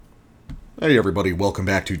Hey everybody, welcome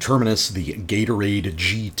back to Terminus, the Gatorade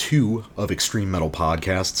G2 of Extreme Metal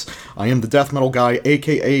podcasts. I am the Death Metal Guy,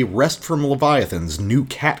 aka Rest from Leviathan's new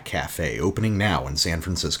Cat Cafe, opening now in San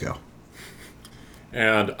Francisco.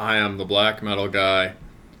 And I am the Black Metal Guy,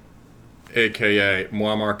 aka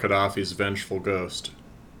Muammar Gaddafi's vengeful ghost.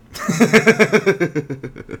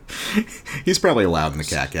 He's probably allowed in the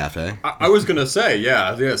Cat Cafe. I was gonna say,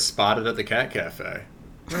 yeah, I think I spotted at the Cat Cafe.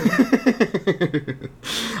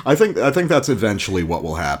 I think that's eventually what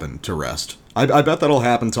will happen to Rest. I bet that'll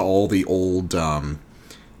happen to all the old,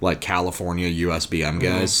 California USBM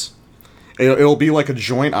guys. It'll be like a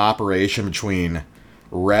joint operation between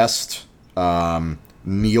Rest,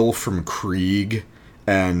 Neil from Krieg,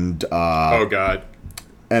 and oh god,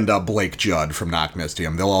 and Blake Judd from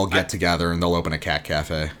Knockmistium. They'll all get together and they'll open a Cat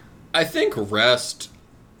Cafe. I think Rest,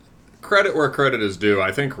 credit where credit is due,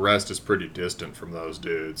 I think Rest is pretty distant from those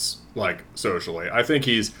dudes, like, socially. I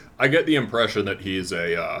get the impression that he's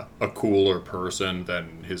a cooler person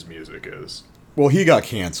than his music is. Well, he got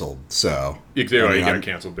canceled, so... He got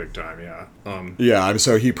canceled big time, yeah.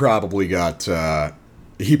 So he probably got...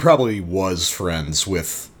 he probably was friends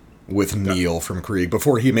with Neil from Krieg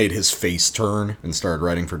before he made his face turn and started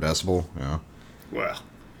writing for Decibel, yeah. Well...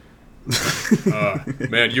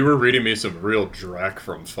 man, you were reading me some real dreck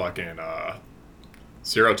from fucking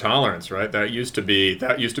Zero Tolerance, right? That used to be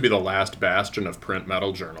the last bastion of print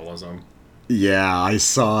metal journalism. Yeah, I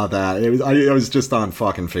saw that. I was just on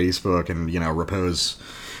fucking Facebook, and Repose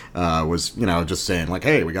was just saying like,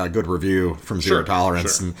 "Hey, we got a good review from Zero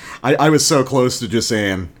Tolerance," and I was so close to just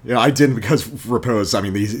saying, I didn't because Repose. I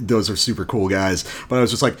mean, those are super cool guys, but I was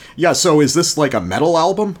just like, yeah. So is this like a metal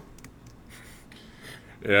album?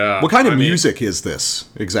 Yeah. What kind of music is this,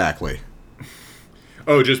 exactly?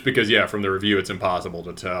 Oh, just because, from the review it's impossible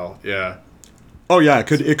to tell, yeah. Oh, yeah,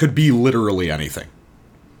 it could be literally anything.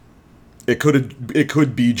 It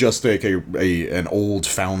could be just like an old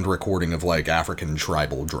found recording of, like, African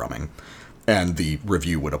tribal drumming, and the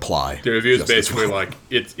review would apply. The review is basically like,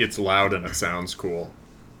 it's loud and it sounds cool.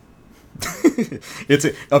 It's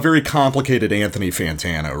a very complicated Anthony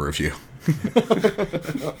Fantano review.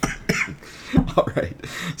 All right.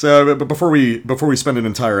 So before we spend an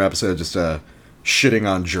entire episode just shitting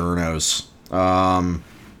on journos,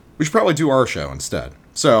 we should probably do our show instead.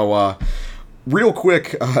 So real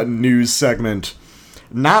quick news segment,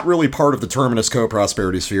 not really part of the Terminus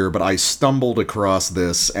Co-Prosperity Sphere, but I stumbled across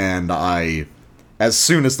this, and as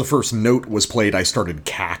soon as the first note was played, I started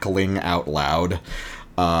cackling out loud.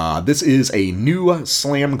 This is a new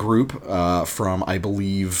slam group from, I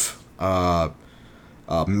believe,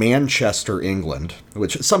 Manchester, England,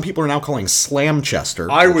 which some people are now calling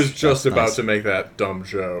Slamchester. I was just about to make that dumb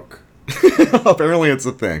joke. Apparently it's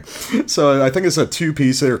a thing. So I think it's a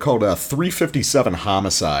two-piece. They're called 357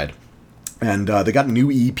 Homicide. And they got a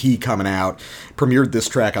new EP coming out, premiered this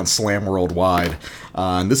track on Slam Worldwide,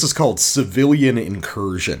 and this is called Civilian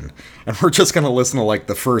Incursion. And we're just going to listen to, like,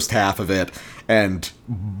 the first half of it, and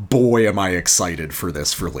boy am I excited for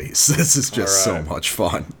this release. This is just so much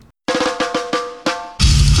fun.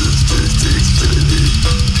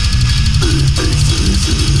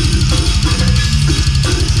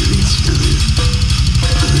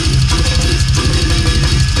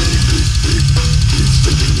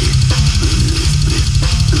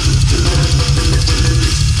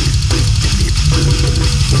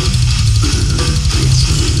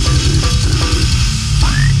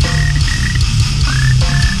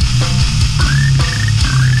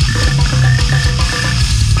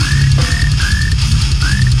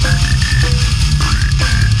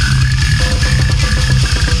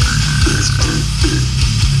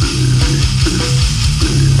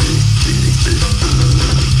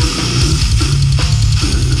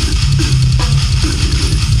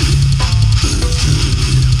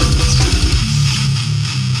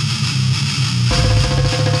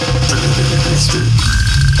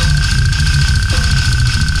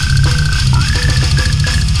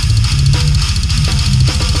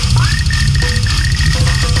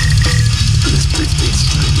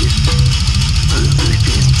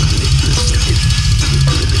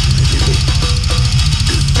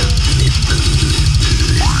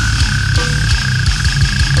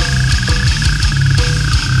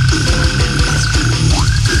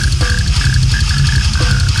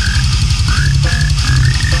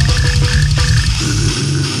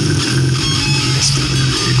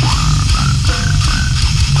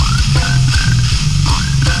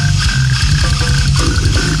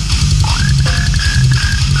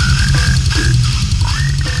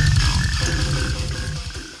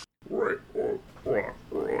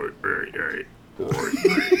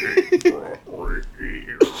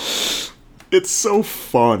 It's so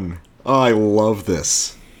fun. Oh, I love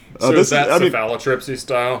this. So is that cephalotripsy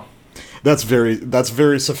style? That's very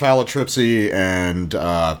cephalotripsy and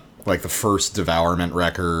like the first Devourment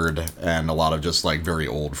record and a lot of just like very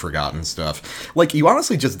old forgotten stuff. Like you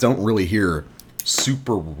honestly just don't really hear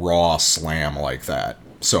super raw slam like that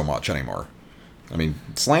so much anymore. I mean,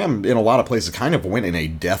 slam in a lot of places kind of went in a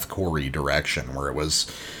deathcore-y direction where it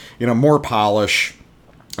was, more polish,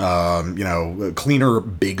 cleaner,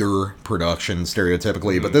 bigger production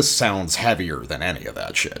stereotypically, but this sounds heavier than any of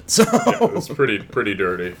that shit. So yeah, it's pretty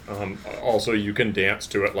dirty. Also, you can dance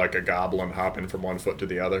to it like a goblin hopping from one foot to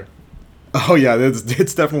the other. Oh yeah,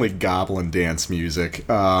 it's definitely goblin dance music.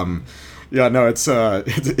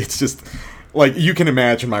 It's just like you can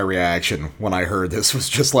imagine my reaction when I heard this was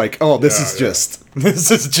just like, oh, this is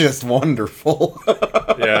just wonderful.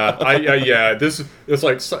 This it's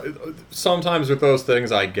like sometimes with those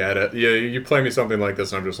things I get it. Yeah, you play me something like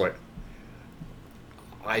this, and I'm just like,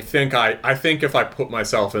 I think if I put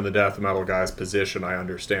myself in the death metal guy's position, I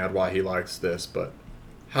understand why he likes this. But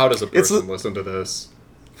how does a person listen to this?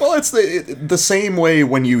 Well, it's the same way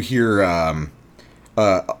when you hear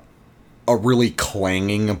a really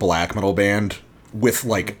clanging black metal band with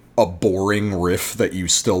like a boring riff that you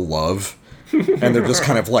still love, and they're just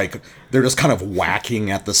kind of whacking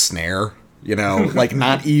at the snare, like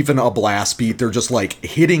not even a blast beat, they're just like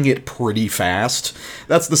hitting it pretty fast.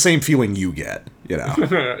 That's the same feeling you get, yeah,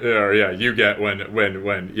 you get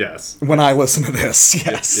when yes, when I listen to this.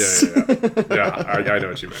 Yes. I know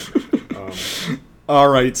what you mean. All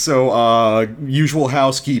right, so usual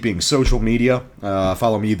housekeeping, social media.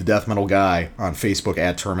 Follow me, the Death Metal Guy, on Facebook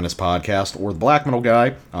at Terminus Podcast, or the Black Metal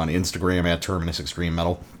Guy on Instagram at Terminus Extreme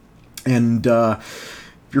Metal. And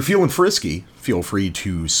if you're feeling frisky, feel free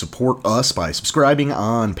to support us by subscribing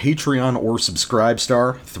on Patreon or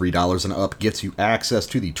Subscribestar. $3 and up gets you access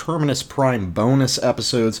to the Terminus Prime bonus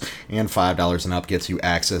episodes, and $5 and up gets you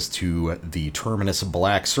access to the Terminus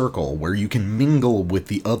Black Circle, where you can mingle with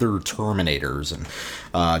the other Terminators and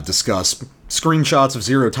discuss screenshots of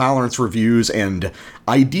Zero Tolerance reviews and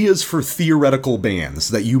ideas for theoretical bands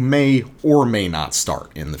that you may or may not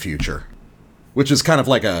start in the future. Which is kind of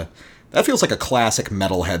like that feels like a classic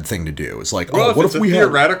metalhead thing to do. It's like, well, what if we had a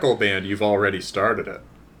theoretical band? You've already started it.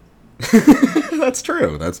 That's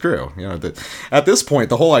true. At this point,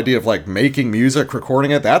 the whole idea of like making music,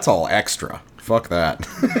 recording it, that's all extra. Fuck that.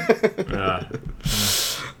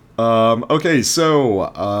 Okay,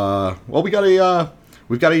 so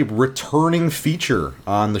we've got a returning feature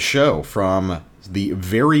on the show from the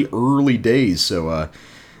very early days. So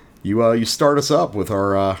you start us up with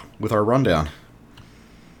our rundown.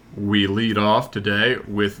 We lead off today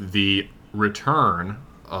with the return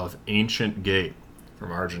of Ancient Gate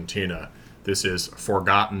from Argentina. This is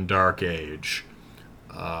Forgotten Dark Age.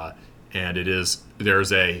 And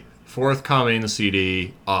there's a forthcoming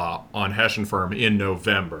CD on Hessian Firm in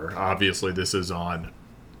November. Obviously, this is on,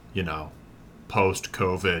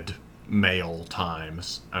 post-COVID mail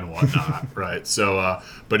times and whatnot, right? So,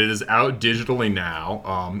 but it is out digitally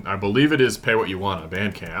now. I believe it is pay what you want on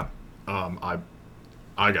Bandcamp.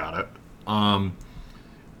 I got it.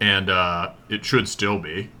 And it should still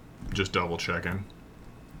be. Just double checking.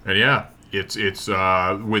 And yeah, this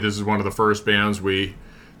is one of the first bands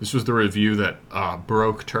this was the review that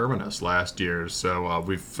broke Terminus last year, so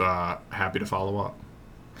we've happy to follow up.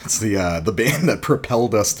 It's the band that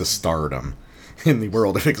propelled us to stardom in the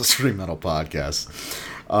world of extreme metal podcasts.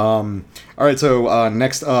 All right, so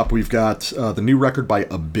next up we've got the new record by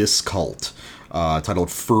Abyss Cult. Titled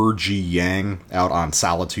Fergie Yang, out on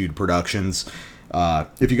Solitude Productions.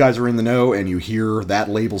 If you guys are in the know and you hear that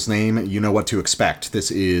label's name, you know what to expect.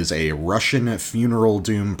 This is a Russian funeral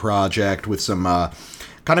doom project with some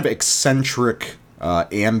kind of eccentric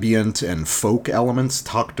ambient and folk elements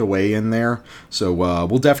tucked away in there. So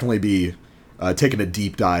we'll definitely be taking a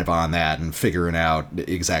deep dive on that and figuring out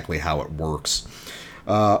exactly how it works.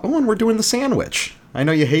 And we're doing the sandwich. I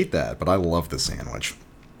know you hate that, but I love the sandwich.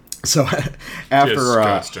 So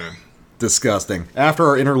after disgusting. After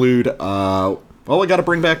our interlude, we got to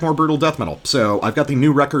bring back more brutal death metal. So I've got the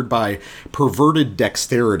new record by Perverted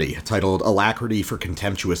Dexterity titled Alacrity for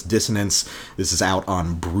Contemptuous Dissonance. This is out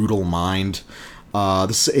on Brutal Mind.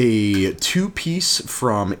 This is a two-piece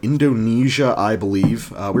from Indonesia, I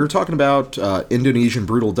believe. We were talking about Indonesian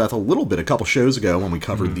brutal death a little bit a couple shows ago when we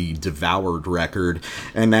covered the Devoured record,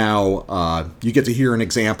 and now you get to hear an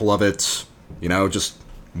example of it, just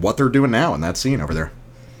what they're doing now in that scene over there.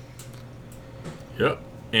 Yep.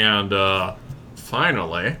 And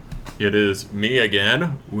finally, it is me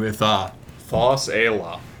again with Thos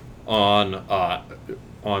Ala on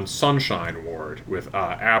on Sunshine Ward with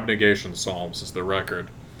Abnegation Psalms as the record.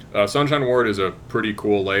 Sunshine Ward is a pretty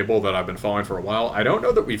cool label that I've been following for a while. I don't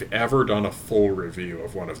know that we've ever done a full review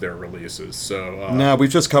of one of their releases, so... no, we've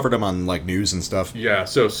just covered them on, like, news and stuff. Yeah,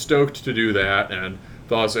 so stoked to do that, and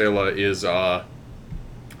Thasela is, I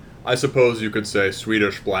suppose you could say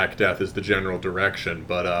Swedish Black Death is the general direction,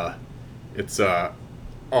 but, it's,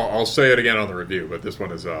 I'll say it again on the review, but this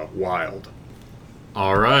one is, wild.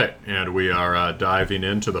 Alright, and we are, diving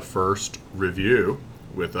into the first review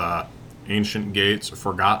with, Ancient Gates,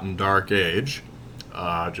 Forgotten Dark Age.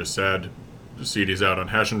 Just said the CD's out on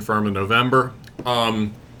Hessian Firm in November.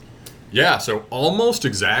 Yeah, so almost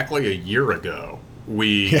exactly a year ago,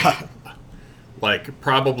 we,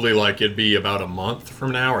 probably it'd be about a month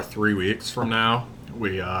from now or 3 weeks from now,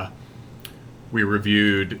 we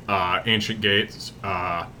reviewed Ancient Gates'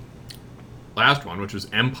 last one, which was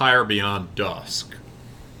Empire Beyond Dusk.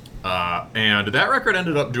 And that record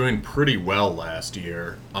ended up doing pretty well last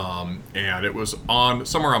year, and it was on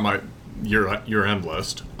somewhere on my year-end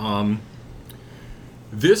list.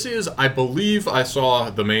 This is, I believe, I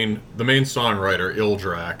saw the main songwriter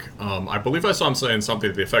Ildrak. I believe I saw him saying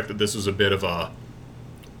something to the effect that this is a bit of a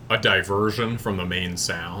diversion from the main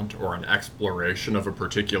sound or an exploration of a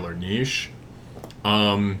particular niche.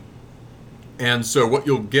 And so what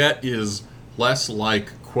you'll get is less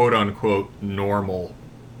like quote-unquote normal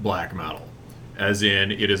black metal, as in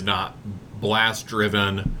it is not blast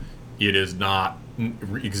driven, it is not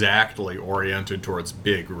exactly oriented towards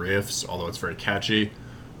big riffs, although it's very catchy.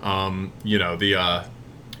 The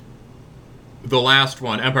last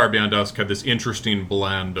one, Empire Beyond Dusk, had this interesting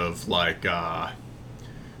blend of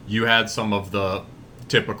you had some of the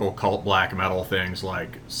typical cult black metal things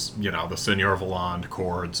like the Seigneur Voland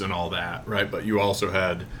chords and all that, right? But you also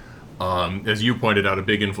had, as you pointed out, a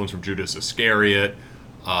big influence from Judas Iscariot,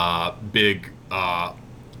 big Blood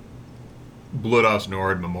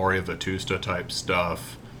Nord, Memoria Vetusta type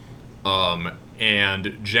stuff,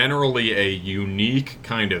 and generally a unique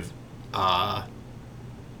kind of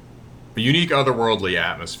unique otherworldly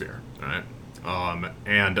atmosphere, right?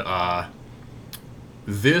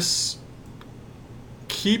 This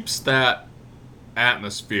keeps that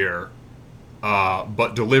atmosphere,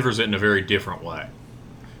 but delivers it in a very different way.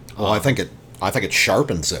 Well, I think it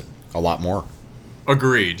sharpens it a lot more.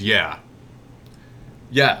 Agreed. Yeah.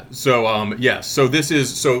 Yeah. So so this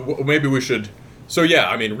is, so maybe we should. So yeah,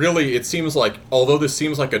 I mean, really, it seems like, although this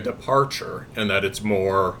seems like a departure, and that it's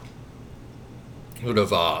more sort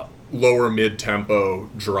of lower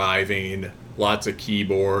mid-tempo driving, lots of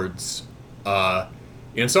keyboards.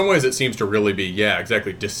 In some ways, it seems to really be,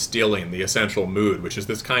 exactly, distilling the essential mood, which is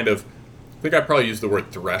this kind of, I think I probably used the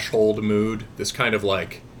word threshold mood. This kind of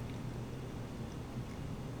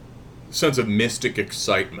sense of mystic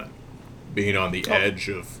excitement, being on the edge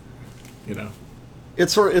of,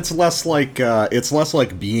 It's less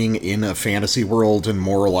like being in a fantasy world and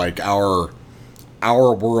more like our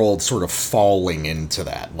world sort of falling into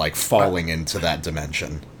that, into that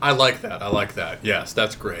dimension. I like that. Yes,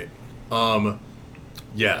 that's great.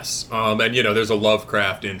 Yes. And there's a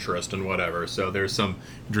Lovecraft interest and whatever, so there's some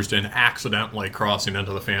interest in accidentally crossing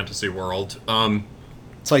into the fantasy world.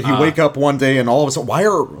 It's like you wake up one day and all of a sudden,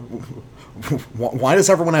 why does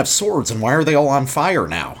everyone have swords and why are they all on fire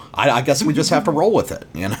now? I guess we just have to roll with it,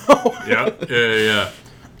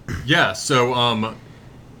 Yeah.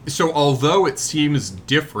 So although it seems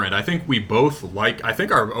different, I think we both I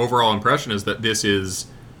think our overall impression is that this is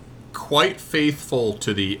quite faithful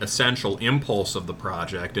to the essential impulse of the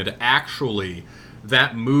project, and actually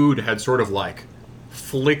that mood had sort of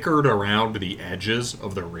flickered around the edges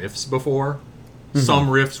of the riffs before. Mm-hmm. Some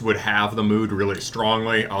riffs would have the mood really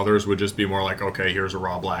strongly, others would just be more like, okay, here's a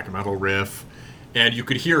raw black metal riff, and you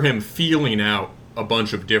could hear him feeling out a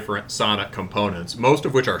bunch of different sonic components, most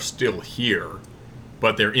of which are still here,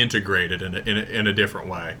 but they're integrated in a different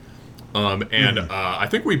way. I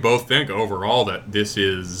think we both think overall that this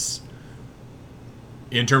is,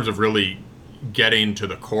 in terms of really getting to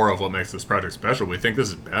the core of what makes this project special, we think this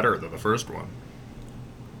is better than the first one.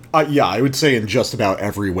 Yeah, I would say in just about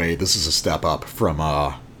every way, this is a step up from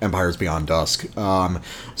Empires Beyond Dusk.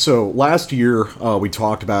 So last year, we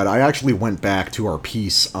talked about, I actually went back to our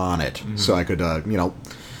piece on it, so I could,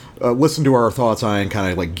 listen to our thoughts on it and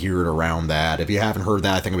kind of gear it around that. If you haven't heard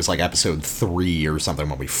that, I think it was episode 3 or something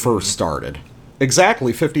when we first started.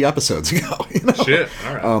 Exactly 50 episodes ago. Shit,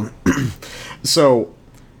 all right. So,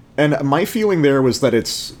 and my feeling there was that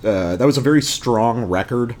that was a very strong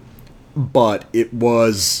record, but it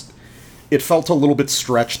felt a little bit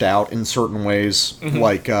stretched out in certain ways.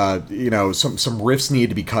 Mm-hmm. Some riffs needed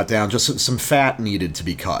to be cut down, just some fat needed to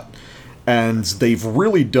be cut. And they've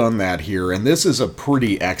really done that here, and this is a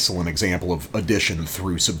pretty excellent example of addition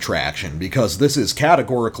through subtraction, because this is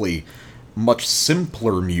categorically much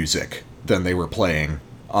simpler music than they were playing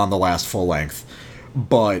on the last full length.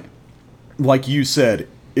 But, like you said,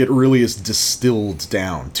 it really is distilled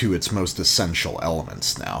down to its most essential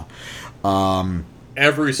elements now.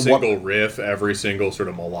 Every single riff, every single sort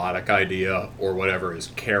of melodic idea or whatever is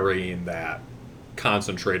carrying that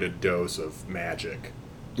concentrated dose of magic.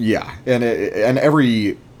 Yeah, and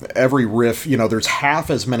every riff, there's half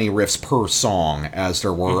as many riffs per song as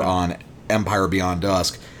there were on Empire Beyond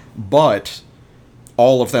Dusk, but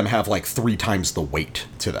all of them have like 3 times the weight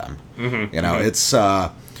to them. It's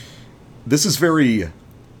this is very,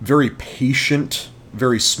 very patient,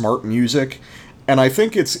 very smart music, and I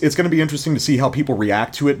think it's going to be interesting to see how people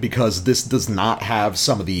react to it, because this does not have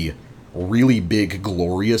some of the really big,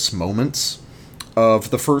 glorious moments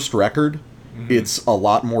of the first record. It's a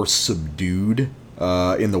lot more subdued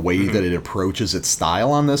in the way that it approaches its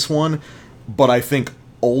style on this one, but I think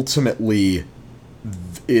ultimately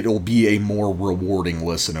it'll be a more rewarding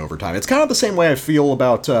listen over time. It's kind of the same way I feel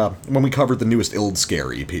about when we covered the newest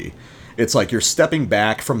Ildskär EP. It's like you're stepping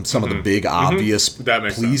back from some of the big, obvious,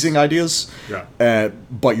 pleasing ideas,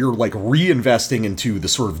 but you're like reinvesting into the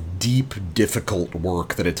sort of deep, difficult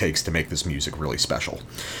work that it takes to make this music really special.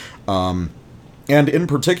 And in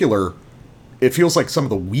particular, it feels like some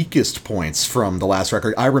of the weakest points from the last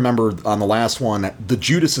record. I remember on the last one, the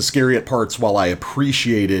Judas Iscariot parts, while I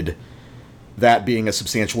appreciated that being a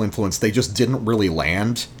substantial influence, they just didn't really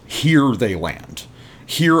land. Here they land.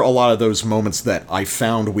 Here, a lot of those moments that I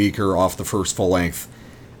found weaker off the first full length,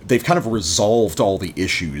 they've kind of resolved all the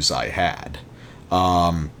issues I had.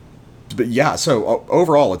 But yeah, so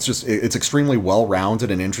overall, it's extremely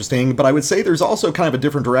well-rounded and interesting, but I would say there's also kind of a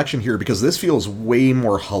different direction here, because this feels way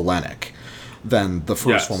more Hellenic than the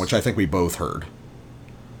first one, which I think we both heard.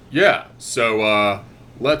 Yeah, so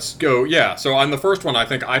let's go. Yeah, so on the first one, I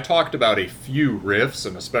think I talked about a few riffs,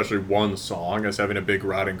 and especially one song, as having a big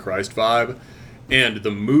Rotting Christ vibe. And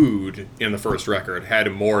the mood in the first record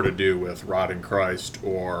had more to do with Rotting Christ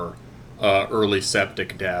or early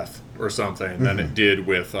Septic Death or something than it did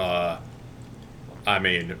with, the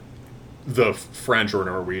French or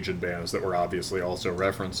Norwegian bands that were obviously also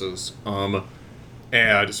references.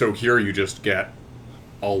 And so here you just get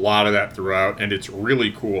a lot of that throughout, and it's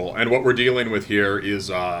really cool. And what we're dealing with here is,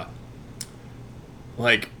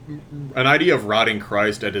 like, an idea of Rotting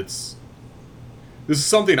Christ at its... This is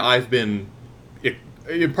something I've been...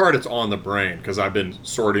 in part, it's on the brain, because I've been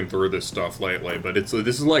sorting through this stuff lately, but this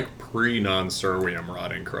is like pre-Non Serviam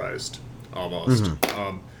Rotting Christ, almost.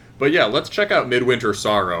 But yeah, let's check out Midwinter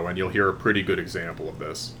Sorrow, and you'll hear a pretty good example of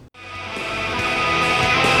this.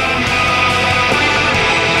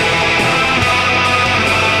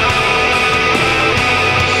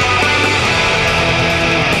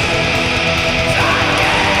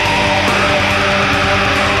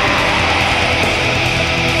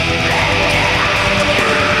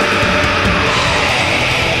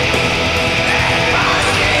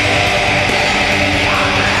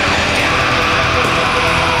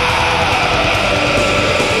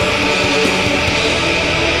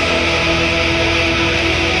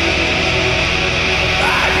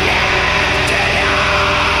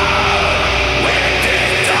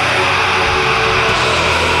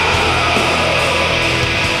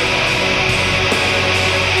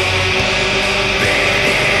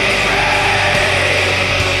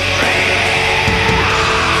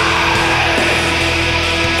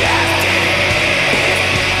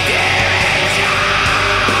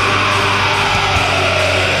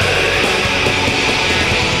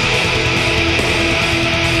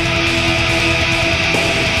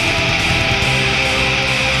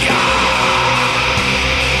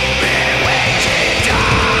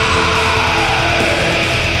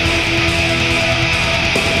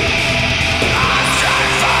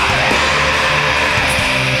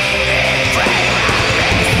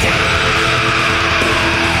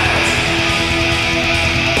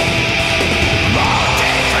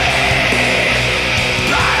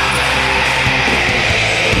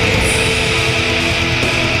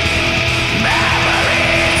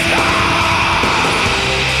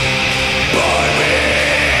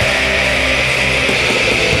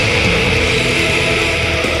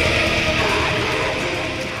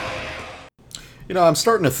 I'm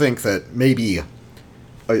starting to think that maybe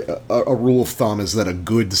a rule of thumb is that a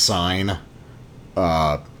good sign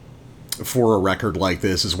for a record like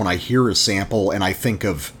this is when I hear a sample and I think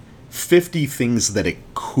of 50 things that it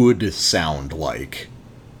could sound like,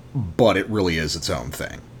 but it really is its own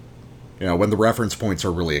thing. When the reference points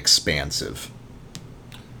are really expansive.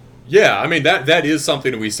 Yeah, I mean that is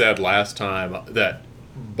something we said last time that,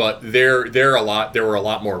 but there were a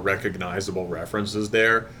lot more recognizable references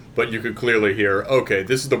there, but you could clearly hear, okay,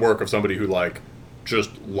 this is the work of somebody who like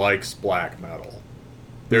just likes black metal.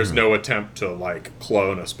 There's no attempt to like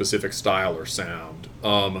clone a specific style or sound.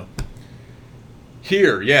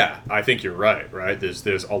 Here, yeah, I think you're right. Right, there's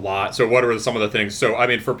a lot. So what are some of the things? So I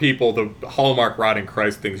mean, for people, the hallmark Rotting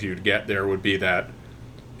Christ things you'd get there would be that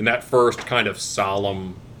in that first kind of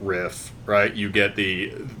solemn riff, right? You get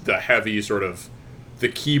the heavy sort of the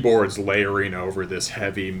keyboards layering over this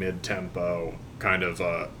heavy mid tempo kind of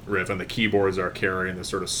riff, and the keyboards are carrying this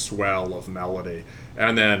sort of swell of melody,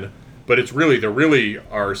 and then. But it's really the really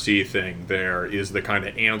RC thing. There is the kind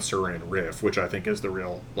of answering riff, which I think is the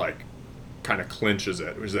real like kind of clinches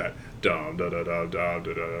it. Which is that da da da da da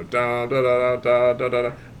da da da da da da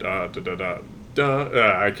da da da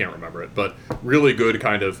da. I can't remember it, but really good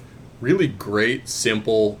kind of really great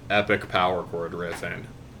simple epic power chord riffing.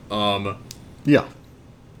 Yeah,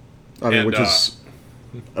 I mean,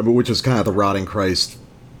 And, which is kind of the Rotting Christ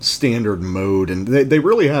standard mode, and they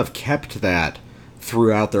really have kept that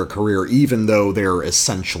throughout their career, even though they're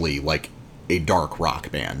essentially like a dark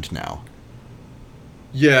rock band now.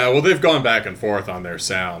 Yeah, well, they've gone back and forth on their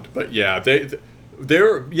sound, but yeah,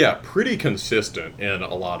 they're pretty consistent in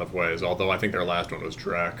a lot of ways. Although I think their last one was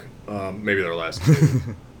Drek, maybe their last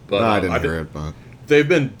two. But I didn't hear it, but they've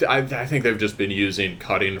been. I think they've just been using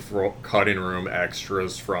cutting room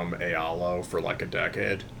extras from Ayalo for like a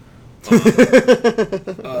decade.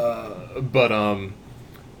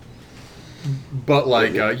 But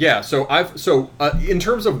like yeah, so in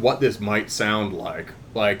terms of what this might sound like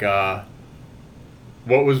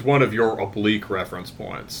what was one of your oblique reference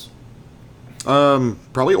points?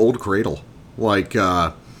 probably Old Cradle, like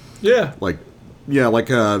Yeah.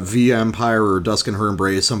 V Empire or Dusk and Her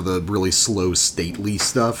Embrace. Some of the really slow, stately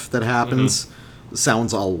stuff that happens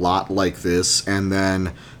sounds a lot like this. And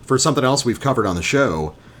then for something else we've covered on the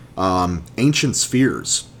show, Ancient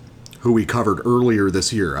Spheres, who we covered earlier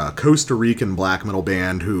this year, a Costa Rican black metal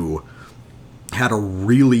band who had a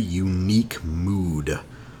really unique mood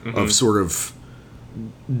of sort of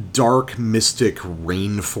dark, mystic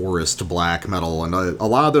rainforest black metal, and a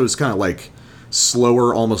lot of those kind of like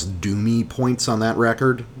slower, almost doomy points on that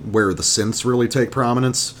record, where the synths really take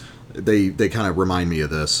prominence, they kind of remind me of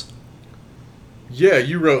this. Yeah,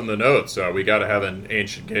 you wrote in the notes, we got to have an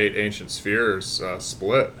Ancient Gate, Ancient Spheres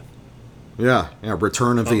split. Yeah,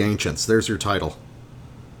 Return of the Ancients. There's your title.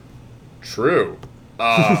 True.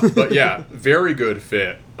 But yeah, very good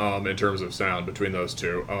fit in terms of sound between those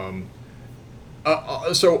two.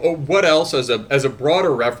 So what else as a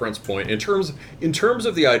broader reference point in terms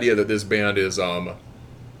of the idea that this band is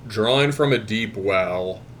drawing from a deep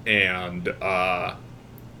well and an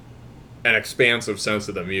expansive sense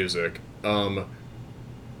of the music.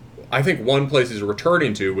 I think one place he's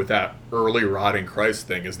returning to with that early Rotting Christ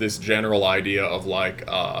thing is this general idea of like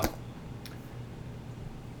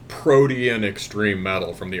protean extreme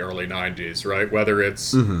metal from the early 90s, right? Whether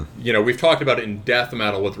it's, we've talked about it in death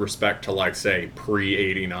metal with respect to like, say,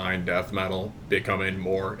 pre-89 death metal becoming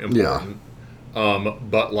more important. Yeah.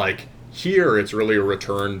 But like here, it's really a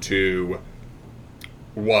return to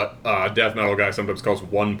what death metal guy sometimes calls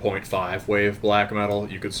 1.5 wave black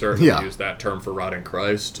metal. You could certainly use that term for Rotting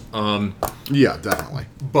Christ. Yeah, definitely.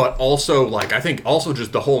 But also, like, I think also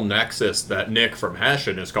just the whole nexus that Nick from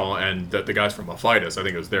Hessian is calling, and that the guys from Aphytus, I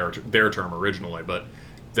think it was their term originally, but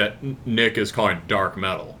that Nick is calling dark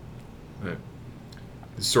metal.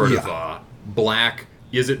 Sort of black.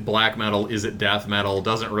 Is it black metal? Is it death metal?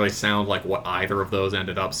 Doesn't really sound like what either of those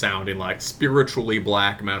ended up sounding like. Spiritually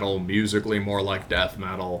black metal, musically more like death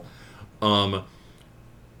metal.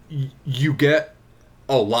 You get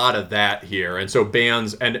a lot of that here. And so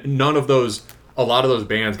bands, and a lot of those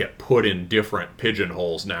bands get put in different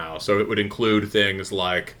pigeonholes now. So it would include things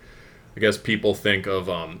like, I guess people think of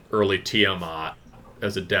early Tiamat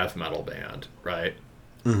as a death metal band, right?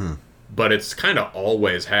 Mm-hmm. But it's kind of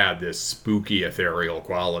always had this spooky, ethereal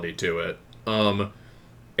quality to it.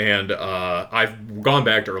 And I've gone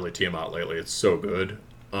back to early Tiamat lately. It's so good.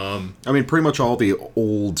 I mean, pretty much all the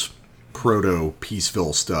old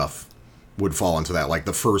proto-Peaceville stuff would fall into that. Like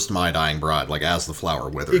the first My Dying Bride, like As the Flower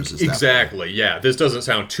Withers. Is exactly, yeah. This doesn't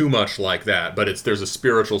sound too much like that, but there's a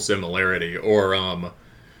spiritual similarity. Or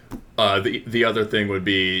the other thing would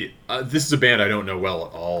be, this is a band I don't know well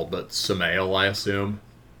at all, but Samael, I assume.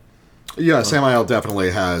 Yeah, Samael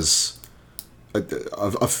definitely has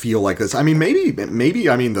a feel like this. I mean, maybe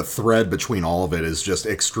the thread between all of it is just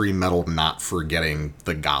extreme metal not forgetting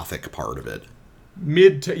the gothic part of it.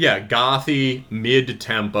 gothy,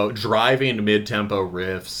 mid-tempo, driving mid-tempo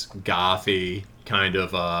riffs, gothy, kind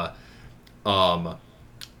of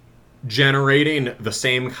generating the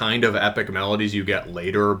same kind of epic melodies you get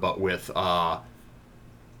later, but with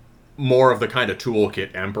more of the kind of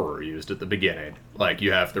toolkit Emperor used at the beginning. Like,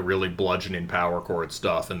 you have the really bludgeoning power chord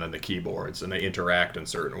stuff, and then the keyboards, and they interact in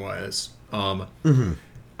certain ways.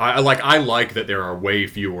 I like that there are way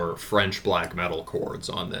fewer French black metal chords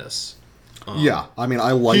on this. Yeah, I mean,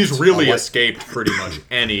 I like. He's really escaped pretty much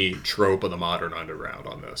any trope of the modern underground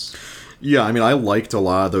on this. Yeah, I mean, I liked a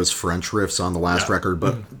lot of those French riffs on the last record,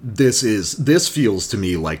 but this feels to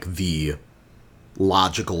me like the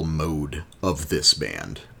logical mode of this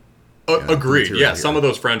band. Agreed. Yeah, some of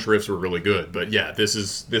those French riffs were really good, but yeah, this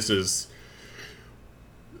is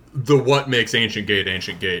the what makes Ancient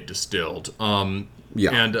Gate distilled.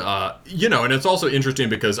 Yeah. And, and it's also interesting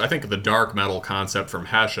because I think the dark metal concept from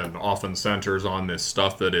Hessian often centers on this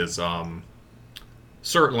stuff that is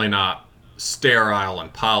certainly not sterile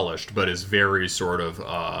and polished, but is very sort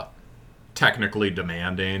of technically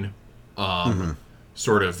demanding.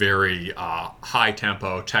 Sort of very high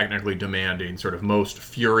tempo, technically demanding, sort of most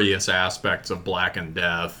furious aspects of Black and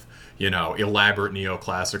Death, elaborate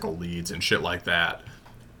neoclassical leads and shit like that.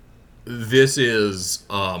 This is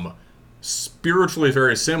spiritually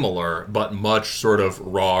very similar, but much sort of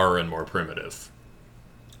raw and more primitive.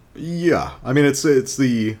 Yeah, I mean, it's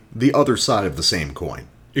the other side of the same coin.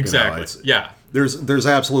 Exactly. Yeah. There's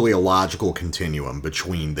absolutely a logical continuum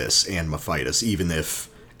between this and Mephitis, even if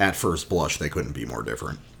at first blush they couldn't be more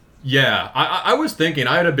different. Yeah, I was thinking,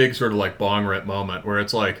 I had a big sort of like bong rip moment where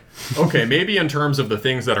it's like, okay, maybe in terms of the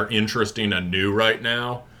things that are interesting and new right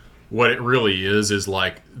now, what it really is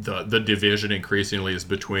like the division increasingly is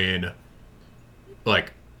between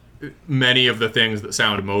like many of the things that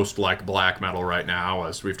sound most like black metal right now,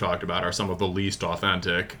 as we've talked about, are some of the least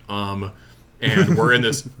authentic. And we're in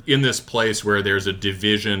this place where there's a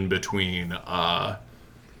division between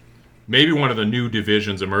maybe one of the new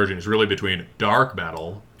divisions emerging is really between dark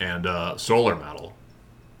metal and solar metal.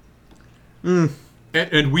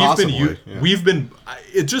 And we've been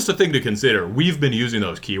it's just a thing to consider. We've been using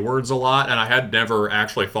those keywords a lot, and I had never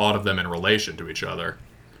actually thought of them in relation to each other.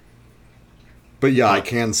 But yeah, I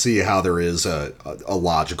can see how there is a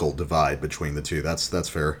logical divide between the two. That's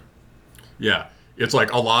fair. Yeah, it's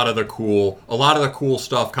like a lot of the cool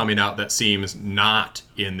stuff coming out that seems not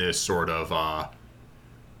in this sort of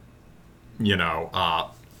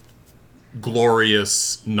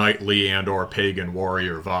glorious knightly and or pagan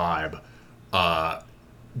warrior vibe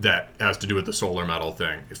that has to do with the solar metal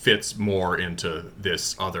thing. It fits more into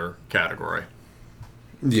this other category.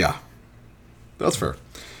 Yeah, that's fair.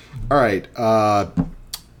 All right,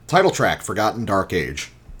 title track, Forgotten Dark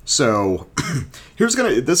Age. So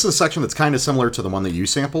this is a section that's kind of similar to the one that you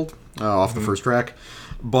sampled off the first track,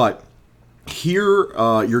 but here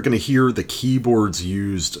you're going to hear the keyboards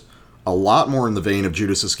used a lot more in the vein of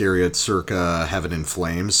Judas Iscariot circa Heaven in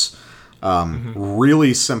Flames.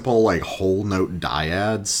 Really simple, like whole note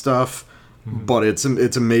dyad stuff, but it's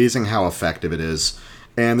amazing how effective it is,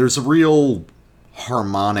 and there's a real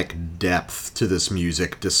harmonic depth to this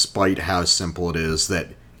music despite how simple it is that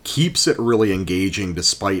keeps it really engaging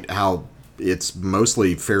despite how it's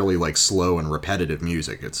mostly fairly like slow and repetitive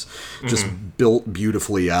music. It's just built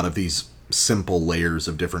beautifully out of these simple layers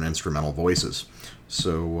of different instrumental voices.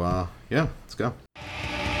 So yeah, let's go.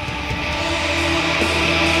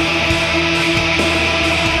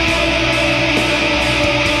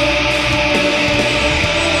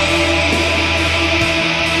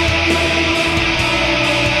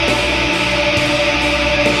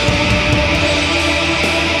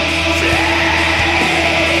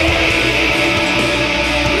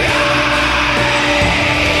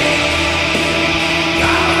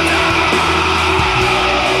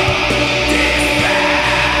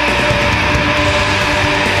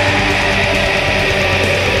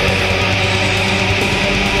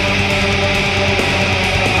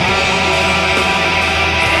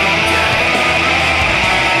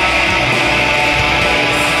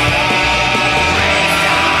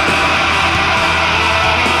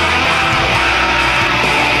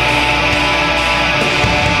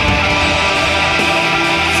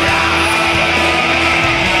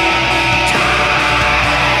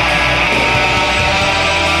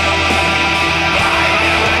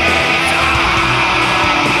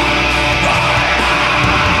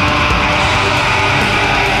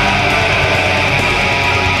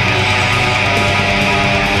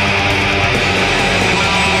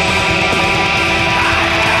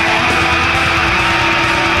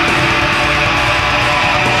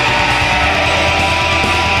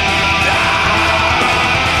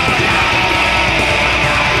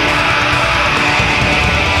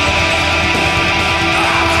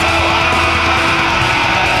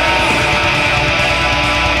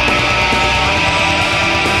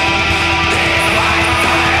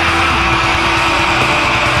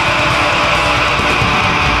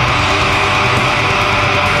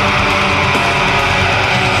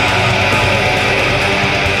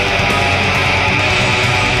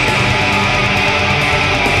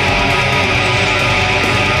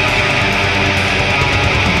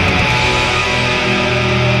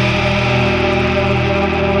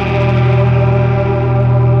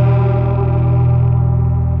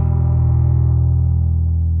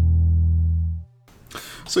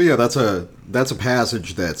 So yeah, that's a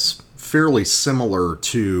passage that's fairly similar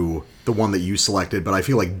to the one that you selected, but I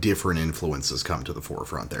feel like different influences come to the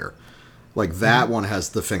forefront there. Like that one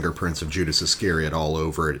has the fingerprints of Judas Iscariot all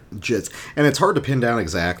over it. And it's hard to pin down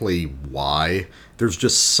exactly why. There's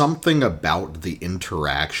just something about the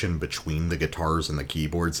interaction between the guitars and the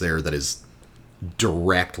keyboards there that is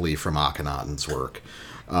directly from Akhenaten's work.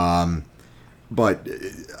 But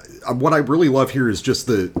what I really love here is just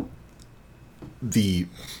the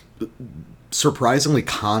surprisingly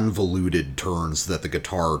convoluted turns that the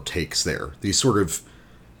guitar takes there. These sort of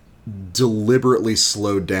deliberately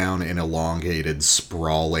slowed down and elongated,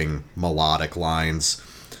 sprawling melodic lines.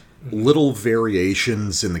 Little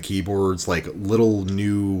variations in the keyboards, like little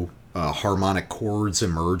new harmonic chords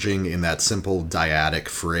emerging in that simple dyadic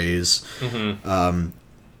phrase.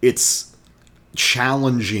 It's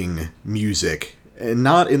challenging music, and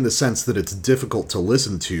not in the sense that it's difficult to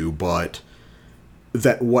listen to, but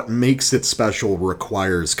that what makes it special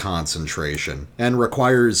requires concentration, and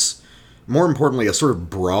requires, more importantly, a sort of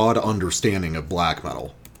broad understanding of black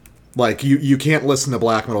metal. Like, you can't listen to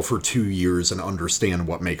black metal for 2 years and understand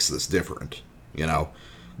what makes this different, you know?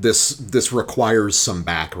 This requires some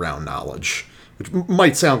background knowledge, which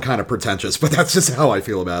might sound kind of pretentious, but that's just how I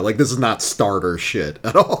feel about it. Like, this is not starter shit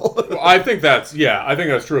at all. Well, I think that's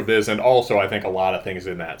true of this, and also I think a lot of things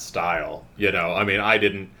in that style, you know? I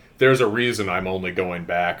mean, there's a reason I'm only going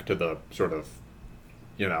back to the sort of,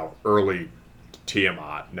 you know, early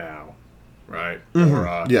Tiamat now, right?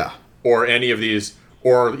 Yeah. Or any of these,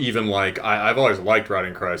 or even like, I've always liked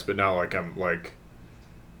Riding Christ, but now like I'm like,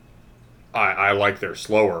 I like their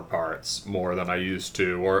slower parts more than I used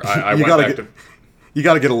to, or I went back to... You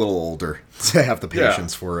gotta get a little older to have the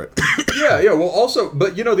patience for it. Yeah, well also,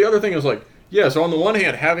 but you know, the other thing is like, yeah, so on the one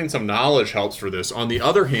hand, having some knowledge helps for this. On the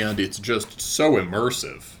other hand, it's just so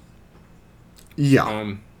immersive.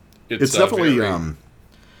 Yeah. It's definitely,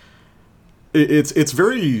 it's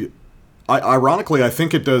very... Ironically, I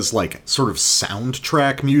think it does, like, sort of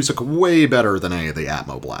soundtrack music way better than any of the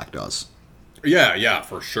Atmo Black does. Yeah,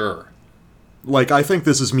 for sure. Like, I think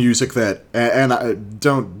this is music that, and I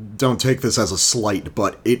don't take this as a slight,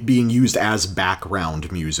 but it being used as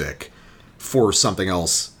background music for something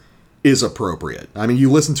else is appropriate. I mean, you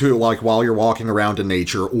listen to it, like, while you're walking around in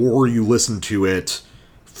nature, or you listen to it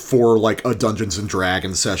for, like, a Dungeons &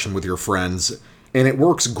 Dragons session with your friends, and it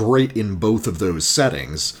works great in both of those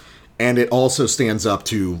settings. And it also stands up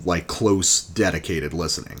to, like, close, dedicated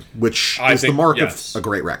listening, which is the mark of a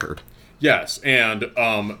great record. Yes, and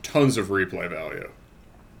tons of replay value.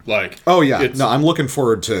 Like, oh yeah, no, I'm looking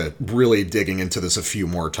forward to really digging into this a few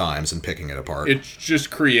more times and picking it apart. It just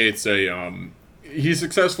creates he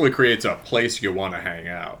successfully creates a place you want to hang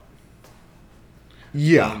out.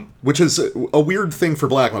 Yeah, which is a weird thing for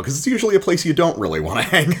black metal, because it's usually a place you don't really want to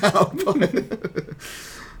hang out.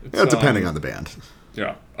 Depending on the band.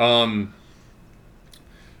 Yeah.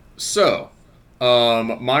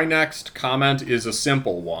 My next comment is a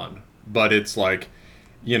simple one, but it's like,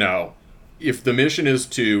 you know, if the mission is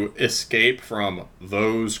to escape from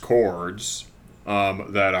those chords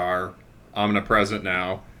that are omnipresent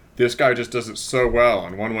now, this guy just does it so well,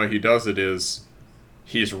 and one way he does it is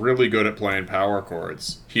he's really good at playing power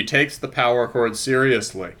chords. He takes the power chord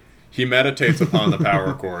seriously. He meditates upon the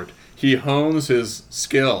power chord. He hones his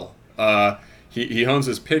skill. He hones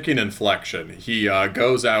his picking inflection. He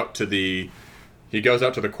goes out to the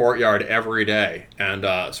courtyard every day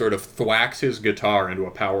and sort of thwacks his guitar into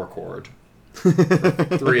a power chord for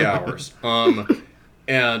 3 hours.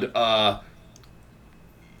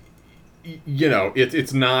 You know,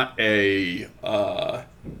 it's not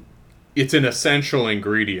it's an essential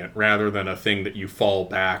ingredient rather than a thing that you fall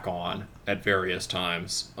back on at various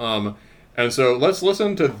times. And so let's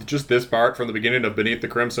listen to just this part from the beginning of Beneath the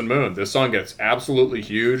Crimson Moon. This song gets absolutely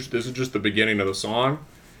huge. This is just the beginning of the song.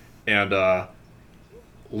 And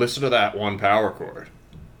listen to that one power chord.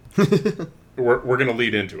 We're going to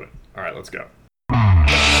lead into it. All right, let's go.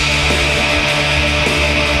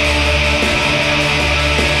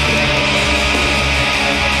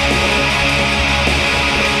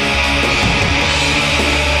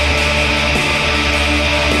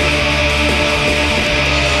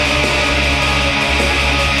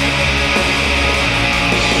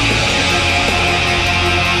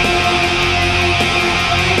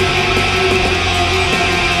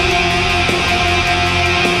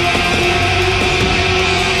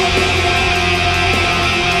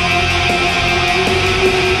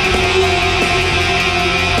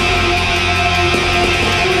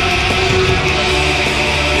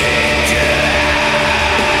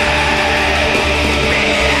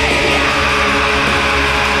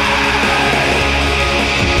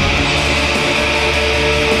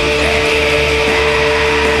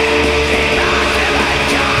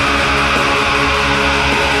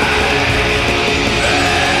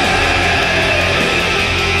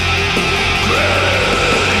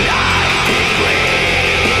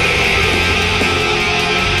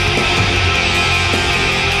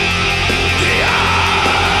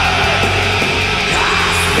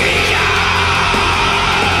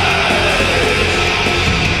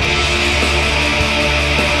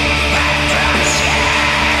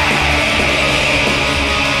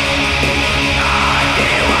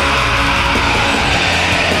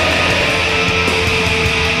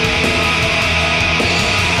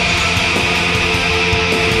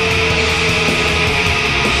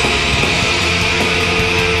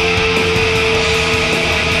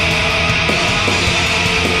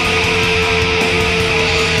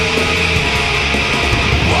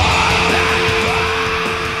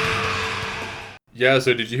 Yeah,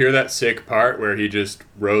 so did you hear that sick part where he just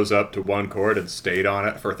rose up to one chord and stayed on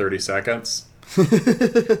it for 30 seconds?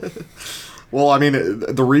 Well, I mean,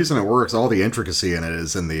 the reason it works, all the intricacy in it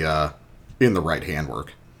is in the right hand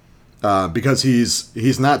work. Because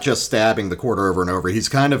he's not just stabbing the chord over and over. He's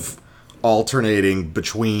kind of alternating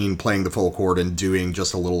between playing the full chord and doing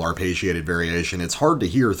just a little arpeggiated variation. It's hard to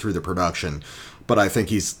hear through the production, but I think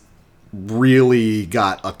he's really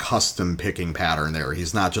got a custom picking pattern there.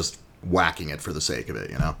 He's not just whacking it for the sake of it,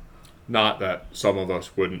 you know? Not that some of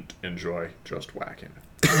us wouldn't enjoy just whacking it.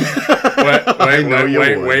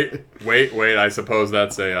 Wait. I suppose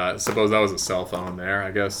that's suppose that was a cell phone there. I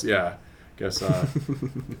guess, yeah. It's I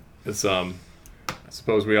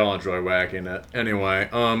suppose we all enjoy whacking it. Anyway,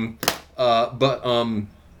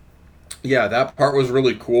 yeah, that part was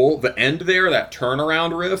really cool. The end there, that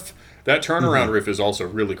turnaround riff is also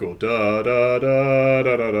really cool. Da da da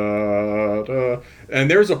da da da da. And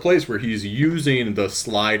there's a place where he's using the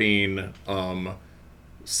sliding,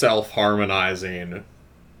 self-harmonizing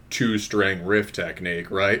 2-string riff technique,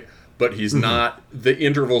 right? But he's not. The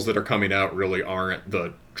intervals that are coming out really aren't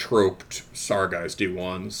the troped Sargeisty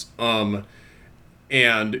ones. And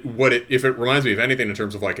if it reminds me of anything in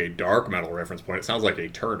terms of like a dark metal reference point, it sounds like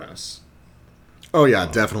Aeternus. Oh yeah,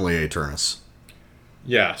 definitely Aeternus.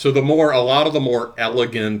 Yeah, so a lot of the more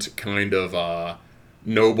elegant kind of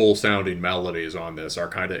noble sounding melodies on this are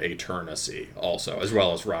kind of Aeternus-y also, as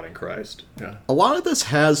well as Rotting Christ. Yeah. A lot of this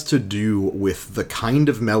has to do with the kind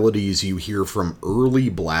of melodies you hear from early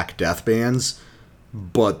Black Death bands,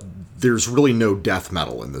 but there's really no death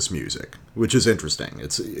metal in this music, which is interesting.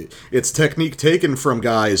 It's technique taken from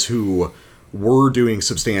guys who were doing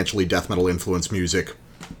substantially death metal influenced music,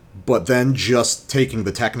 but then just taking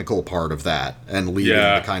the technical part of that and leaving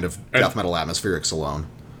the kind of death metal atmospherics alone.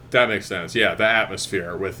 That makes sense. Yeah, the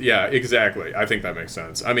atmosphere exactly. I think that makes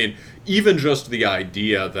sense. I mean, even just the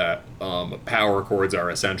idea that power chords are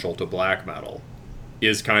essential to black metal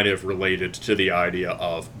is kind of related to the idea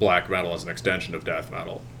of black metal as an extension of death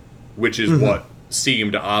metal, which is what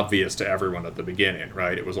seemed obvious to everyone at the beginning,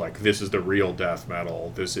 right? It was like, this is the real death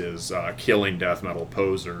metal. This is killing death metal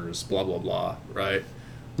posers, blah, blah, blah, right?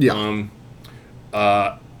 Yeah.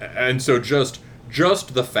 And so just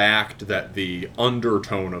the fact that the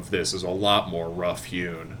undertone of this is a lot more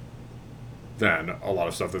rough-hewn than a lot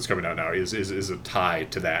of stuff that's coming out now is a tie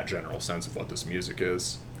to that general sense of what this music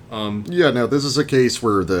is. This is a case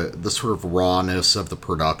where the sort of rawness of the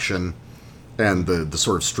production and the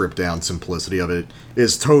sort of stripped-down simplicity of it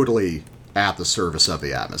is totally at the service of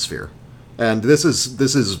the atmosphere. And this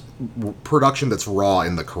is production that's raw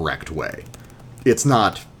in the correct way. It's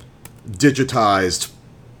not digitized,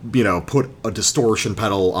 put a distortion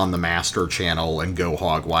pedal on the master channel and go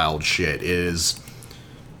hog wild shit. It's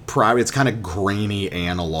kind of grainy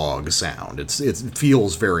analog sound. It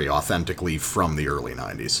feels very authentically from the early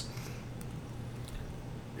 90s.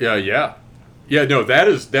 Yeah. No, that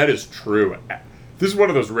is true. This is one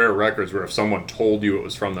of those rare records where if someone told you it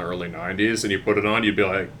was from the early 90s and you put it on, you'd be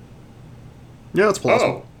like, yeah, it's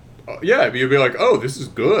plausible. Yeah, you'd be like, oh, this is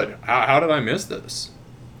good. How did I miss this?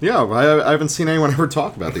 Yeah, I haven't seen anyone ever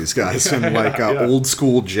talk about these guys in old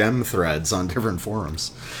school gem threads on different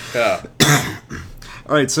forums. Yeah.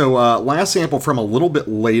 All right, so last sample from a little bit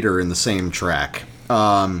later in the same track.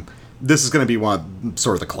 This is going to be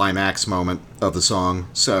sort of the climax moment of the song.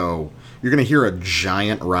 So you're going to hear a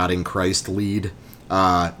giant Rotting Christ lead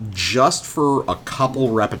just for a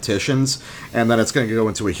couple repetitions, and then it's going to go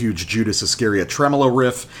into a huge Judas Iscariot tremolo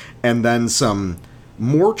riff, and then some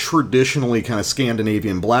more traditionally kind of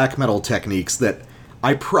Scandinavian black metal techniques that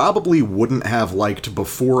I probably wouldn't have liked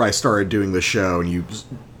before I started doing the show, and you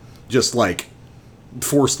just,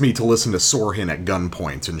 forced me to listen to Sorhin at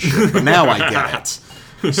gunpoint and shit. But now I get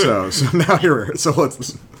it. So now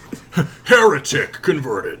let's... Heretic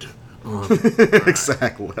converted.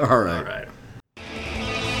 Exactly. All right.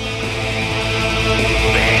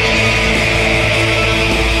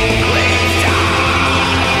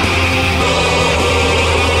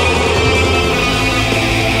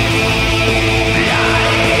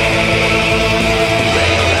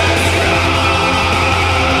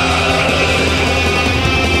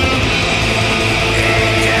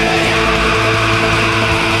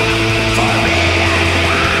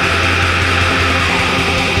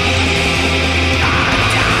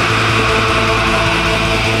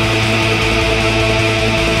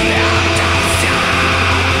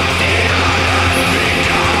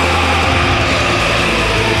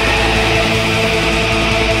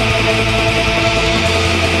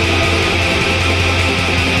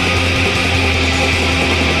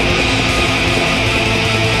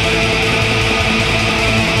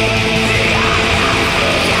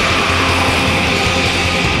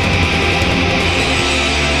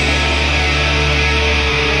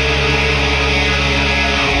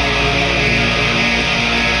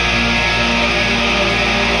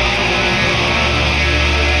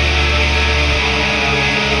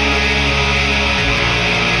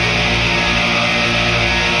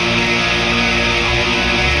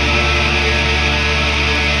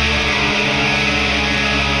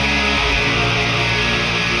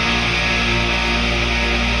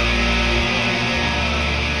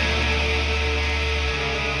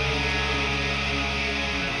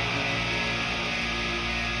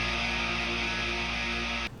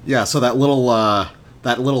 Yeah, so that little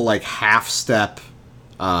like half step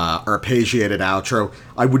arpeggiated outro,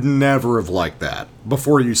 I would never have liked that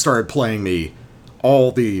before you started playing me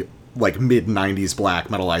all the like mid 90s black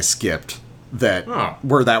metal I skipped that Oh.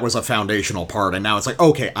 where that was a foundational part, and now it's like,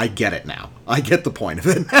 okay, I get it now. I get the point of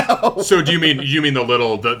it now. So do you mean the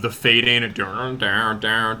little the fading down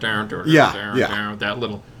Yeah, yeah. down, that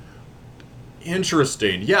little.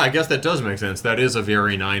 Interesting. Yeah, I guess that does make sense. That is a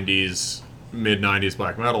very 90s, mid 90s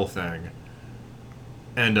black metal thing.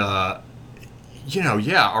 And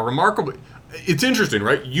yeah, a remarkable. It's interesting,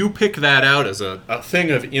 right? You pick that out as a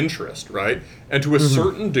thing of interest, right? And to a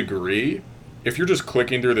certain degree, if you're just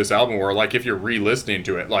clicking through this album, or like if you're re-listening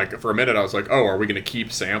to it, like for a minute I was like, oh, are we going to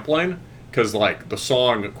keep sampling? Because like the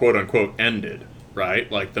song, quote unquote, ended,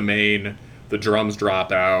 right? Like the drums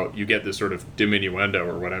drop out, you get this sort of diminuendo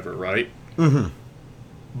or whatever, right? Mm-hmm.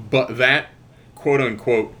 But that, quote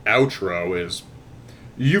unquote, outro is.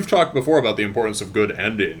 You've talked before about the importance of good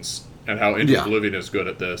endings and how Into Oblivion is good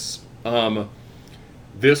at this.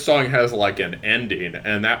 This song has like an ending,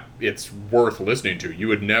 and that it's worth listening to. You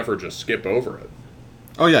would never just skip over it.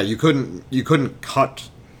 Oh yeah, you couldn't cut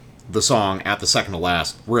the song at the second to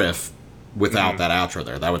last riff without that outro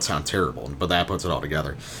there. That would sound terrible, but that puts it all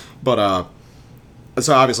together. But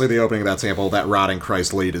so obviously the opening of that sample, that Rotting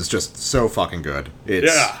Christ lead, is just so fucking good.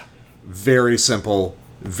 It's very simple,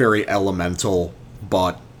 very elemental,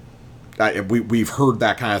 but we've heard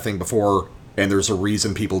that kind of thing before, and there's a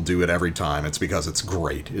reason people do it every time. It's because it's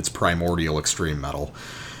great. It's primordial extreme metal.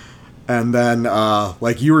 And then,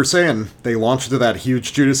 like you were saying, they launched into that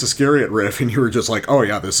huge Judas Iscariot riff, and you were just like, oh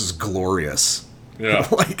yeah, this is glorious. Yeah.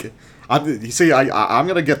 Like, you see, I'm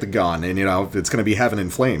going to get the gun, and, it's going to be heaven in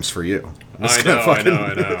flames for you. I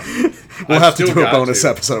know. We'll have to do a bonus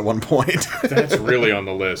episode at one point. That's really on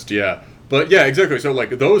the list, yeah. But yeah, exactly. So, like,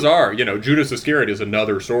 those are, Judas Iscariot is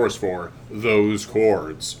another source for those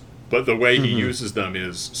chords. But the way he uses them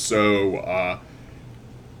is so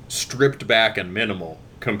stripped back and minimal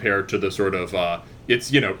compared to the sort of,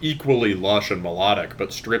 it's, equally lush and melodic,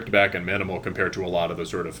 but stripped back and minimal compared to a lot of the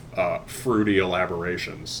sort of fruity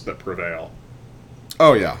elaborations that prevail.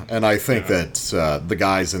 Oh, yeah. And I think that the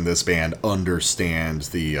guys in this band understand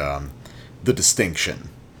the distinction.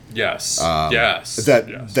 Yes. Yes.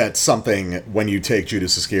 That's something, when you take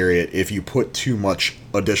Judas Iscariot, if you put too much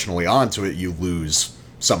additionally onto it, you lose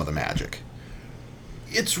some of the magic.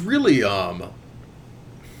 It's really,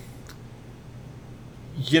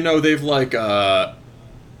 they've like, I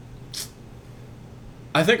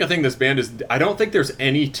think this band is, I don't think there's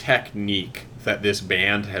any technique that this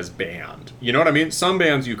band has banned. You know what I mean? Some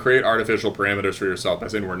bands, you create artificial parameters for yourself,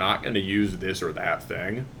 as in, we're not going to use this or that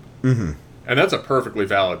thing. Mm-hmm. And that's a perfectly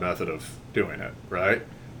valid method of doing it, right?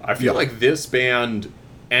 I feel like this band,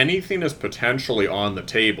 anything is potentially on the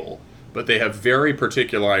table, but they have very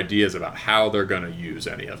particular ideas about how they're going to use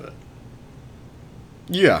any of it.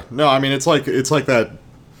 Yeah, no, I mean, it's like that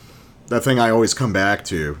thing I always come back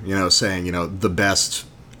to, saying, the best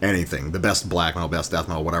anything, the best black metal, best death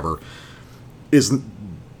metal, whatever, is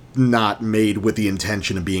not made with the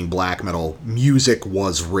intention of being black metal. Music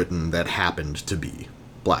was written that happened to be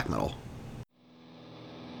black metal.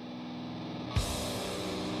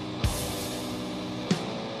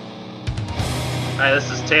 Hi,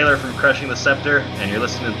 this is Taylor from Crushing the Scepter, and you're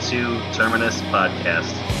listening to Terminus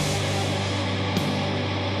Podcast.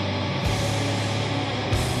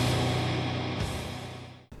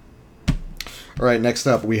 All right, next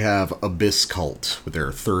up we have Abyss Cult with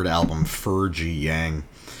their third album, Furji Yang.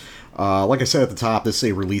 Like I said at the top, this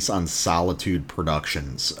is a release on Solitude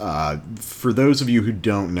Productions. For those of you who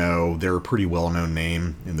don't know, they're a pretty well-known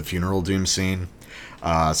name in the funeral doom scene.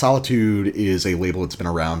 Solitude is a label that's been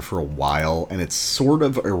around for a while, and it's sort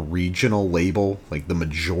of a regional label. Like, the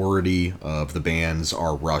majority of the bands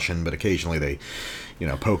are Russian, but occasionally they,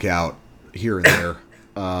 poke out here and there.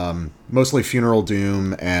 Mostly funeral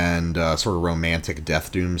doom and sort of romantic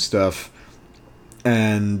death doom stuff.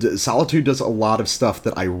 And Solitude does a lot of stuff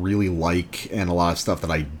that I really like and a lot of stuff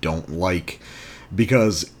that I don't like,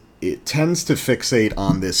 because it tends to fixate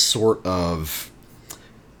on this sort of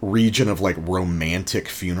region of like romantic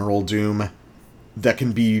funeral doom that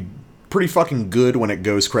can be pretty fucking good when it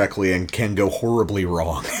goes correctly and can go horribly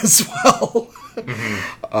wrong as well.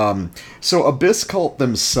 Mm-hmm. So Abyss Cult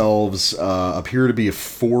themselves appear to be a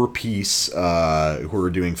four-piece who are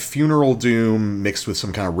doing funeral doom mixed with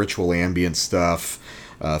some kind of ritual ambient stuff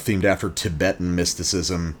themed after Tibetan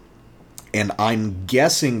mysticism, and I'm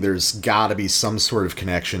guessing there's gotta be some sort of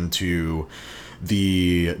connection to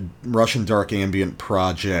the Russian dark ambient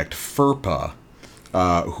project FERPA,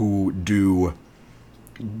 who do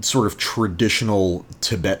sort of traditional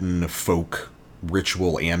Tibetan folk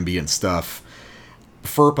ritual ambient stuff.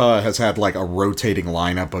 FERPA has had like a rotating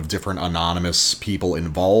lineup of different anonymous people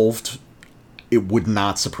involved. It would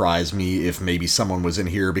not surprise me if maybe someone was in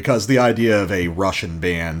here, because the idea of a Russian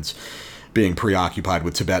band being preoccupied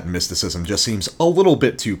with Tibetan mysticism just seems a little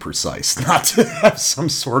bit too precise not to have some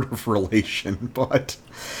sort of relation, but...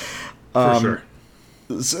 For sure.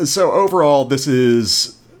 So overall, this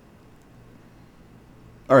is...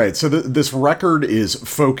 Alright, so this record is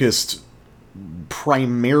focused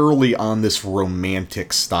primarily on this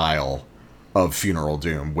romantic style of Funeral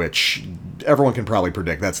Doom, which everyone can probably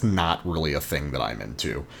predict that's not really a thing that I'm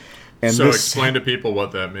into. And so explain to people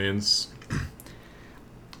what that means.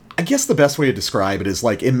 I guess the best way to describe it is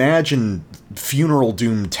like, imagine Funeral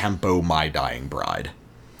Doom tempo My Dying Bride.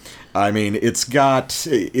 I mean, it's got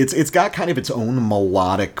kind of its own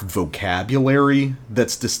melodic vocabulary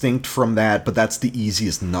that's distinct from that, but that's the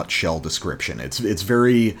easiest nutshell description. It's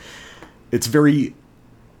very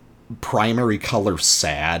primary color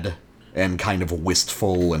sad and kind of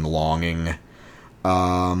wistful and longing.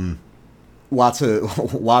 Lots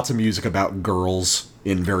of music about girls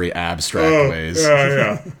in very abstract ways.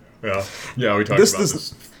 Yeah. We talked about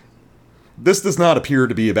this. This does not appear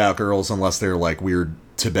to be about girls unless they're like weird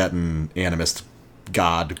Tibetan animist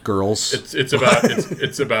god girls. It's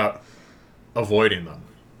about avoiding them.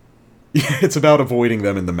 Yeah, it's about avoiding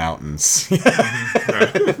them in the mountains.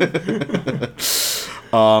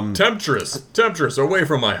 Temptress, away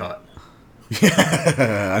from my hut.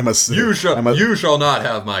 Yeah, I must. You shall not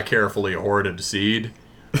have my carefully hoarded seed.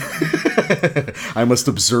 I must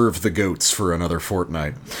observe the goats for another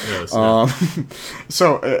fortnight. Yes.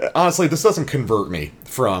 So honestly, this doesn't convert me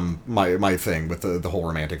from my thing with the whole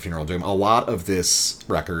romantic Funeral Doom. A lot of this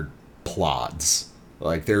record plods.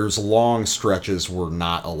 Like, there's long stretches where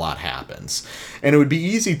not a lot happens. And it would be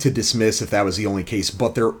easy to dismiss if that was the only case,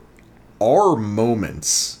 but there are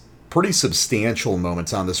moments, pretty substantial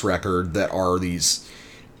moments on this record that are these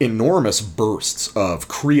enormous bursts of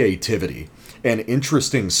creativity and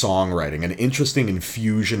interesting songwriting, an interesting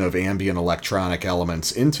infusion of ambient electronic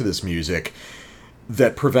elements into this music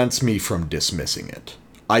that prevents me from dismissing it.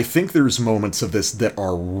 I think there's moments of this that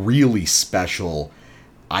are really special.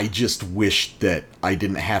 I just wish that I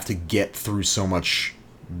didn't have to get through so much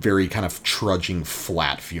very kind of trudging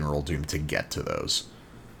flat Funeral Doom to get to those.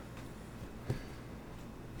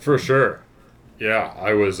 For sure. Yeah,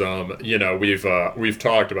 I was, we've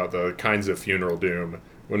talked about the kinds of Funeral Doom.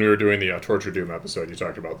 When we were doing the Torture Doom episode, you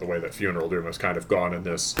talked about the way that Funeral Doom has kind of gone in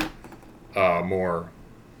this more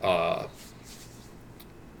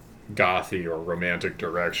gothy or romantic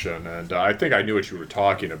direction. And I think I knew what you were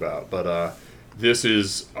talking about, but this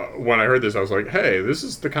is, when I heard this, I was like, hey, this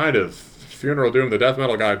is the kind of Funeral Doom the death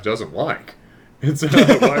metal guy doesn't like. It's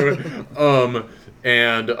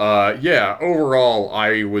overall,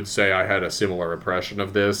 I would say I had a similar impression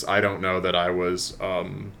of this. I don't know that I was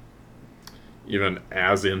even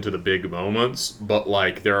as into the big moments, but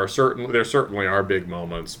like there certainly are big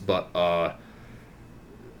moments, but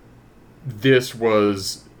this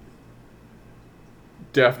was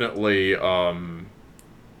definitely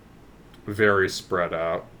very spread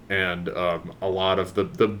out, and a lot of the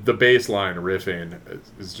baseline riffing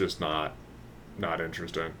is just not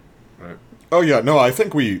interesting, right? Oh yeah, no, I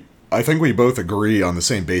think we both agree on the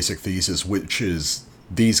same basic thesis, which is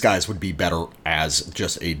these guys would be better as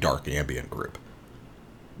just a dark ambient group.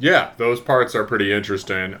 Yeah, those parts are pretty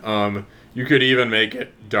interesting. You could even make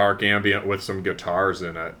it dark ambient with some guitars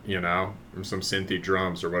in it, or some synthy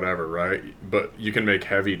drums or whatever, right? But you can make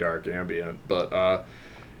heavy dark ambient. But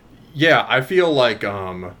yeah, I feel like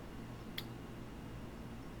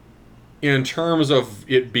in terms of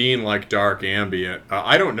it being like dark ambient,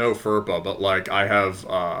 I don't know FERPA, but like I have,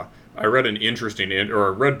 I read an interesting I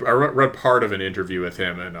read part of an interview with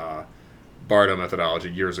him in Bardo Methodology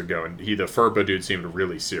years ago, and the FERPA dude seemed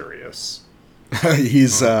really serious.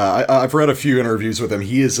 He's I've read a few interviews with him.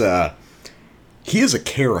 He is a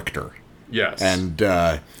character. Yes,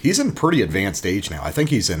 and he's in pretty advanced age now. I think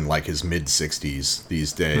he's in like his mid-60s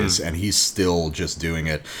these days, and he's still just doing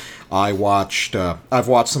it. I've watched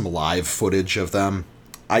some live footage of them.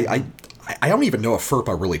 I don't even know if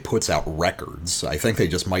FERPA really puts out records. I think they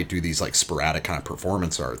just might do these like sporadic kind of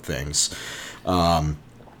performance art things.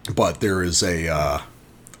 But there is a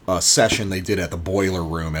session they did at the Boiler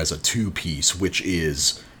Room as a 2-piece, which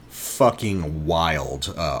is fucking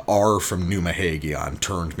wild. R from New Mahagion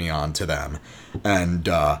turned me on to them. And,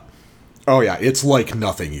 oh yeah, it's like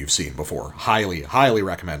nothing you've seen before. Highly, highly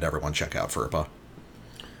recommend everyone check out FERPA.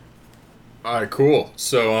 Alright, cool.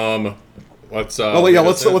 So, Let's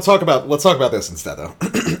let's talk about this instead though.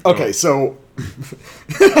 Okay, so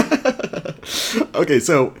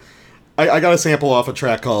I got a sample off a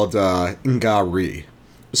track called Ngari.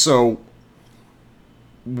 So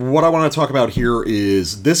what I want to talk about here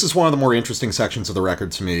is this is one of the more interesting sections of the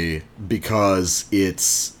record to me because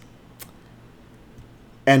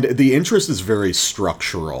and the interest is very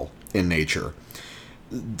structural in nature.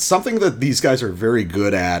 Something that these guys are very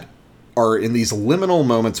good at are in these liminal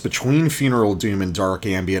moments between Funeral Doom and Dark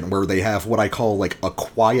Ambient where they have what I call like a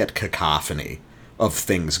quiet cacophony of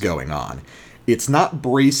things going on. It's not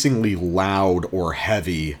bracingly loud or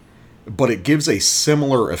heavy, but it gives a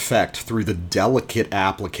similar effect through the delicate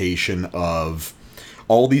application of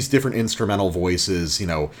all these different instrumental voices,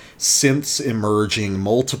 synths emerging,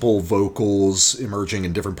 multiple vocals emerging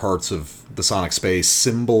in different parts of the sonic space,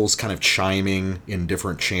 cymbals kind of chiming in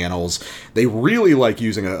different channels. They really like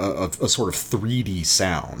using a sort of 3D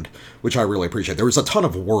sound, which I really appreciate. There was a ton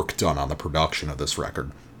of work done on the production of this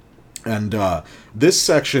record. And this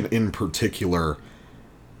section in particular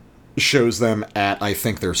shows them at, I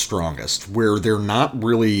think, their strongest, where they're not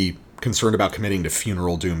really concerned about committing to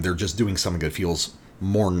Funeral Doom. They're just doing something that feels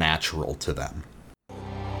more natural to them.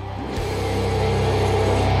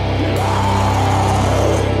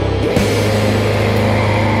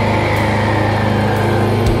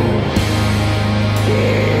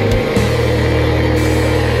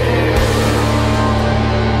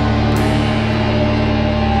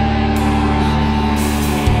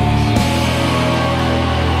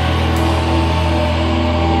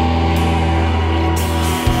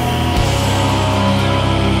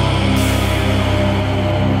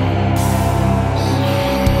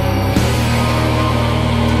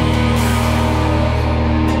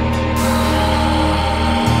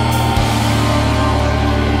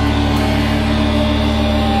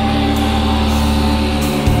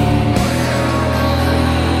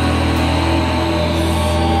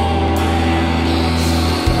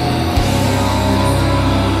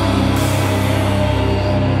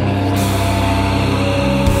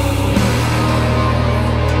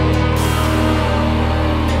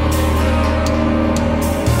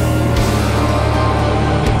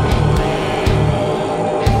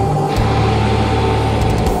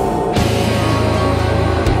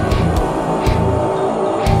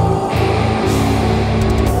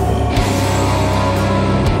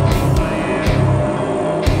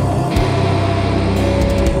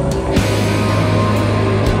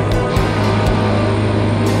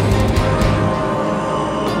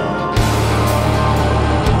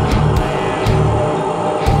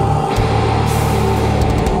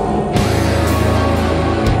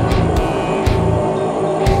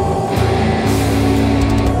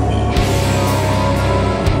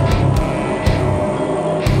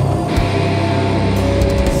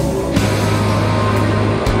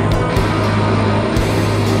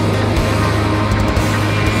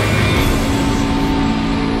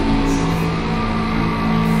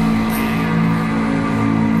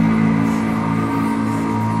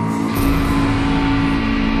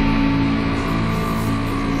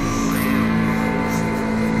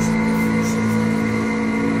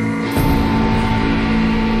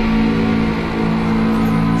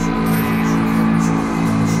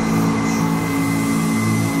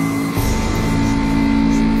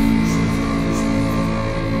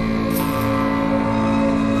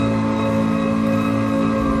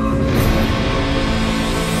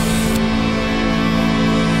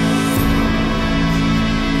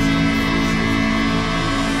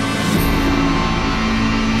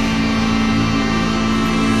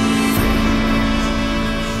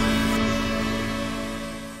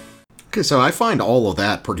 Okay, so I find all of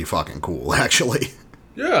that pretty fucking cool, actually.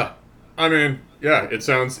 Yeah. I mean, yeah, it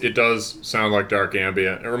does sound like Dark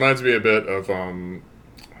Ambient. It reminds me a bit of,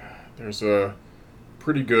 there's a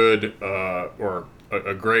pretty good, or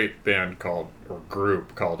a great band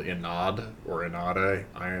group called Inade, or Inade,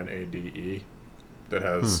 Inade, that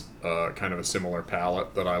has kind of a similar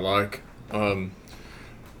palette that I like.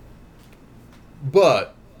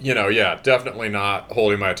 But, definitely not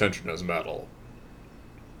holding my attention as metal.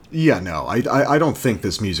 Yeah, no, I don't think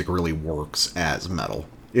this music really works as metal.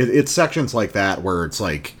 It's sections like that where it's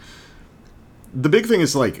like... The big thing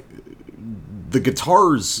is, like, the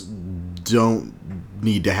guitars don't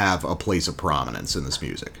need to have a place of prominence in this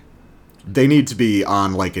music. They need to be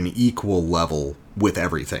on, like, an equal level with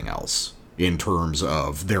everything else in terms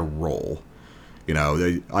of their role.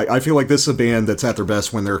 I feel like this is a band that's at their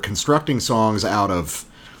best when they're constructing songs out of...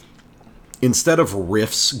 Instead of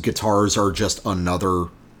riffs, guitars are just another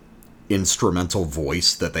instrumental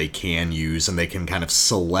voice that they can use and they can kind of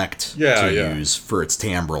select Yeah. use for its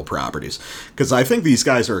timbral properties. Because I think these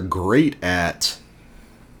guys are great at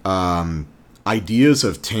ideas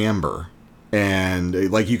of timbre.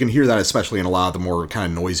 And like you can hear that especially in a lot of the more kind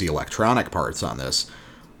of noisy electronic parts on this.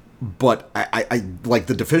 But I like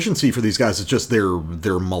the deficiency for these guys is just their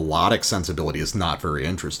melodic sensibility is not very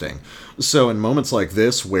interesting. So in moments like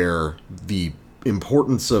this where the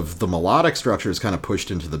importance of the melodic structure is kind of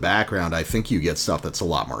pushed into the background, I think you get stuff that's a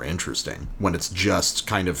lot more interesting when it's just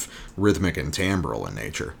kind of rhythmic and timbral in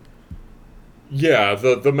nature. Yeah,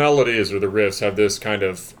 the melodies or the riffs have this kind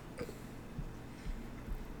of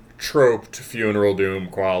troped Funeral Doom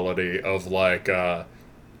quality of like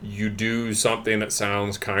you do something that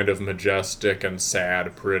sounds kind of majestic and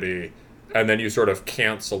sad pretty, and then you sort of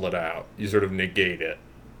cancel it out. You sort of negate it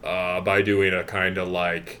by doing a kind of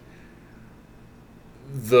like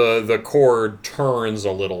the chord turns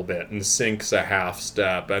a little bit and sinks a half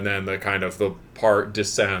step, and then the kind of the part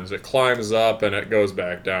descends. It climbs up and it goes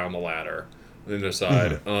back down the ladder on the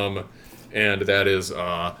side. And that is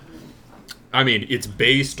I mean, it's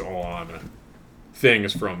based on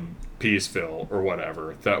things from Peaceville or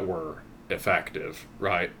whatever that were effective,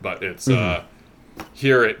 right? But it's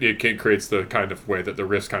here it creates the kind of way that the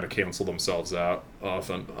riffs kind of cancel themselves out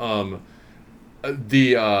often.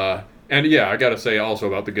 And yeah, I gotta say also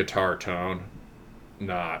about the guitar tone,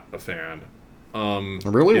 not a fan.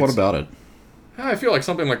 Really? What about it? I feel like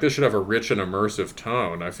something like this should have a rich and immersive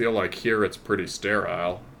tone. I feel like here it's pretty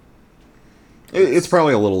sterile. It's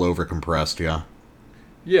probably a little overcompressed, yeah.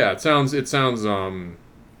 Yeah, it sounds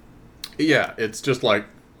yeah, it's just like,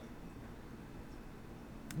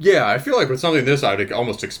 yeah, I feel like with something this, I'd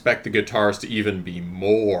almost expect the guitars to even be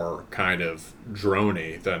more kind of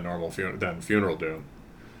drony than than Funeral Doom.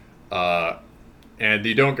 And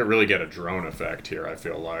you don't really get a drone effect here, I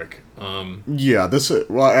feel like. Yeah,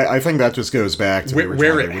 I think that just goes back to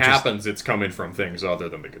where it happens, it's coming from things other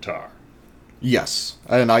than the guitar. Yes,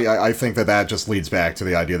 and I think that just leads back to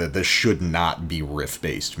the idea that this should not be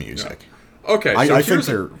riff-based music. Yeah. Okay, so I think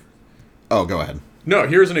they're... Oh, go ahead. No,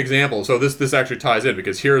 here's an example. So this actually ties in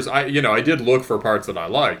because I did look for parts that I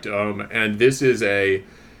liked, and this is a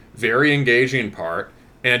very engaging part.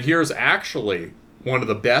 And here's actually one of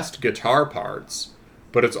the best guitar parts,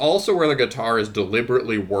 but it's also where the guitar is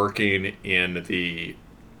deliberately working in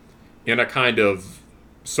a kind of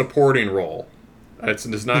supporting role. It's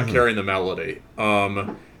not carrying the melody.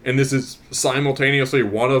 And this is simultaneously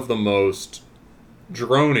one of the most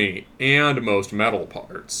drony and most metal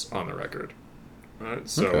parts on the record. Right?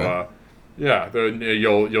 So, Okay. Yeah,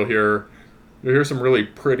 you'll hear some really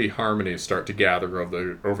pretty harmonies start to gather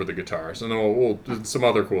over the guitars, and then some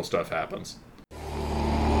other cool stuff happens.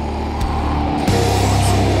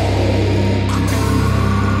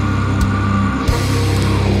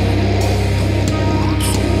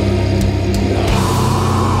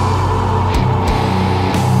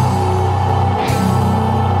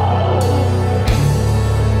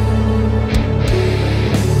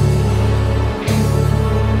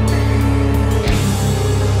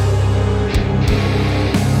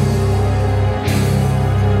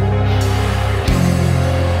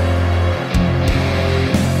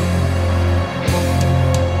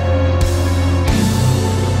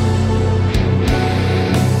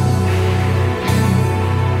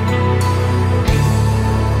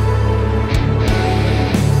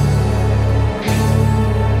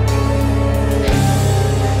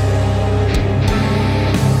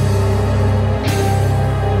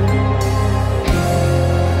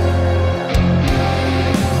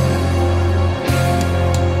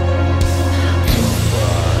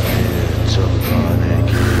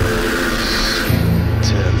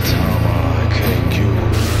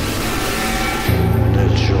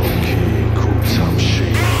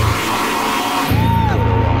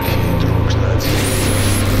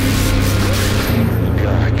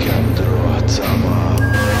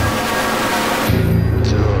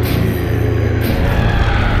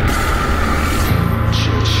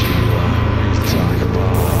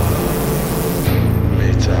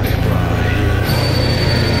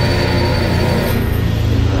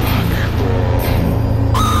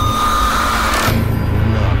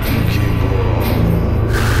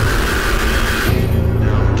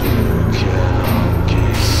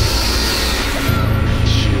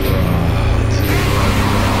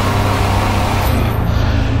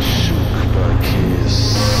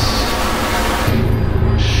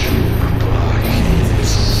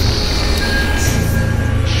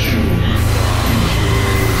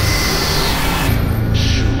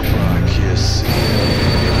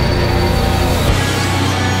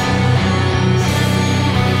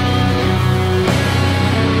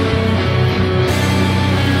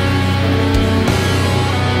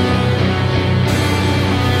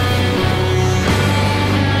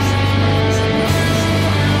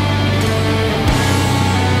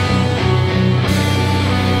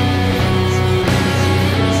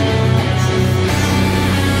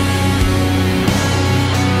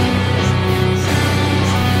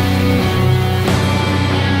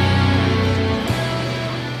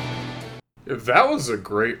 that was a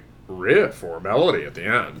great riff or melody at the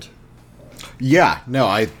end. Yeah, no,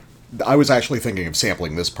 I was actually thinking of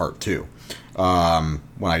sampling this part too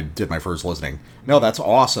when I did my first listening. No, that's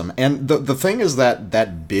awesome. And the thing is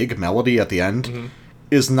that big melody at the end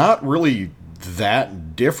is not really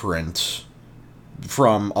that different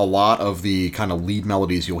from a lot of the kind of lead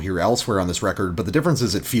melodies you'll hear elsewhere on this record, but the difference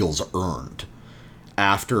is it feels earned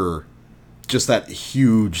after just that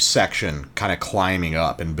huge section kind of climbing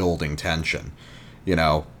up and building tension. You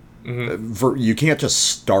know, you can't just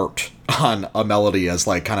start on a melody as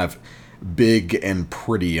like kind of big and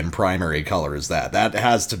pretty in primary colors. That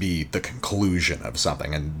has to be the conclusion of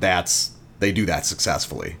something, and they do that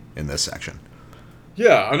successfully in this section.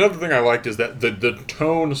 Yeah, another thing I liked is that the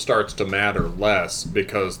tone starts to matter less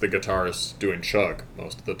because the guitar is doing chug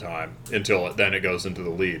most of the time until then it goes into the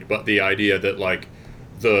lead. But the idea that like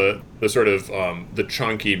the sort of the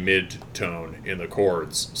chunky mid tone in the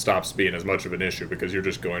chords stops being as much of an issue because you're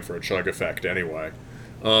just going for a chug effect anyway.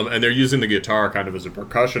 And they're using the guitar kind of as a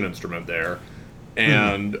percussion instrument there.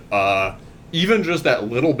 And even just that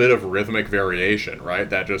little bit of rhythmic variation, right?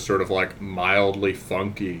 That just sort of like mildly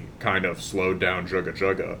funky kind of slowed down jugga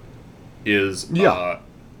jugga is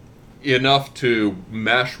enough to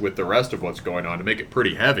mesh with the rest of what's going on to make it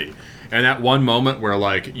pretty heavy. And that one moment where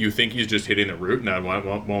like you think he's just hitting the root, and that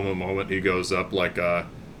one moment he goes up like a,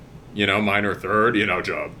 minor third,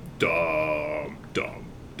 dum dum dum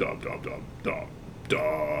dum dum dum dum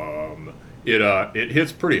dum. It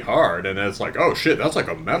hits pretty hard, and it's like, oh shit, that's like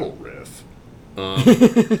a metal riff. And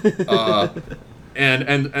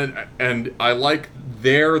I like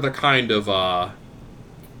the kind of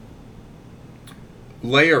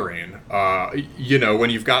layering. When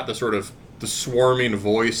you've got the sort of the swarming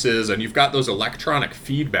voices, and you've got those electronic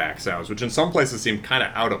feedback sounds, which in some places seem kind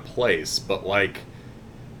of out of place, but like,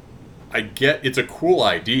 I get it's a cool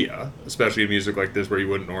idea, especially in music like this where you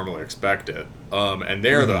wouldn't normally expect it. And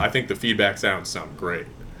I think the feedback sounds sound great.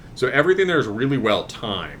 So everything there is really well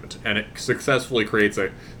timed, and it successfully creates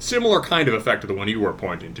a similar kind of effect to the one you were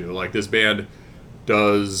pointing to. Like this band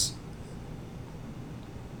does,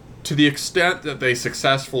 to the extent that they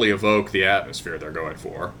successfully evoke the atmosphere they're going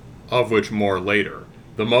for, of which more later.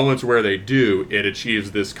 The moments where they do, it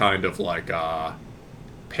achieves this kind of like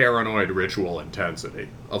paranoid ritual intensity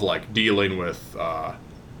of like dealing with,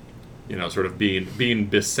 sort of being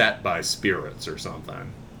beset by spirits or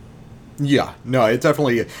something. Yeah, no, it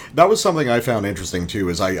definitely, that was something I found interesting too,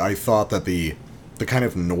 is I thought that the kind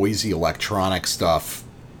of noisy electronic stuff,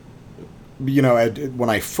 when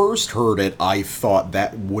I first heard it, I thought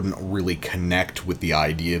that wouldn't really connect with the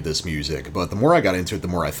idea of this music, but the more I got into it, the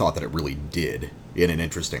more I thought that it really did, in an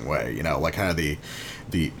interesting way, like kind of the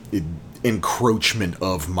encroachment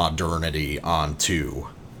of modernity onto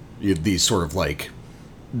these sort of like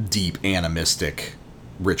deep animistic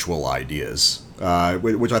ritual ideas.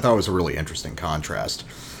 Which I thought was a really interesting contrast.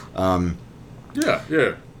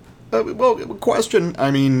 Yeah. Well, question, I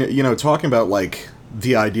mean, talking about, like,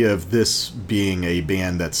 the idea of this being a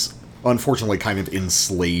band that's unfortunately kind of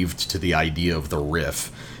enslaved to the idea of the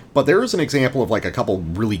riff, but there is an example of, like, a couple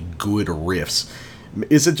really good riffs.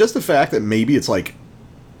 Is it just the fact that maybe it's, like,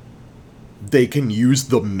 they can use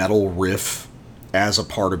the metal riff as a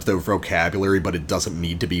part of their vocabulary, but it doesn't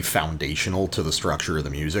need to be foundational to the structure of the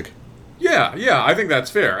music? Yeah, I think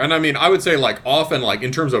that's fair. And I mean, I would say, like, often, like,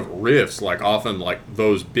 in terms of riffs, like, often, like,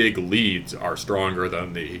 those big leads are stronger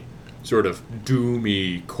than the sort of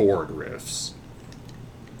doomy chord riffs.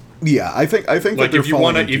 Yeah, I think like, that if you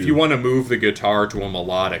want to move the guitar to a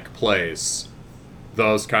melodic place,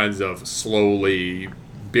 those kinds of slowly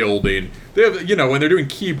building, they have, when they're doing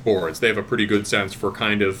keyboards, they have a pretty good sense for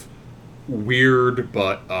kind of weird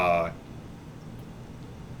but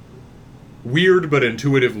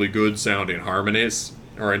intuitively good sounding harmonies,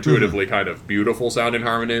 or intuitively kind of beautiful sounding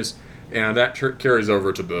harmonies, and that carries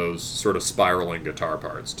over to those sort of spiraling guitar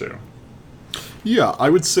parts too. Yeah, I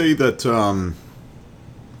would say that,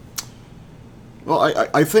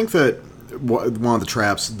 I think that one of the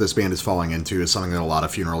traps this band is falling into is something that a lot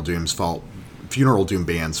of funeral doom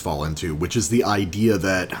bands fall into, which is the idea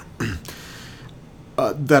that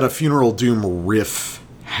that a funeral doom riff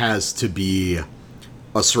has to be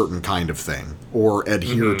a certain kind of thing, or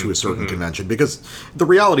adhere to a certain convention, because the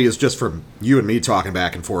reality is, just from you and me talking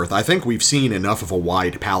back and forth, I think we've seen enough of a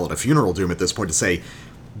wide palette of funeral doom at this point to say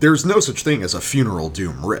there's no such thing as a funeral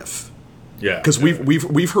doom riff. Yeah, because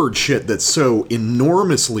we've heard shit that's so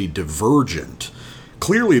enormously divergent.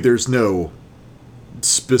 Clearly, there's no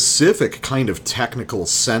specific kind of technical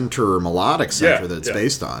center or melodic center that it's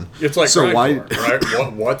based on. It's like so grindcore,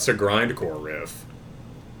 right? What's a grindcore riff?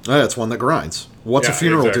 It's one that grinds. What's a Yeah,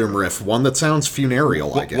 funeral exactly. doom riff? One that sounds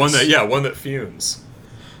funereal, I guess. One that fumes.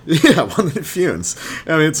 Yeah, one that fumes.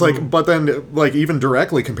 I mean, it's like, but then, like, even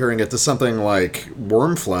directly comparing it to something like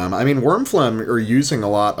Wormphlegm, I mean, Wormphlegm are using a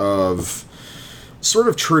lot of sort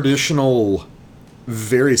of traditional,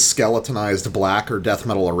 very skeletonized black or death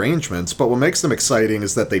metal arrangements, but what makes them exciting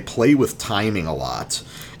is that they play with timing a lot.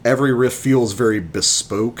 Every riff feels very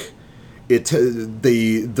bespoke.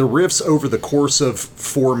 The riffs over the course of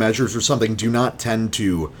 4 measures or something do not tend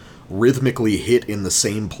to rhythmically hit in the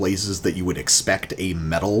same places that you would expect a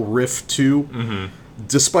metal riff to,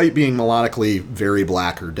 despite being melodically very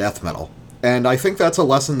black or death metal. And I think that's a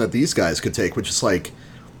lesson that these guys could take, which is like,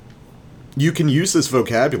 you can use this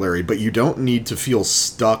vocabulary, but you don't need to feel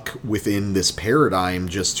stuck within this paradigm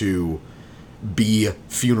just to be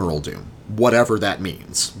funeral doom, whatever that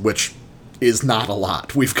means, which is not a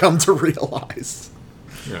lot, we've come to realize.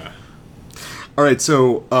 Yeah. All right,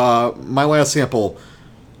 so my last sample,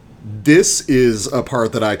 this is a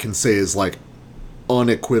part that I can say is, like,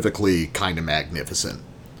 unequivocally kind of magnificent.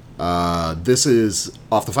 This is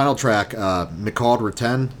off the final track, Mikhail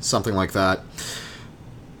Reten, something like that.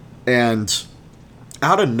 And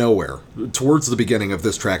out of nowhere, towards the beginning of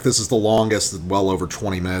this track, this is the longest, well over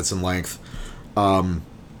 20 minutes in length,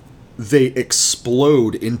 they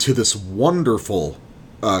explode into this wonderful,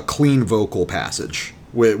 clean vocal passage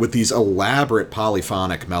with these elaborate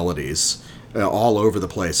polyphonic melodies all over the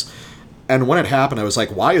place. And when it happened, I was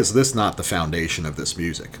like, why is this not the foundation of this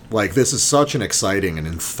music? Like, this is such an exciting and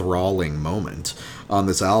enthralling moment on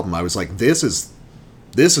this album. I was like, this is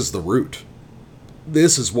the root.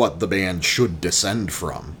 This is what the band should descend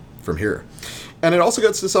from here. And it also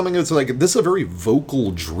gets to something that's like, this is a very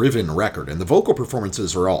vocal-driven record, and the vocal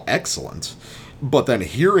performances are all excellent. But then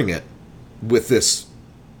hearing it with this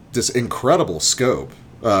incredible scope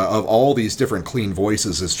of all these different clean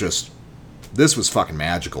voices is just, this was fucking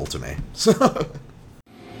magical to me.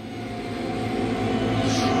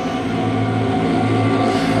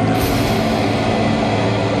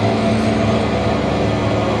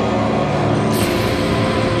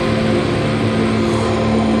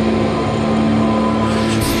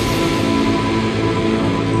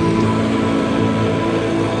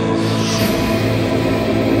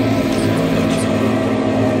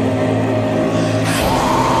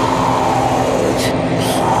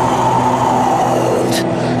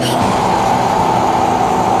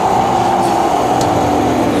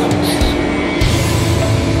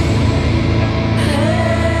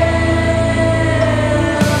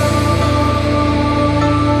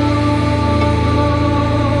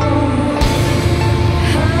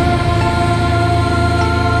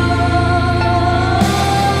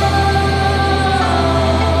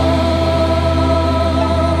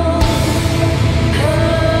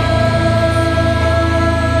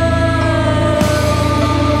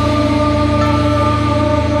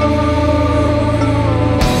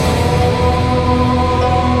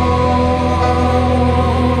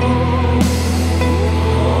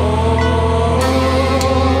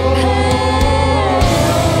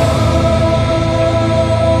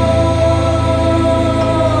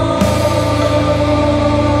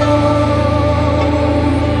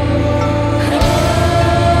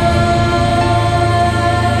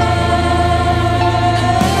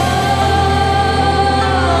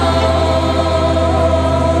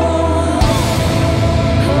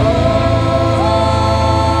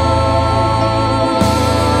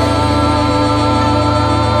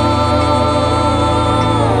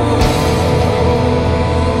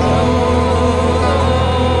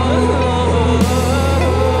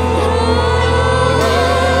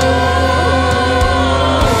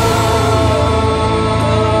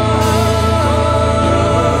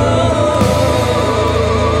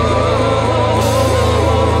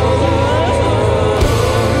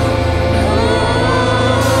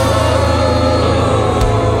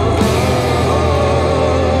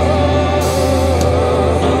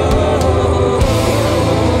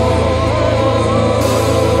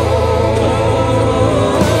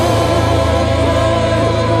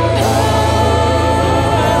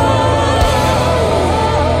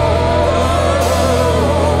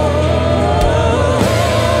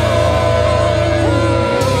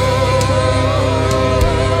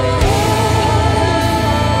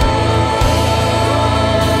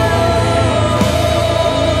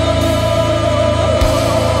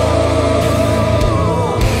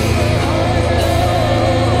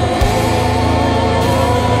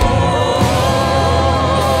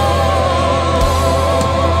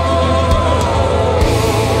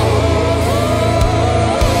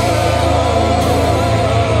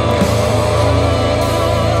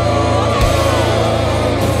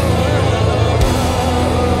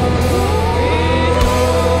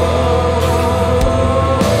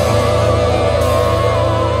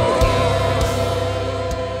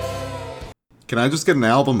 I just get an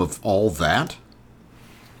album of all that?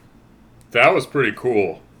 That was pretty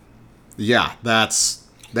cool. Yeah, that's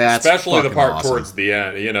especially the part awesome. towards the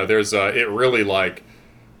end. You know, there's it really like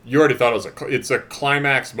you already thought it's a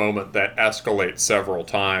climax moment that escalates several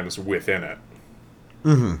times within it.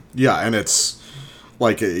 Yeah, and it's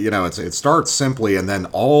like, it starts simply, and then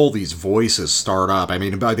all these voices start up. I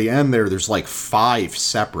mean, by the end there's like 5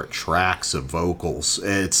 separate tracks of vocals.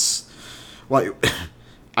 It's like,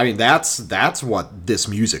 I mean, that's what this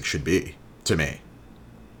music should be to me.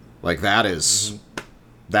 Like, that's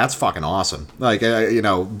fucking awesome. Like,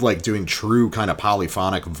 like doing true kind of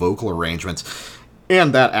polyphonic vocal arrangements,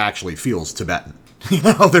 and that actually feels Tibetan.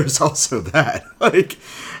 There's also that. Like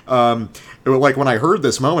when I heard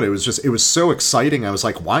this moment, it was so exciting. I was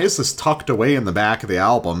like, why is this tucked away in the back of the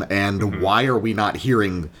album, and why are we not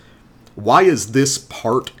hearing? Why is this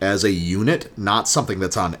part as a unit not something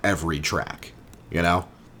that's on every track?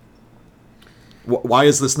 Why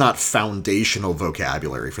is this not foundational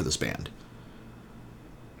vocabulary for this band?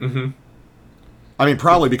 I mean,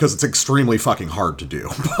 probably because it's extremely fucking hard to do,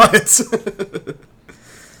 but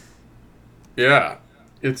yeah,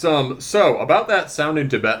 it's so about that sounding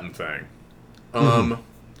Tibetan thing. I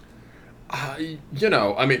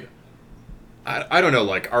mean, I don't know,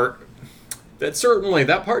 like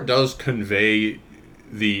that part does convey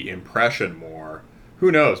the impression more.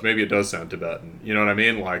 Who knows? Maybe it does sound Tibetan. You know what I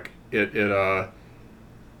mean? Like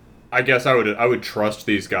I guess I would trust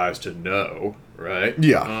these guys to know, right?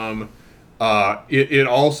 Yeah. It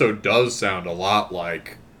also does sound a lot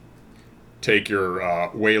like take your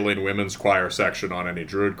Wailing Women's Choir section on any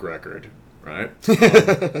Druid record, right?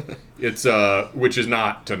 It's which is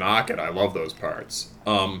not to knock it. I love those parts.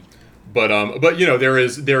 But there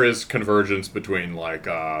is convergence between like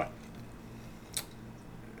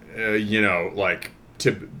like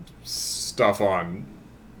stuff on.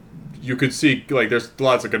 You could see like there's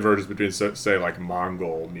lots of convergence between say like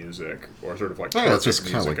Mongol music or sort of like it's just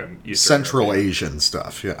kind of like Central Asian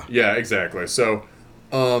stuff. Yeah, exactly. So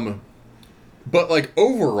but like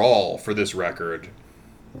overall for this record,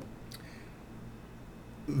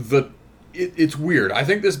 it's weird. I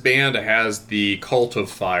think this band has the Cult of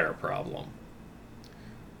Fire problem,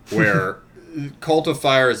 where Cult of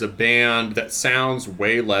Fire is a band that sounds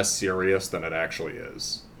way less serious than it actually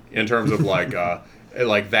is in terms of like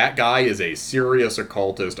like that guy is a serious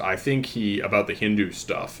occultist. I think about the Hindu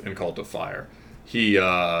stuff in Cult of Fire.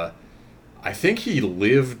 I think he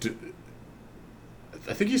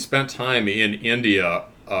spent time in India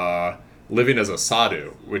living as a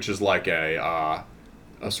sadhu, which is like a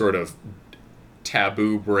sort of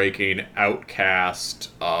taboo-breaking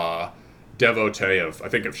outcast devotee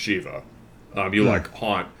of Shiva. You like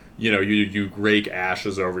haunt, you rake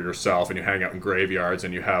ashes over yourself, and you hang out in graveyards,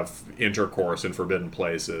 and you have intercourse in forbidden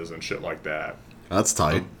places and shit like that. That's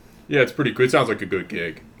tight. Yeah, it's pretty good. It sounds like a good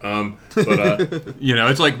gig. But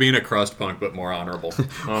it's like being a crust punk, but more honorable.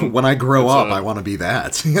 When I grow up, I want to be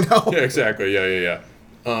that. Yeah, exactly. Yeah.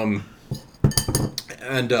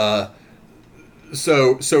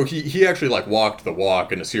 So he actually like walked the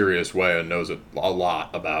walk in a serious way and knows a lot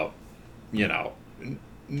about,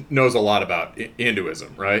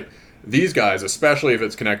 Hinduism, right? These guys, especially if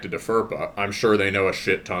it's connected to FERPA, I'm sure they know a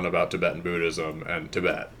shit ton about Tibetan Buddhism and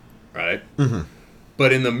Tibet, right? Mm-hmm.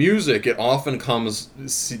 But in the music, it often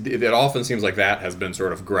seems like that has been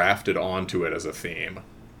sort of grafted onto it as a theme.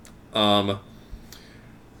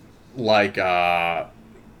 Like,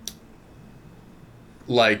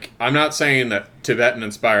 I'm not saying that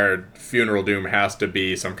Tibetan-inspired Funeral Doom has to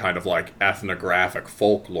be some kind of, like, ethnographic,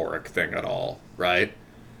 folkloric thing at all, right?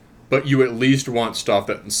 But you at least want stuff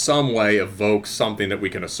that in some way evokes something that we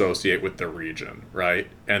can associate with the region, right?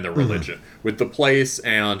 And the religion. With the place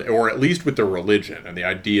or at least with the religion and the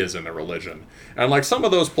ideas in the religion. And, like, some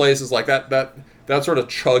of those places, like that sort of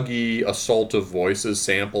chuggy Assault of Voices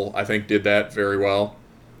sample, I think did that very well.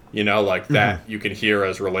 Like that you can hear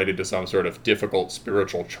as related to some sort of difficult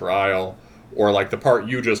spiritual trial, or like the part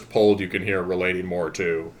you just pulled, you can hear relating more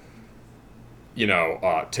to,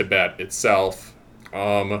 Tibet itself.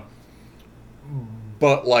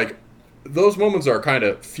 But like those moments are kind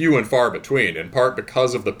of few and far between, in part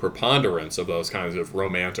because of the preponderance of those kinds of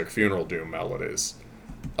romantic Funeral Doom melodies.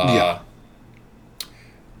 And,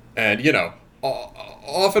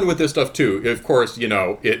 often with this stuff too, of course,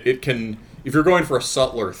 it can... If you're going for a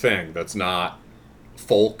subtler thing that's not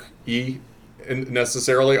folk-y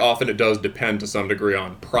necessarily, often it does depend to some degree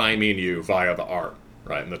on priming you via the art,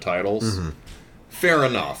 right, and the titles. Fair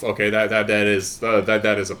enough. Okay, that is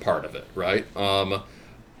a part of it, right?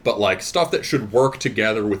 but like stuff that should work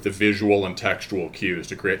together with the visual and textual cues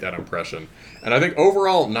to create that impression. And I think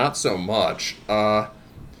overall, not so much.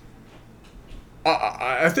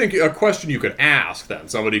 I think a question you could ask then,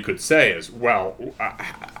 somebody could say is, well,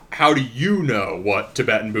 how do you know what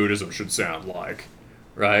Tibetan Buddhism should sound like,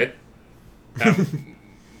 right? And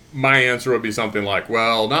my answer would be something like,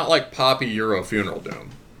 well, not like poppy Euro funeral doom.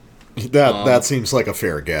 That seems like a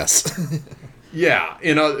fair guess. Yeah,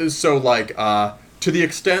 so like, to the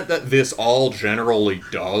extent that this all generally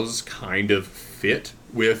does kind of fit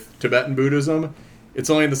with Tibetan Buddhism, it's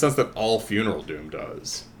only in the sense that all funeral doom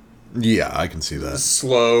does. Yeah, I can see that.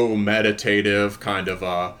 Slow, meditative, kind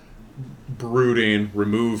of brooding,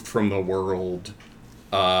 removed from the world,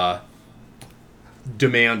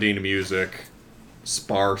 demanding music,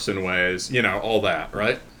 sparse in ways, all that,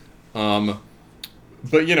 right?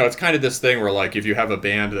 But, it's kind of this thing where, like, if you have a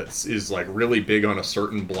band that is, like, really big on a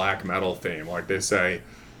certain black metal theme, like they say,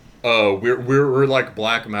 oh, we're like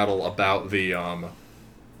black metal about the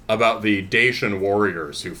Dacian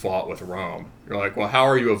warriors who fought with Rome. You're like, well, how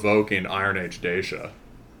are you evoking Iron Age Dacia?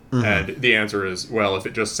 Mm-hmm. And the answer is, well, if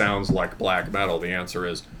it just sounds like black metal, the answer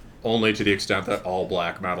is only to the extent that all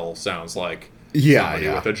black metal sounds like somebody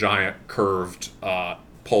with a giant curved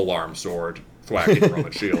polearm sword thwacking a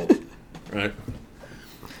Roman shield, right?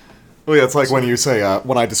 Well, yeah, it's like when you say,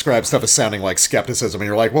 when I describe stuff as sounding like skepticism, and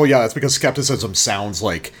you're like, well, yeah, that's because skepticism sounds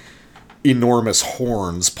like enormous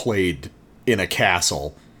horns played in a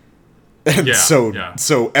castle. And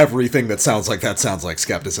so everything that sounds like that sounds like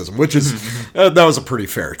skepticism, which is, that was a pretty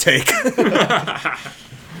fair take.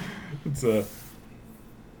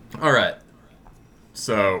 All right.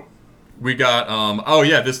 So, we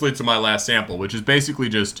got, this leads to my last sample, which is basically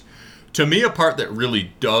just, to me, a part that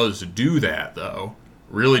really does do that, though,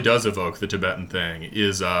 really does evoke the Tibetan thing,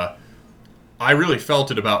 is, I really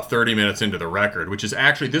felt it about 30 minutes into the record, which is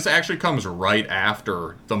this actually comes right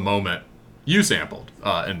after the moment you sampled,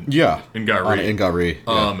 in Gari. In Gari,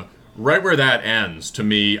 yeah. Right where that ends, to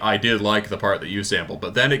me, I did like the part that you sampled,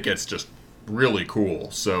 but then it gets just really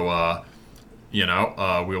cool, so, we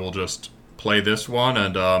will just play this one,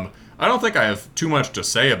 and, I don't think I have too much to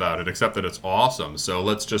say about it, except that it's awesome, so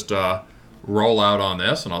let's just, roll out on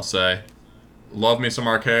this, and I'll say, love me some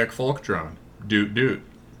archaic folk drone. Doot doot.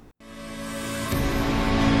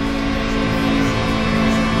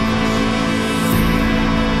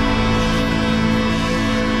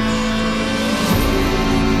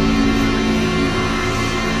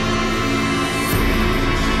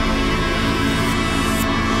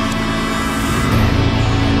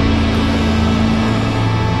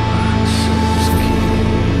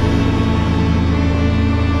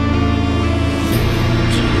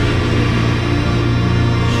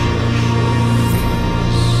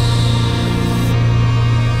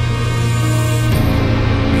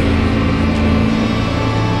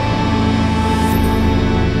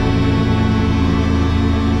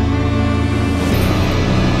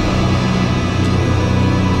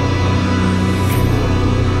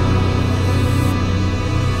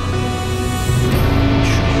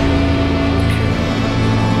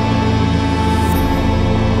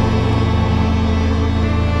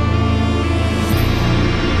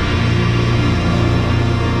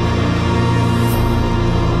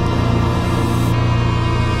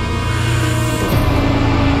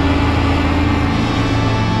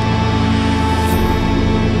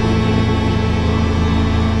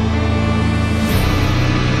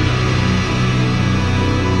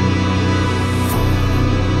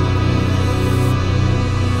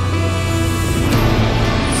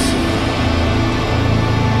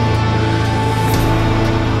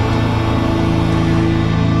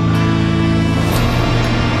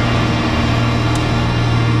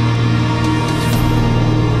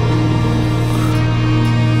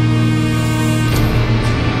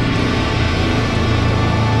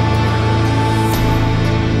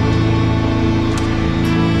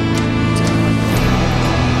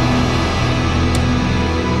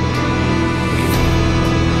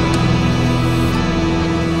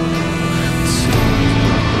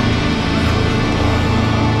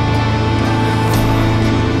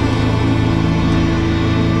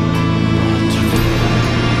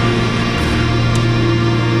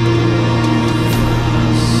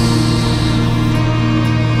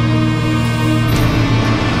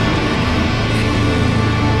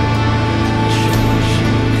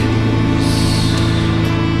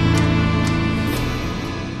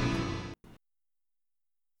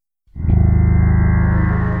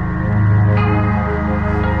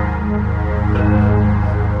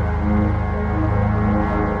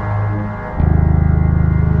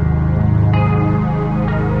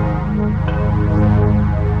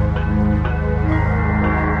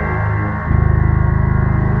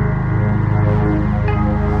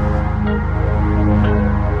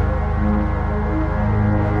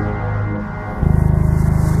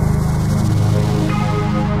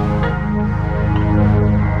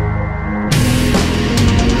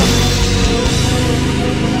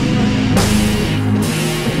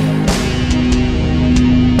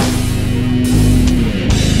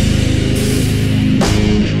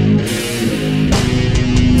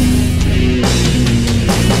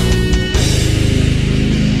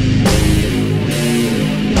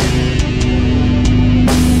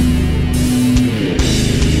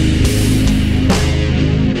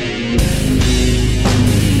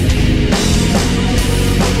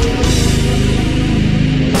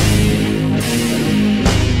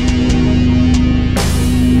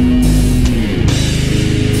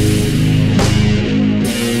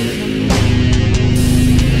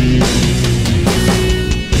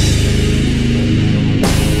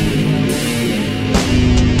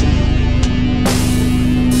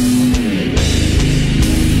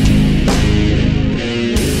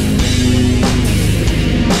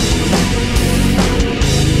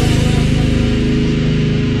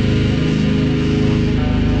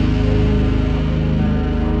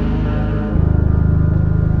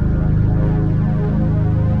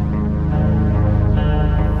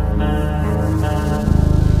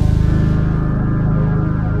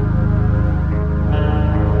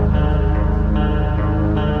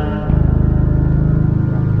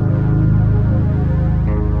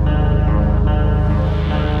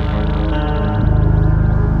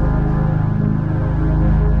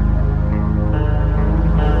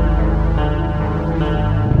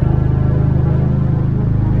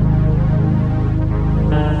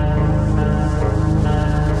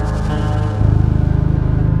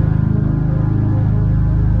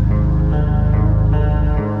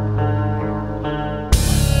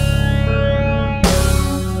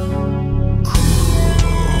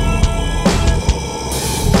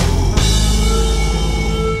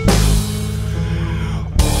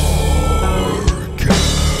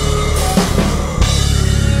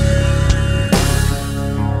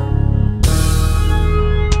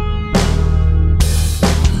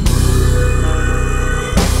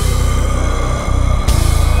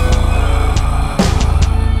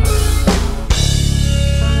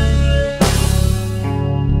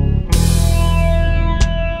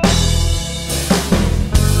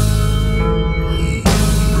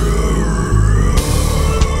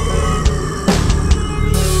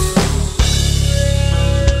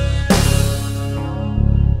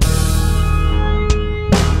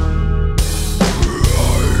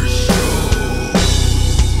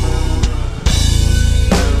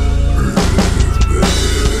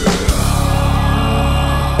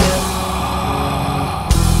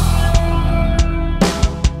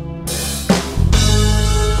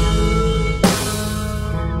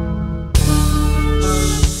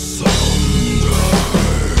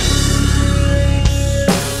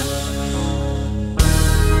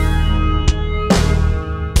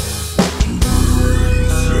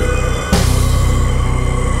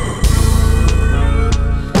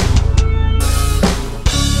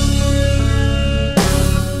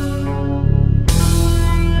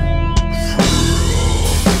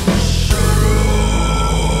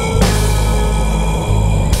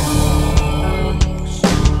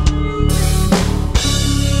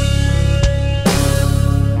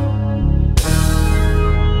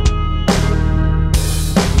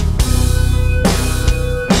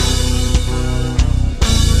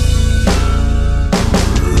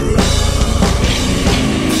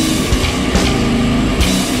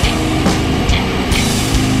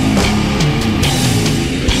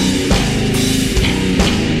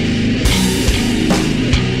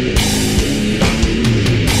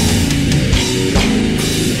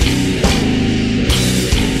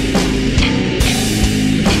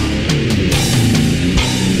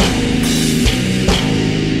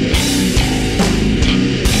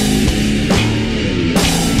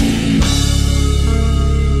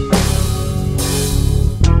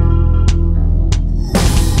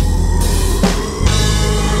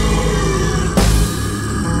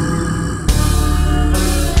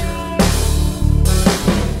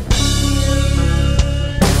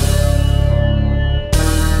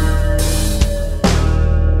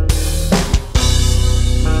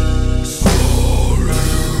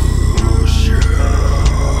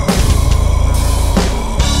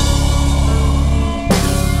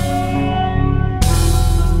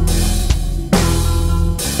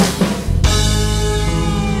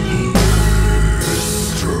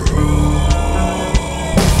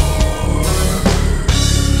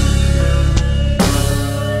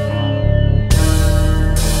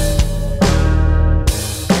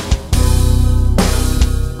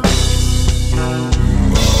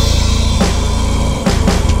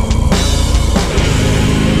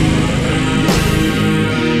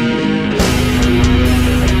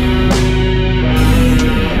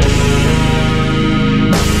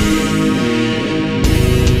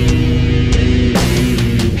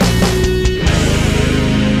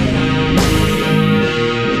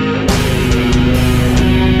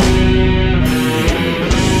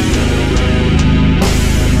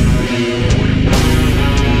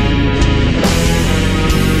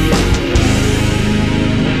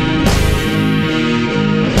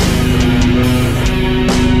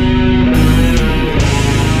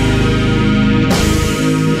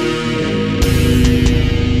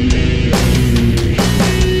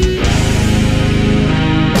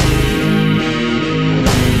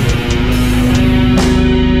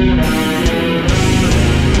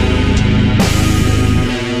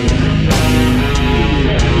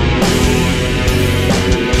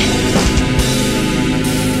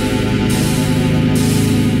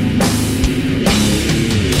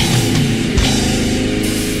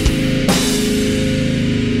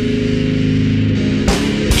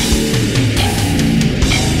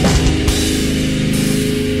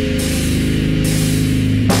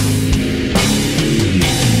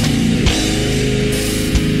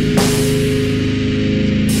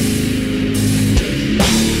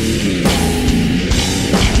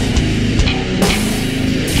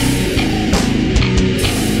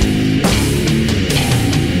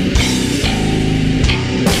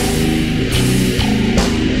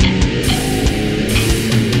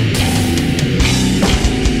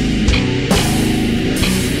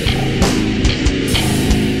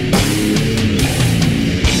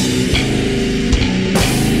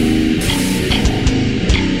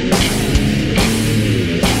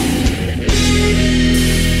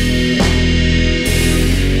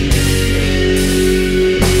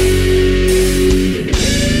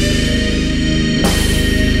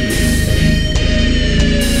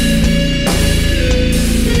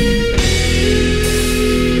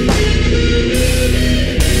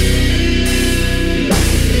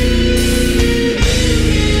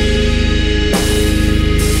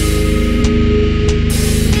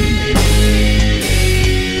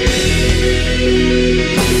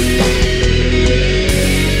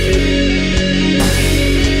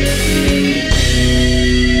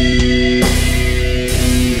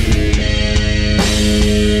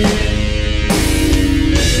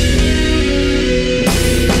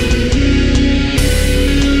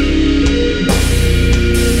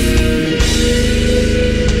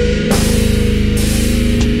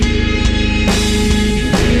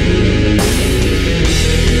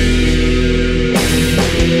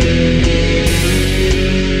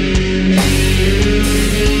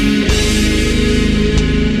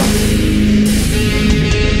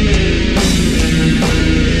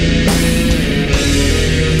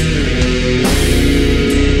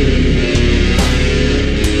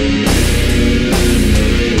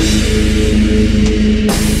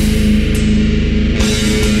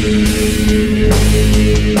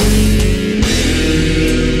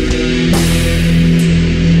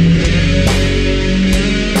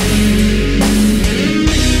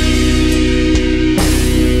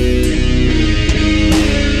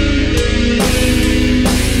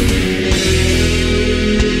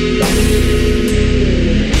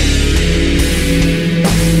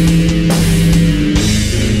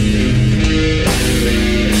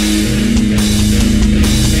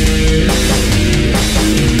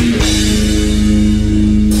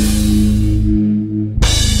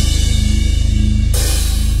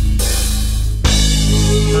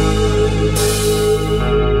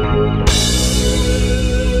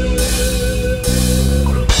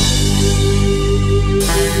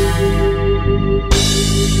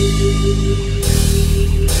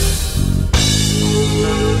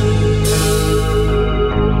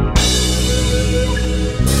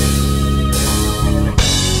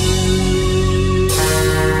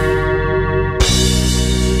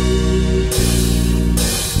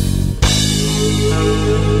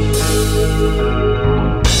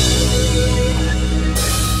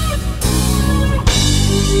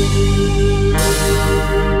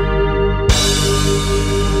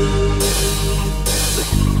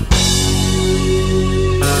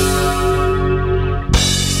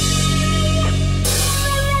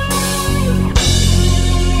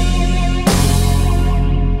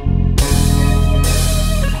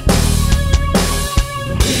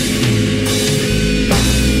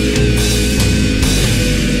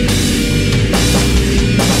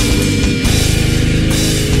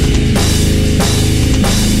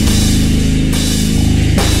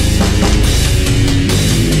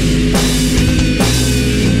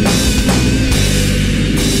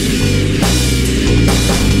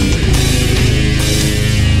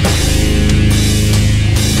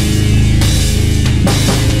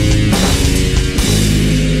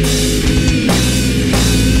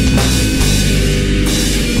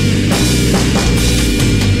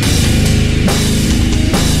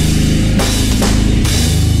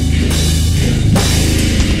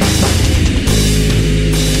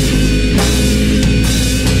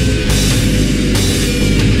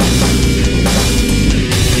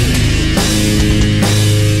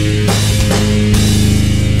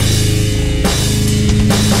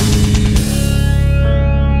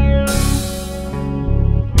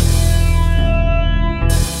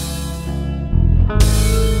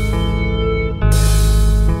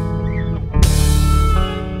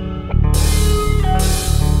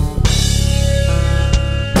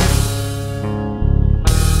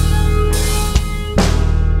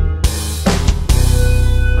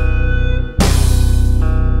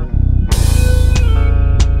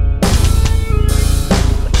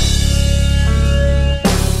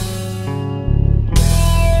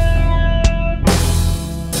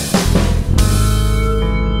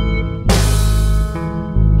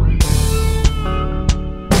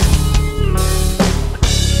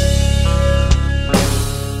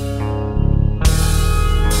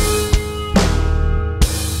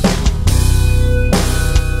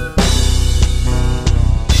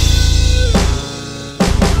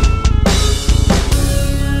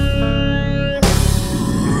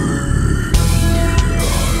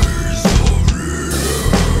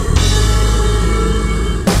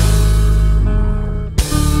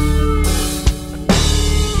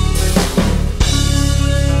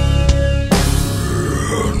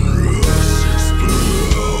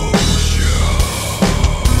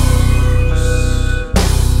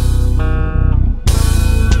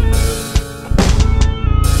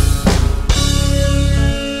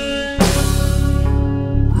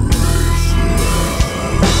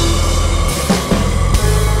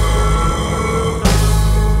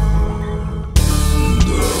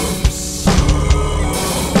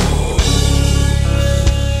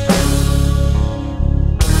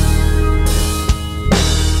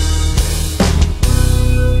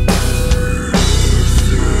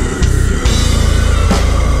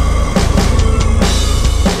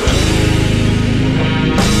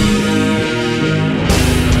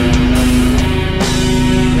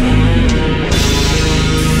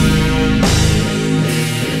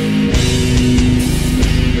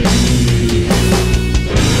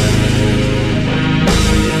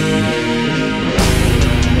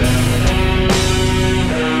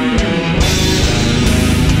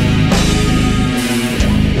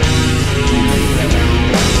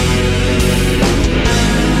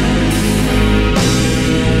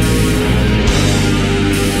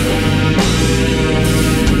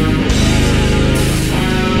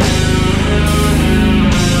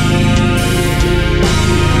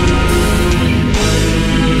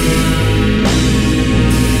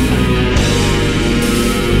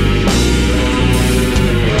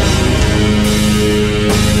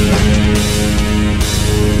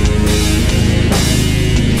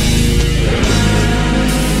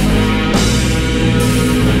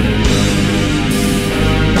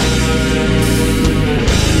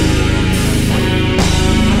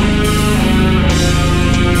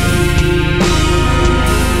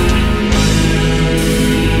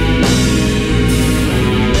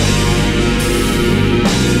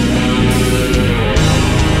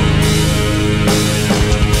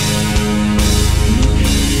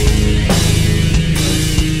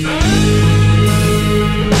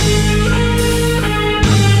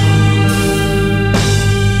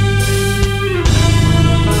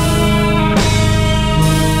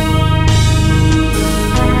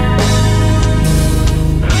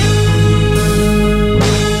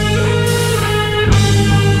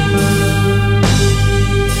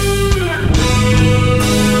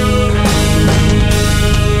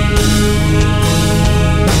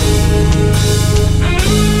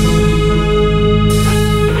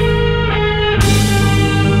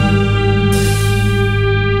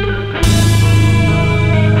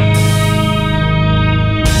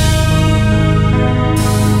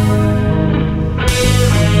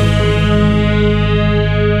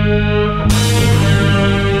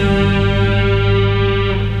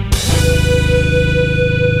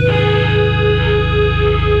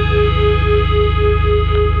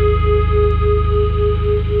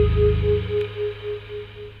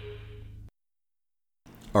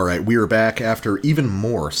 All right, we are back after even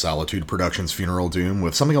more Solitude Productions Funeral Doom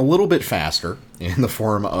with something a little bit faster in the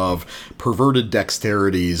form of Perverted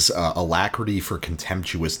Dexterity's Alacrity for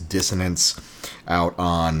Contemptuous Dissonance out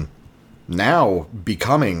on now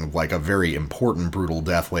becoming like a very important Brutal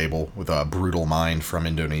Death label with a Brutal Mind from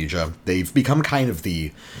Indonesia. They've become kind of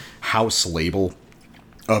the house label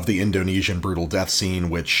of the Indonesian Brutal Death scene,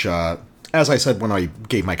 which, as I said when I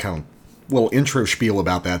gave my kind of little intro spiel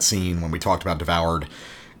about that scene when we talked about Devoured,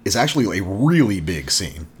 is actually a really big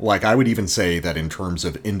scene. Like, I would even say that in terms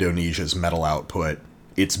of Indonesia's metal output,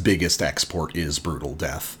 its biggest export is Brutal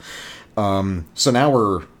Death. So now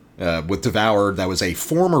we're with Devoured. That was a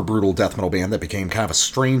former Brutal Death metal band that became kind of a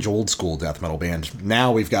strange old school death metal band.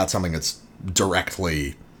 Now we've got something that's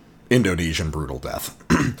directly Indonesian Brutal Death.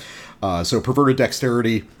 So Perverted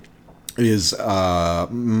Dexterity is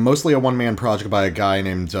mostly a one-man project by a guy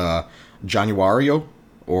named Januario,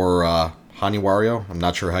 or Hanuario, I'm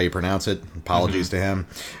not sure how you pronounce it, apologies to him,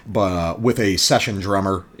 but with a session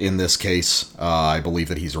drummer in this case. I believe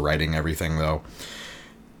that he's writing everything, though.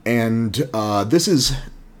 And I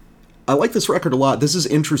like this record a lot. This is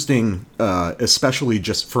interesting, especially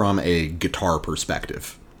just from a guitar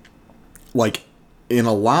perspective. Like, in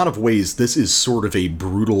a lot of ways, this is sort of a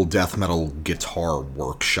brutal death metal guitar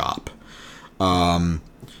workshop. The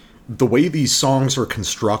way these songs are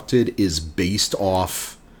constructed is based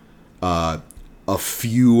off a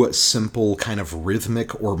few simple kind of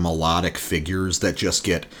rhythmic or melodic figures that just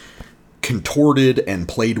get contorted and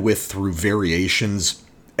played with through variations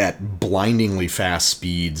at blindingly fast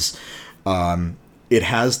speeds. It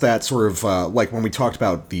has that sort of, like when we talked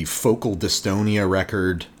about the Focal Dystonia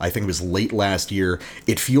record, I think it was late last year,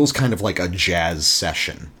 it feels kind of like a jazz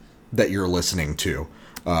session that you're listening to,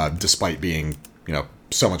 despite being,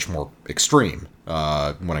 so much more extreme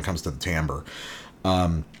when it comes to the timbre.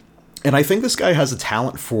 And I think this guy has a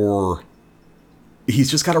talent for... He's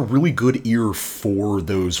just got a really good ear for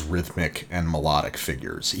those rhythmic and melodic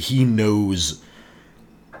figures. He knows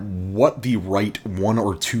what the right one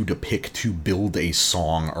or two to pick to build a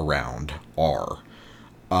song around are.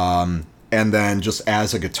 And then just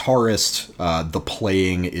as a guitarist, the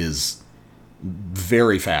playing is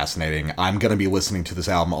very fascinating. I'm going to be listening to this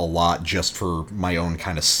album a lot just for my own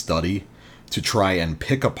kind of study, to try and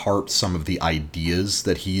pick apart some of the ideas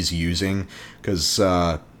that he's using, because,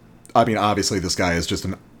 obviously this guy is just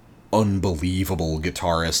an unbelievable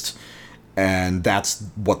guitarist, and that's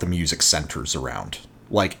what the music centers around.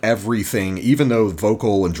 Like, everything, even though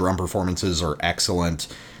vocal and drum performances are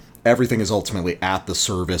excellent, everything is ultimately at the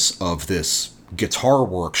service of this guitar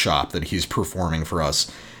workshop that he's performing for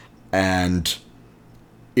us, and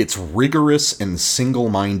it's rigorous and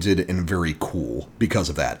single-minded and very cool because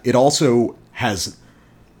of that. It also has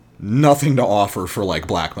nothing to offer for, like,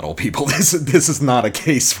 black metal people. This is not a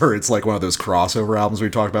case where it's like one of those crossover albums we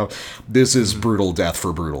talked about. This is Brutal Death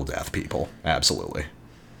for Brutal Death people. Absolutely.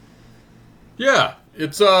 Yeah,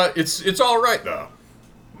 it's all right though.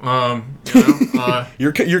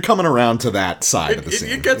 You're coming around to that side of the scene.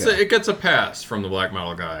 It gets a pass from the black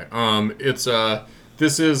metal guy.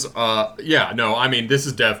 This is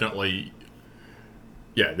definitely.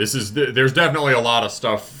 Yeah, there's definitely a lot of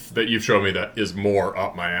stuff that you've shown me that is more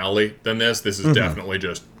up my alley than this. This is definitely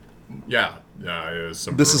just,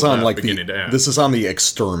 this is on like this is on the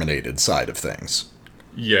exterminated side of things.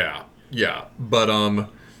 Yeah, but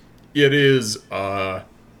it is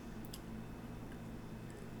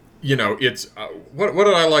it's what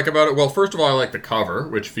did I like about it? Well, first of all, I like the cover,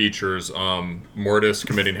 which features Mortis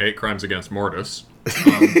committing hate crimes against Mortis.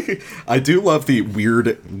 I do love the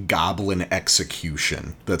weird goblin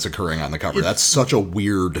execution that's occurring on the cover. That's such a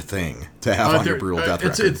weird thing to have on your Brutal Death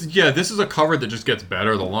record. This is a cover that just gets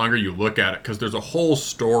better the longer you look at it, because there's a whole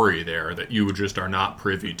story there that you just are not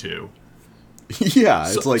privy to. Yeah,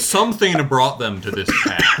 it's like something brought them to this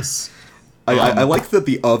pass. I like that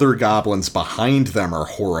the other goblins behind them are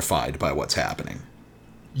horrified by what's happening.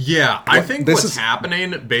 Yeah, I think what's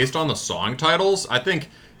happening, based on the song titles, I think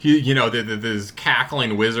this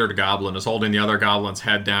cackling wizard goblin is holding the other goblin's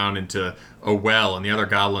head down into a well, and the other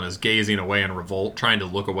goblin is gazing away in revolt, trying to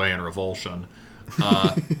look away in revulsion.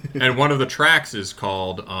 And one of the tracks is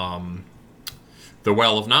called "The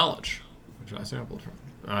Well of Knowledge," which I sampled from.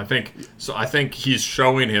 I think he's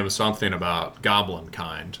showing him something about goblin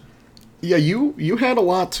kind. Yeah, you had a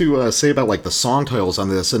lot to say about like the song titles on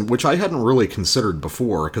this, and which I hadn't really considered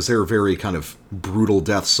before, because they're very kind of brutal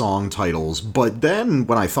death song titles. But then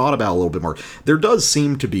when I thought about it a little bit more, there does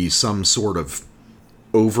seem to be some sort of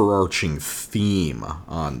overarching theme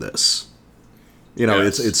on this.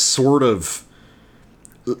 Yes. It's sort of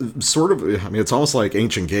sort of, I mean, it's almost like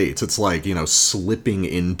Ancient Gates. It's like, slipping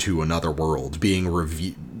into another world, being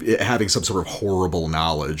having some sort of horrible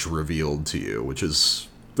knowledge revealed to you,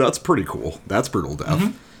 that's pretty cool. That's brutal death.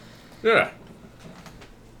 Mm-hmm. Yeah.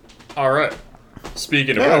 All right.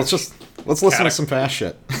 Speaking of let's listen to some fast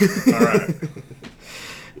shit.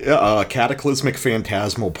 All right. Cataclysmic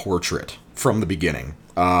Phantasmal Portrait from the beginning.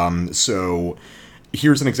 So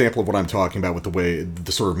here's an example of what I'm talking about with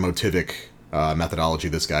the sort of motivic methodology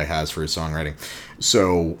this guy has for his songwriting.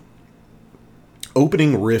 So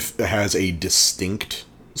opening riff has a distinct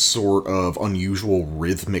sort of unusual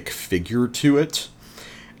rhythmic figure to it.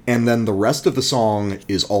 And then the rest of the song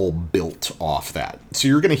is all built off that. So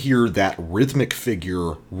you're going to hear that rhythmic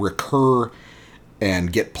figure recur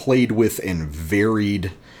and get played with and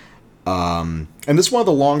varied. And this is one of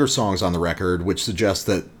the longer songs on the record, which suggests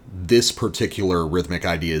that this particular rhythmic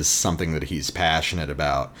idea is something that he's passionate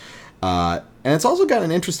about. And it's also got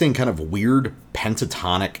an interesting kind of weird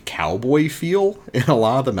pentatonic cowboy feel in a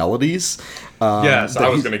lot of the melodies. Yes, I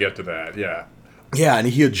was going to get to that, yeah. Yeah, and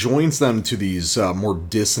he adjoins them to these more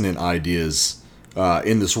dissonant ideas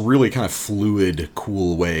in this really kind of fluid,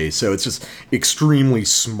 cool way. So it's just extremely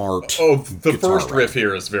smart. Oh, the first writing. riff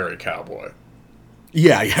here is very cowboy.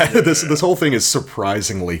 Yeah. This whole thing is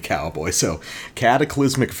surprisingly cowboy. So,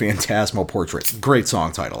 Cataclysmic Phantasmal Portrait. Great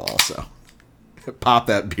song title also. Pop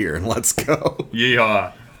that beer and let's go.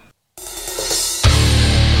 Yeehaw.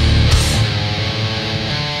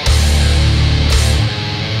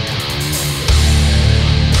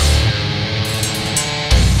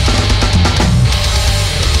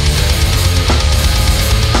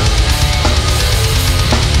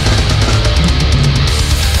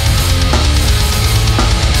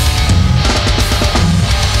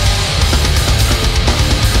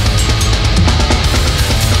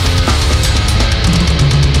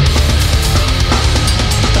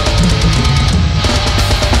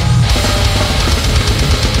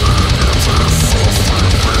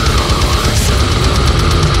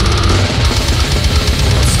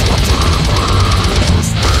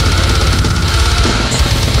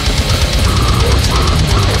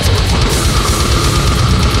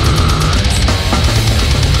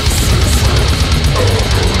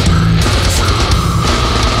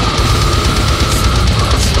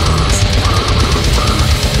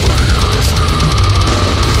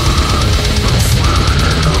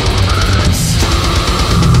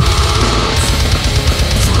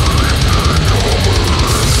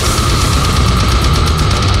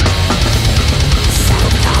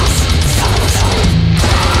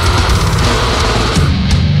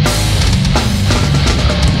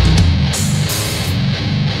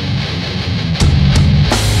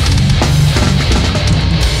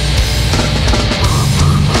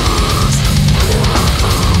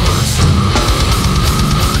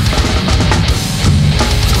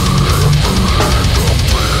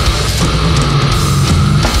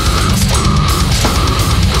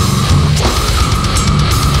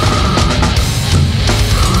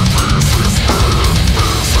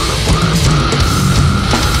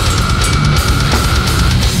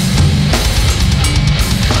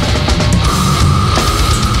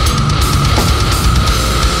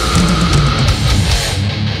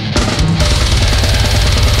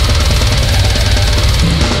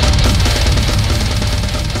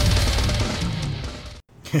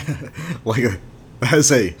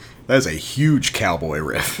 That is a huge cowboy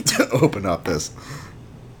riff to open up this.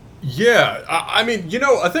 Yeah, I mean,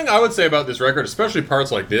 a thing I would say about this record, especially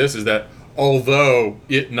parts like this, is that although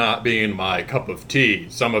it not being my cup of tea,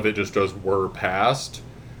 some of it just does whir past.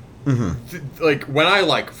 Mm-hmm. Like, when I,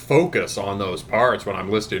 focus on those parts, when I'm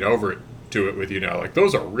listening over to it with you now,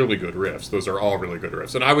 those are really good riffs. Those are all really good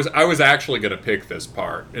riffs. And I was actually going to pick this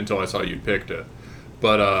part until I saw you picked it.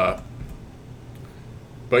 But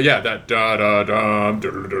yeah, that da da dum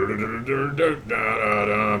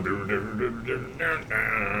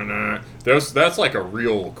that's like a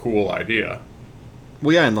real cool idea.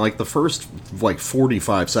 Well, yeah, and the first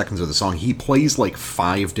 45 seconds of the song, he plays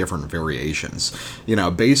 5 different variations,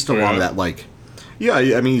 based along that yeah,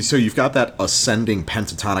 I mean, so you've got that ascending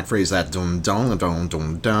pentatonic phrase, that dum dum dum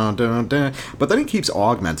dum dum dum dum, but then he keeps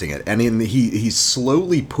augmenting it, and he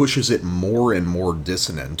slowly pushes it more and more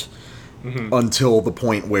dissonant. Mm-hmm. Until the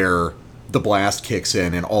point where the blast kicks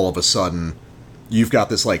in and all of a sudden you've got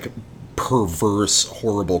this perverse,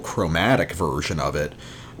 horrible chromatic version of it,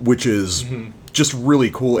 which is just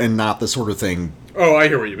really cool and not the sort of thing I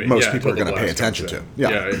hear what you mean. Most people are going to pay attention to.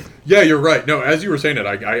 Yeah, you're right. No, as you were saying it,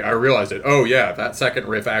 I realized it. Oh yeah, that second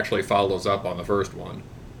riff actually follows up on the first one.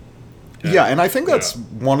 Yeah, and I think that's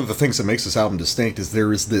one of the things that makes this album distinct is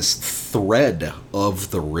there is this thread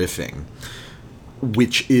of the riffing,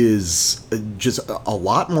 which is just a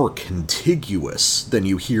lot more contiguous than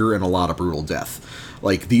you hear in a lot of Brutal Death.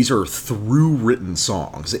 Like, these are through-written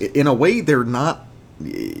songs. In a way, they're not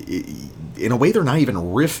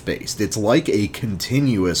even riff-based. It's like a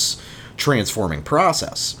continuous transforming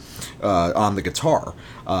process on the guitar,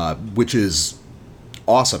 which is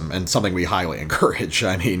awesome and something we highly encourage.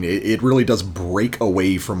 I mean, it really does break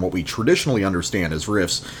away from what we traditionally understand as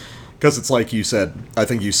riffs, because it's like you said, I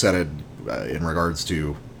think you said it in regards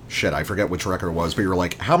to, shit, I forget which record it was, but you were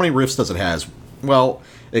like, how many riffs does it has? Well,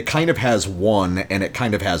 it kind of has one, and it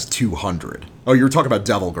kind of has 200. Oh, you were talking about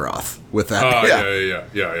Devilgroth with that.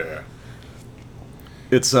 Yeah.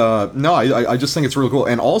 It's, no, I just think it's really cool.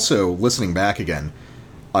 And also, listening back again,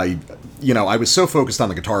 I was so focused on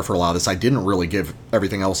the guitar for a lot of this, I didn't really give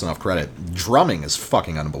everything else enough credit. Drumming is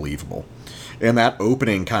fucking unbelievable. And that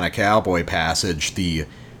opening kind of cowboy passage, the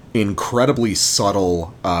incredibly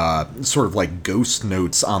subtle, sort of like ghost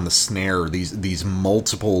notes on the snare, these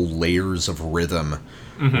multiple layers of rhythm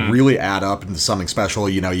really add up into something special.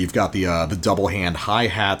 You know, you've got the double hand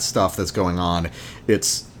hi-hat stuff that's going on.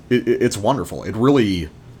 It's wonderful.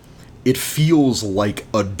 It feels like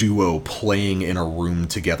a duo playing in a room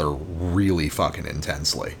together really fucking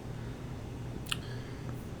intensely.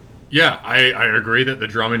 Yeah, I agree that the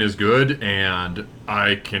drumming is good, and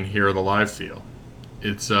I can hear the live feel.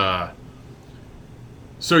 It's, so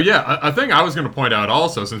yeah, a thing I was going to point out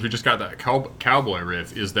also, since we just got that cowboy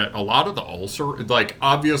riff, is that a lot of the ulcer, like,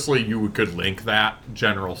 obviously you could link that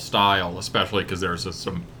general style, especially because there's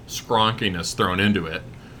some skronkiness thrown into it.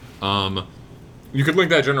 You could link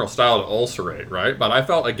that general style to Ulcerate, right? But I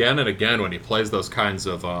felt again and again when he plays those kinds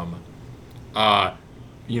of, the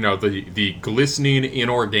glistening,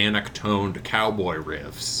 inorganic toned cowboy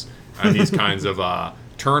riffs and these kinds of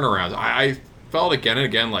turnarounds. I felt again and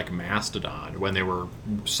again like Mastodon when they were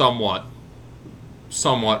somewhat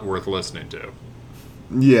worth listening to.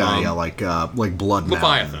 Yeah, like Blood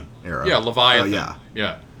Leviathan era. Yeah, Leviathan.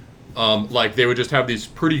 Yeah. Like they would just have these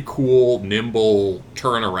pretty cool, nimble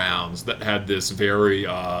turnarounds that had this very,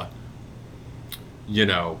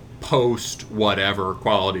 post whatever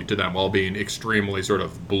quality to them, while being extremely sort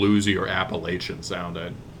of bluesy or Appalachian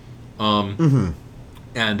sounding. And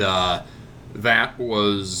that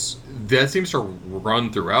seems to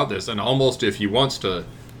run throughout this, and almost if he wants to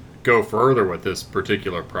go further with this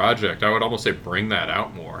particular project, I would almost say bring that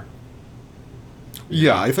out more.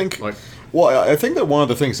 Yeah, I think. I think that one of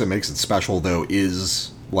the things that makes it special, though,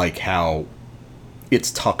 is like how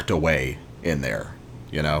it's tucked away in there.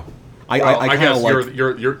 You know, I guess you're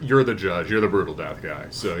the judge. You're the Brutal Death guy.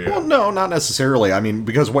 So yeah. Well, no, not necessarily. I mean,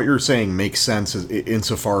 because what you're saying makes sense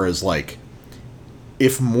insofar as like,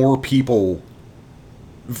 if more people,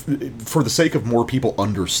 for the sake of more people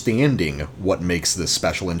understanding what makes this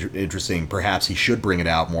special and interesting, perhaps he should bring it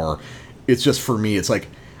out more. It's just, for me, it's like,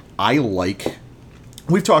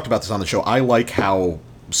 we've talked about this on the show, I like how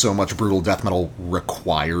so much brutal death metal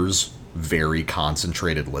requires very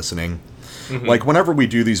concentrated listening. Like, whenever we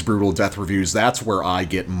do these brutal death reviews, that's where I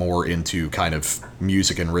get more into kind of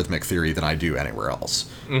music and rhythmic theory than I do anywhere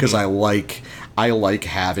else. Because I like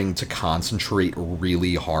having to concentrate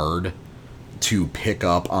really hard to pick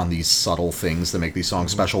up on these subtle things that make these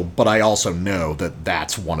songs special, but I also know that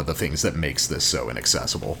that's one of the things that makes this so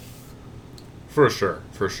inaccessible. For sure.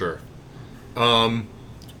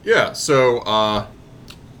 Yeah, so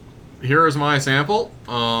here is my sample.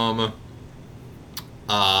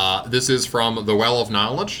 This is from The Well of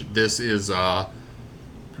Knowledge. This is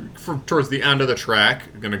towards the end of the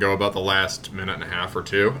track. Going to go about the last minute and a half or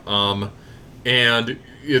two. And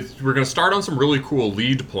we're going to start on some really cool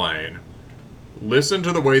lead playing. Listen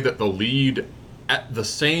to the way that the lead, at the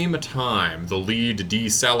same time, the lead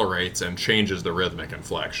decelerates and changes the rhythmic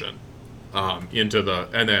inflection and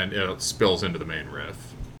then it spills into the main riff.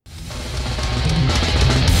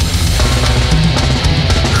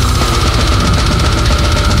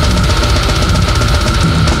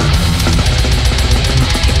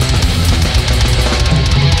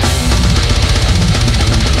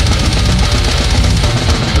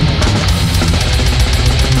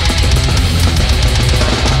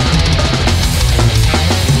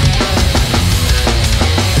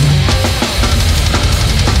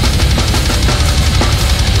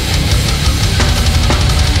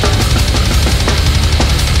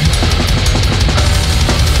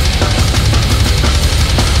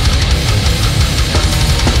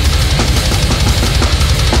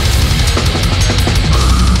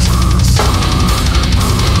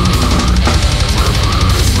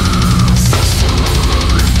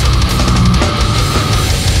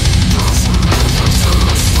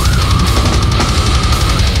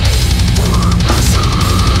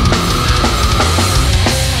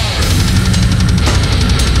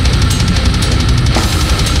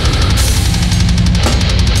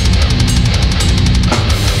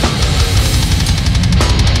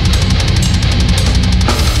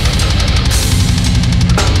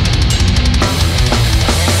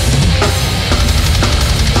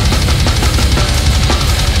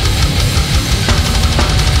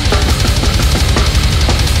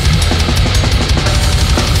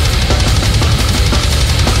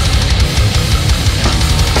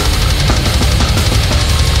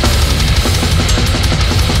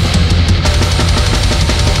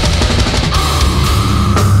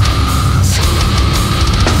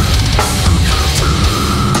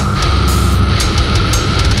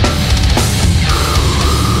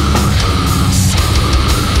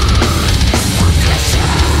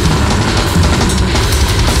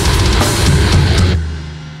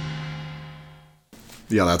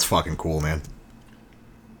 Yeah, that's fucking cool, man.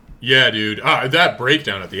 Yeah, dude. That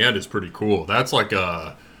breakdown at the end is pretty cool. That's like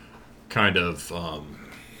a kind of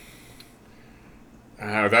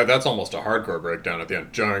that's almost a hardcore breakdown at the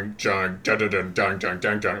end. Jung jung jung jung jung jung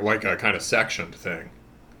jung jung, like a kind of sectioned thing.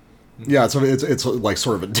 Yeah, it's like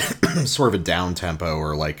sort of a sort of a down tempo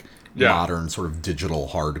or like Yeah. modern sort of digital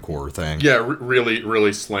hardcore thing. Yeah, really,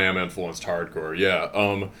 really slam influenced hardcore. Yeah.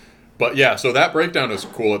 But yeah, so that breakdown is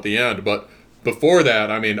cool at the end. But before that,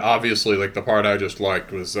 I mean, obviously, like the part I just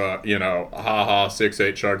liked was, ha ha,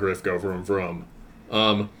 6/8 chug riff, go vroom vroom,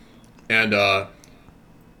 and that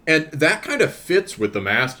kind of fits with the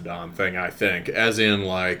Mastodon thing, I think, as in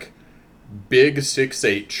like big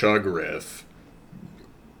 6/8 chug riff.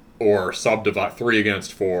 Or subdivide 3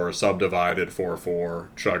 against 4, subdivided 4/4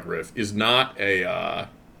 chug riff is not a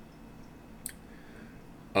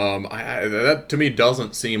that to me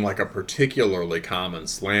doesn't seem like a particularly common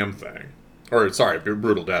slam thing, or sorry,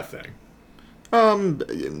 brutal death thing.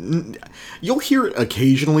 You'll hear it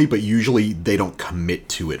occasionally, but usually they don't commit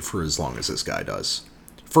to it for as long as this guy does.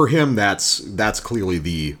 For him, that's clearly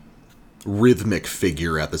the rhythmic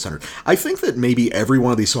figure at the center. I think that maybe every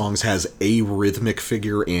one of these songs has a rhythmic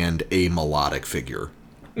figure and a melodic figure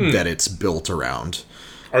that it's built around.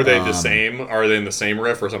 Are they the same? Are they in the same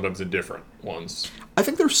riff or sometimes in different ones? I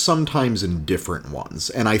think they're sometimes in different ones,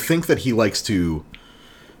 and I think that he likes to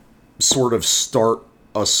sort of start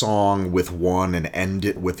a song with one and end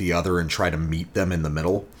it with the other and try to meet them in the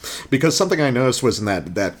middle. Because something I noticed was in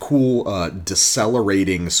that cool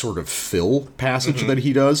decelerating sort of fill passage that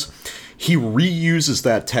he does, he reuses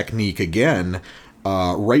that technique again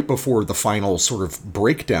right before the final sort of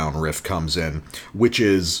breakdown riff comes in, which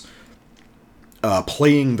is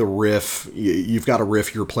playing the riff. You've got a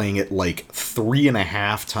riff, you're playing it like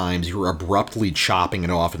 3.5 times, you're abruptly chopping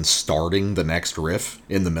it off and starting the next riff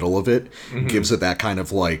in the middle of it. Gives it that kind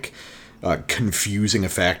of like confusing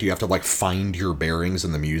effect. You have to like find your bearings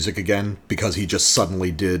in the music again, because he just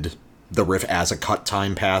suddenly did the riff as a cut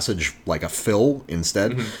time passage, like a fill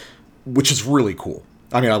instead, which is really cool.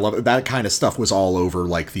 I mean, I love it. That kind of stuff was all over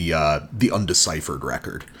like the Undeciphered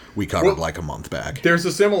record we covered like a month back. There's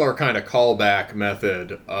a similar kind of callback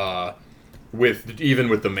method with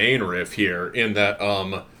the main riff here, in that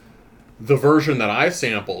the version that I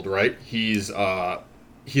sampled, right? He's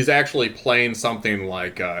actually playing something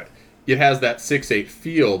like it has that 6/8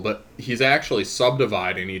 feel, but he's actually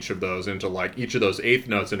subdividing each of those into like each of those eighth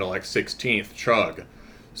notes into like 16th chug.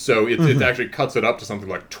 So it actually cuts it up to something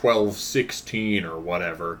like 12/16 or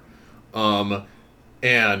whatever. And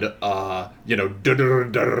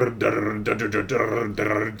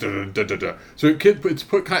so it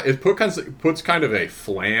puts kind of a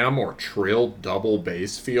flam or trill double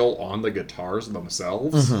bass feel on the guitars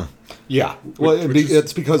themselves. Yeah, well,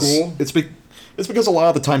 it's because cool. it's because a lot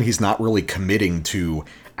of the time he's not really committing to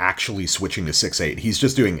actually switching to 6/8.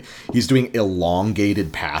 He's doing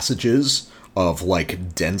elongated passages of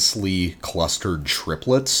like densely clustered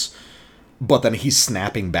triplets, but then he's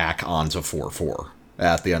snapping back onto 4/4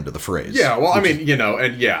 at the end of the phrase. Yeah, well, I mean,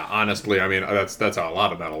 and yeah, honestly, I mean, that's how a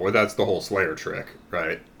lot of metal works. That's the whole Slayer trick,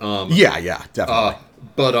 right? Yeah, definitely.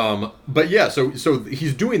 But yeah, so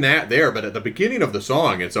he's doing that there, but at the beginning of the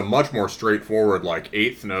song, it's a much more straightforward, like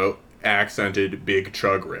eighth note accented big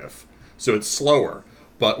chug riff. So it's slower.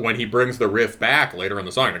 But when he brings the riff back later in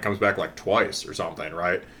the song, it comes back like twice or something,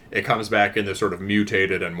 right? It comes back in this sort of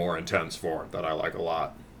mutated and more intense form that I like a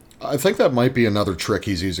lot. I think that might be another trick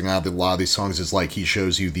he's using out of a lot of these songs, is like he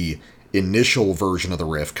shows you the initial version of the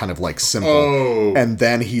riff, kind of like simple, and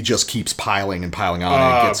then he just keeps piling and piling on,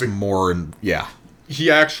 and it gets more, and yeah.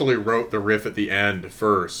 He actually wrote the riff at the end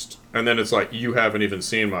first, and then it's like, you haven't even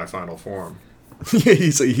seen my final form.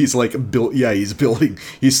 he's like built. Yeah,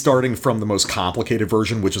 he's starting from the most complicated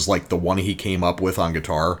version, which is like the one he came up with on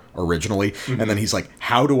guitar originally, and then he's like,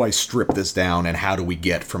 how do I strip this down, and how do we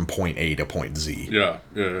get from point A to point Z? Yeah.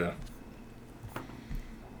 All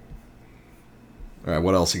right,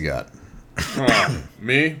 what else you got?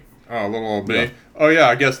 Me? Oh, little old me. Yeah. Oh yeah,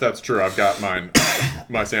 I guess that's true. I've got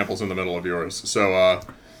my samples in the middle of yours. So,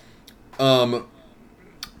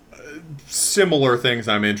 similar things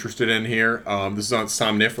I'm interested in here. This is on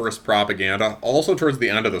Somniferous Propaganda, also towards the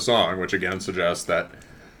end of the song, which again suggests that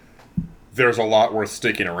there's a lot worth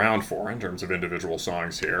sticking around for in terms of individual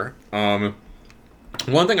songs here. One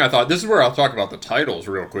thing I thought, this is where I'll talk about the titles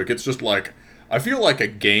real quick. It's just like, I feel like a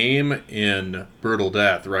game in Brutal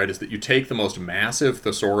Death, right, is that you take the most massive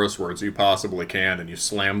thesaurus words you possibly can and you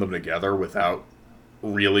slam them together without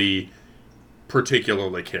really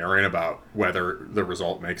particularly caring about whether the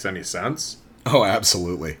result makes any sense. Oh,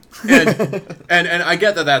 absolutely. And I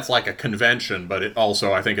get that that's like a convention, but it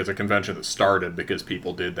also, I think it's a convention that started because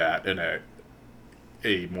people did that in a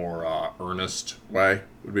more earnest way,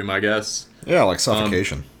 would be my guess. Yeah, like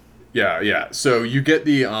suffocation. Yeah. So you get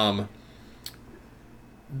the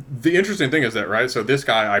interesting thing is that, right, so this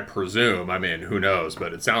guy, I presume, I mean, who knows,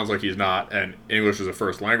 but it sounds like he's not an English as a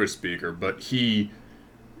first language speaker, but he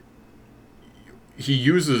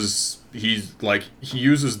uses these big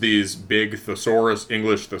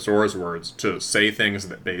English thesaurus words to say things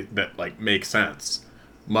that like make sense,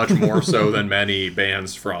 much more so than many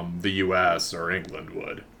bands from the U.S. or England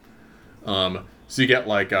would. So you get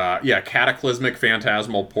like cataclysmic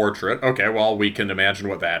phantasmal portrait. Okay, well, we can imagine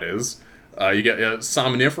what that is. You get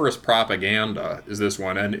somniferous propaganda is this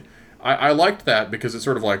one, and I liked that because it's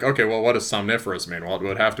sort of like, okay, well, what does somniferous mean? Well, it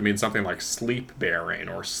would have to mean something like sleep bearing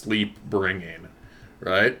or sleep bringing,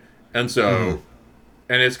 right? And so,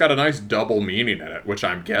 and it's got a nice double meaning in it, which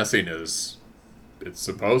I'm guessing it's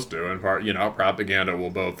supposed to. In part, propaganda will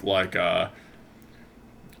both like,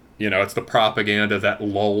 it's the propaganda that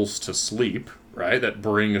lulls to sleep, right? That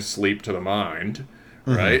brings sleep to the mind,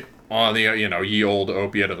 right? On the, ye old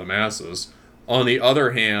opiate of the masses. On the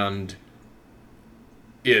other hand,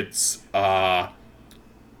 it's, like,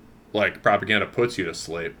 propaganda puts you to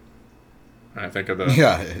sleep. I think of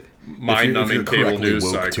the mind-numbing cable news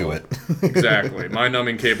cycle. Exactly.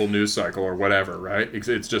 Mind-numbing cable news cycle or whatever, right?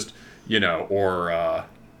 It's just, the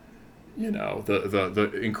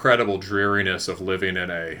incredible dreariness of living in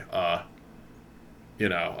a,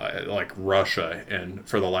 like Russia and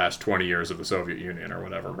for the last 20 years of the Soviet Union or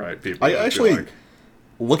whatever, right? People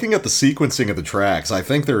looking at the sequencing of the tracks, I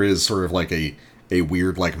think there is sort of like a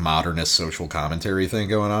weird like modernist social commentary thing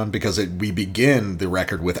going on, because we begin the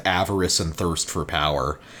record with avarice and thirst for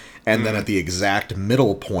power, and then at the exact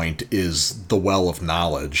middle point is the well of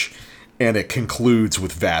knowledge, and it concludes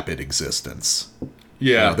with vapid existence.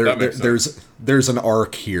 Yeah, that makes sense. There's an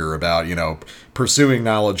arc here about, pursuing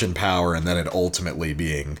knowledge and power and then it ultimately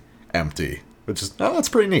being empty, which is, that's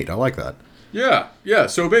pretty neat. I like that. Yeah.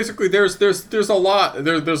 So basically, there's a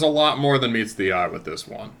lot more than meets the eye with this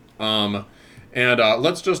one. And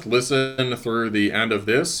let's just listen through the end of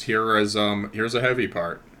this. Here's a heavy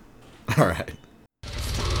part. All right.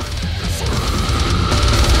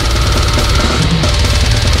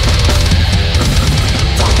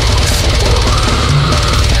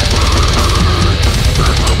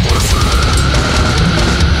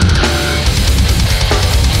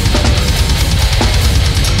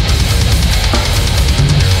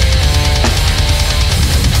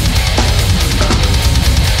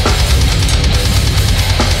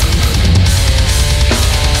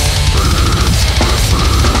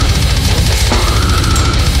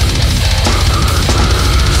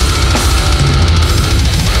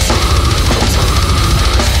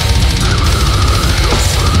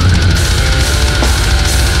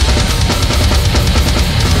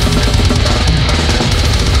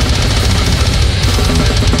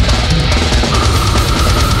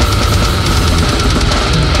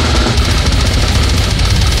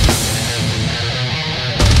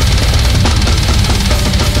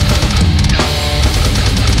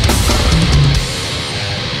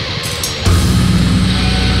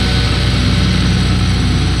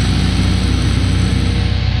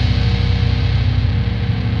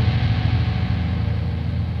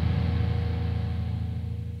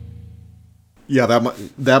 Yeah,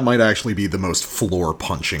 that might actually be the most floor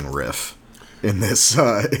punching riff in this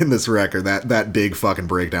record. That big fucking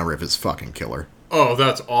breakdown riff is fucking killer. Oh,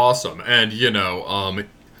 that's awesome. And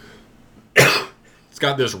it's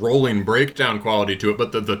got this rolling breakdown quality to it,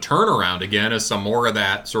 but the turnaround again is some more of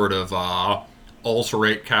that sort of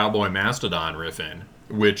ulcerate cowboy mastodon riffing,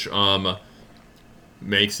 which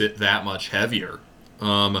makes it that much heavier.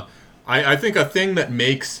 I think a thing that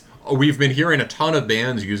makes we've been hearing a ton of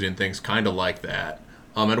bands using things kind of like that.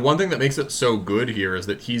 And one thing that makes it so good here is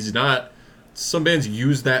that he's not... Some bands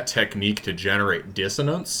use that technique to generate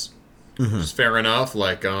dissonance, which is fair enough.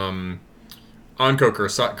 Like,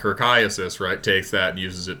 Onchocerciasis, right, takes that and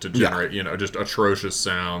uses it to generate, just atrocious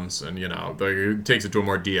sounds. And, it takes it to a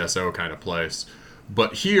more DSO kind of place.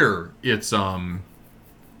 But here, it's, here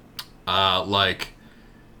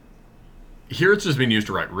it's just being used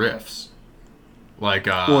to write riffs. Like,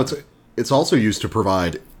 well, it's also used to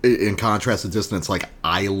provide, in contrast to dissonance, like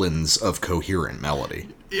islands of coherent melody.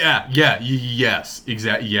 Yes,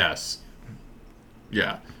 exactly, yes.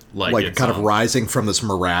 Yeah. Like kind of rising from this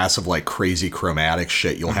morass of like crazy chromatic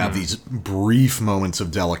shit, you'll have these brief moments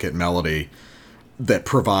of delicate melody that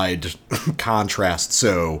provide contrast.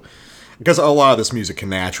 So, because a lot of this music can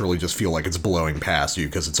naturally just feel like it's blowing past you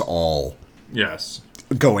because it's all Yes.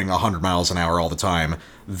 going 100 miles an hour all the time,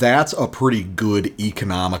 that's a pretty good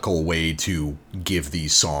economical way to give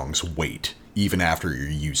these songs weight, even after you're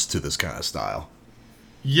used to this kind of style.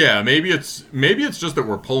 Yeah, maybe it's just that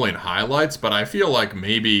we're pulling highlights, but I feel like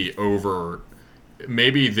maybe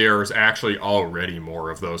there's actually already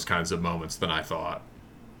more of those kinds of moments than I thought.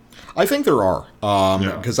 I think there are,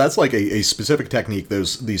 because that's like a specific technique.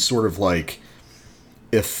 These sort of like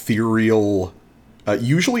ethereal.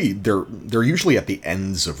 Usually they're usually at the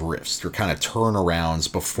ends of riffs. They're kind of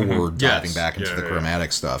turnarounds before diving back into the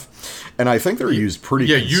chromatic stuff, and I think they're used pretty.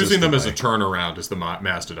 Yeah, using them as a turnaround is the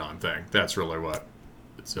Mastodon thing. That's really what.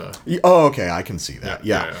 It's, oh, okay, I can see that.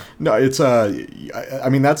 Yeah. No, it's I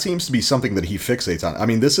mean, that seems to be something that he fixates on. I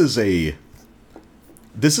mean, this is a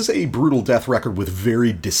brutal death record with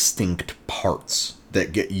very distinct parts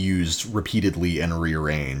that get used repeatedly and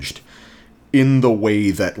rearranged in the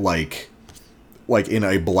way that like in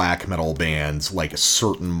a black metal band, like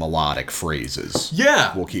certain melodic phrases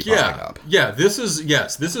will keep popping up. Yeah, this is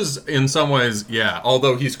in some ways,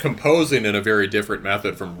 although he's composing in a very different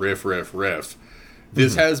method from riff.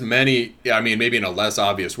 This has many, I mean, maybe in a less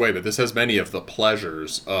obvious way, but this has many of the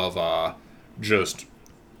pleasures of just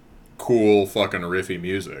cool fucking riffy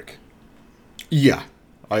music. Yeah,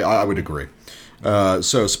 I would agree.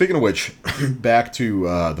 So speaking of which, back to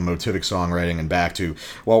the motivic songwriting and back to,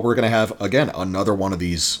 well, we're going to have, again, another one of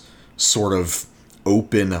these sort of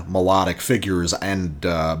open melodic figures. And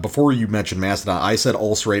before you mentioned Mastodon, I said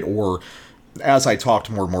ulcerate, or as I talked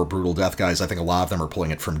to more and more brutal death guys, I think a lot of them are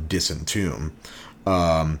pulling it from Disentomb.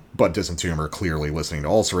 But Disentomb are clearly listening to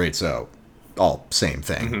ulcerate, so all same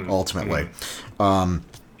thing, ultimately.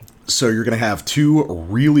 So you're going to have two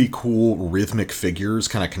really cool rhythmic figures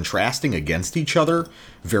kind of contrasting against each other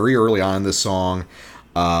very early on in this song.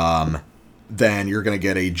 Then you're going to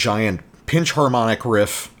get a giant pinch harmonic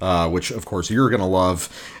riff, which, of course, you're going to love.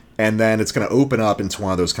 And then it's going to open up into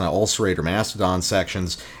one of those kind of ulcerate or Mastodon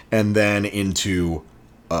sections, and then into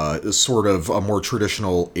sort of a more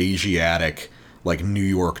traditional Asiatic, like New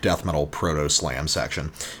York death metal proto-slam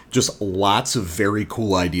section. Just lots of very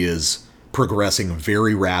cool ideas progressing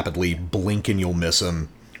very rapidly. Blink and you'll miss them.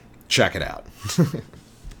 Check it out.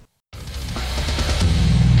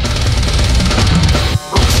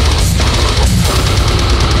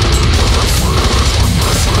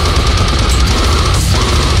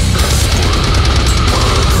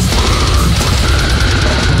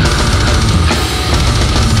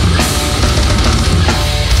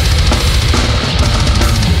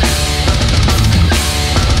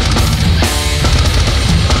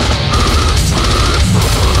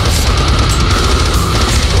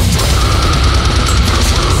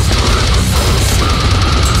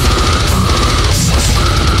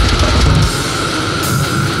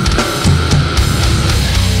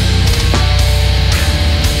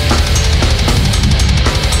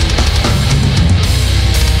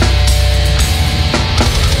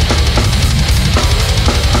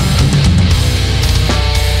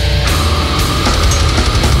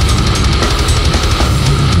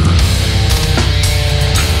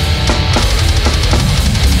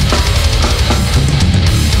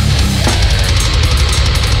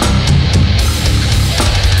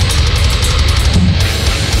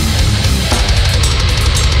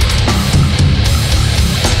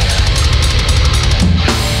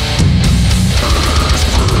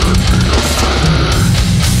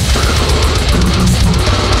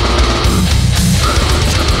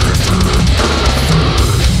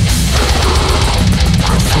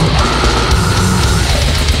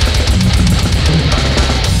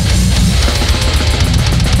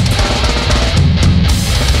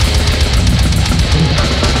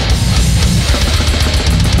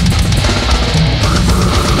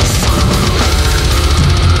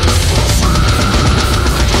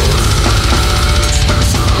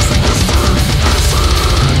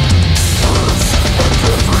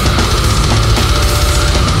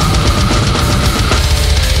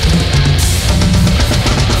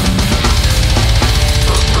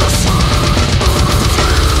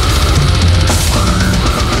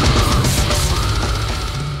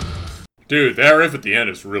 Dude, that riff at the end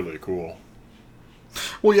is really cool.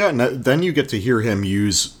 Well, yeah, and then you get to hear him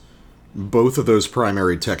use both of those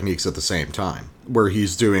primary techniques at the same time, where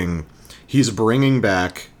he's bringing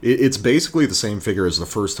back, it's basically the same figure as the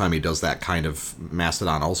first time he does that kind of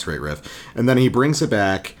Mastodon ulcerate riff, and then he brings it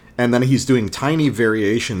back, and then he's doing tiny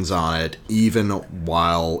variations on it, even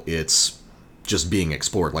while it's just being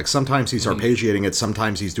explored. Like, sometimes he's arpeggiating it,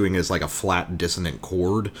 sometimes he's doing it as like a flat dissonant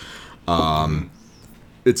chord.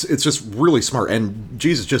 It's just really smart, and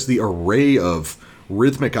Jesus, just the array of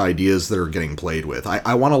rhythmic ideas that are getting played with.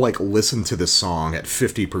 I want to like listen to this song at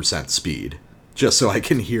 50% speed just so I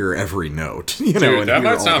can hear every note. You know, Dude, and that hear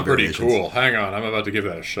might all sound the pretty variations. cool. Hang on, I'm about to give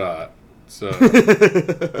that a shot. So,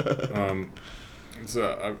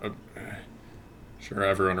 sure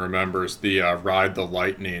everyone remembers the Ride the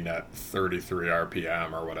Lightning at 33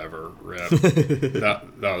 RPM or whatever riff. that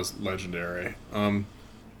was legendary. Let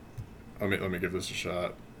me give this a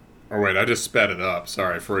shot. Oh wait, I just sped it up.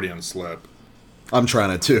 Sorry, Freudian slip. I'm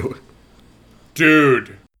trying to too.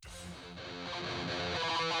 Dude.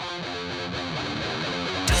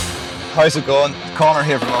 How's it going? Connor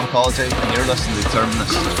here from Oncology, and you're listening to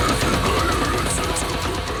Terminus.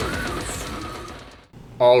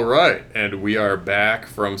 All right, and we are back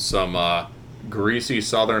from some greasy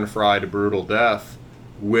southern fried brutal death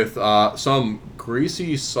with some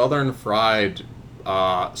greasy southern fried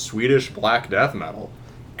Swedish black death metal,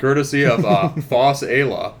 courtesy of Foss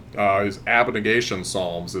Ayla. His Abnegation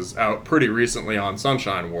Psalms is out pretty recently on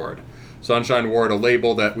Sunshine Ward. Sunshine Ward, a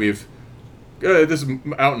label that we've this is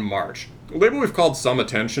out in March. A label we've called some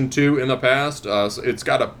attention to in the past. So it's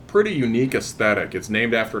got a pretty unique aesthetic. It's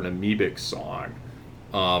named after an Amoebic song.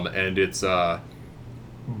 And it's,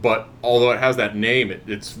 but although it has that name,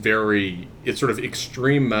 it's sort of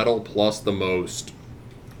extreme metal plus the most,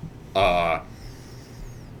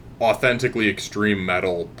 authentically extreme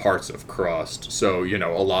metal parts of crust. So, you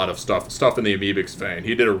know, a lot of stuff in the Amoebics vein.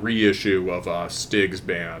 He did a reissue of, Stig's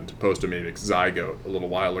band, Post-Amoebics Zygote, a little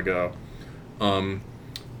while ago.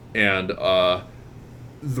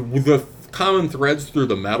 The common threads through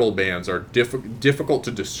the metal bands are difficult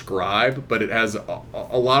to describe, but it has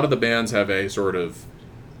a lot of the bands have a sort of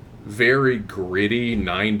very gritty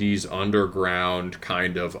 90s underground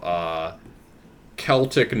kind of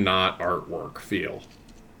Celtic knot artwork feel.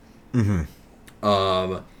 Mm-hmm.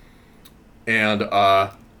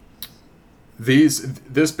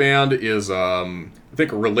 This band is I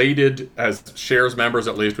think related, shares members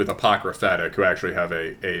at least with Apocryphetic, who actually have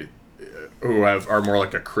are more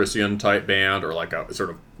like a Christian type band or like a sort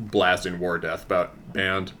of blasting war death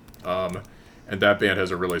band. And that band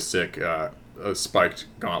has a really sick spiked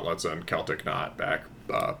gauntlets and Celtic knot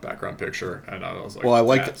background picture. And I was like, well,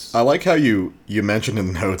 I like how you mentioned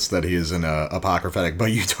in the notes that he is in Apocryphetic,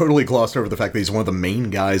 but you totally glossed over the fact that he's one of the main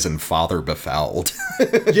guys in Father Befouled.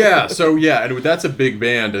 Yeah, so yeah, and that's a big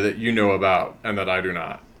band that you know about and that I do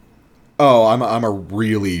not. Oh, I'm a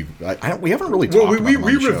really we haven't really talked about we him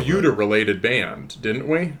on the show, reviewed a related band, didn't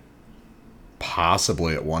we?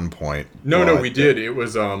 Possibly at one point. No, we did. It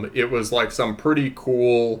was like some pretty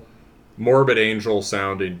cool Morbid Angel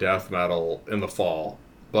sounding death metal in the fall,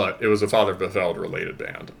 but it was a Father Befouled related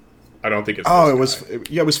band. I don't think it's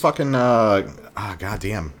it was fucking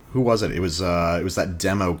goddamn. Who was it? It was that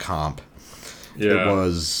demo comp. Yeah. It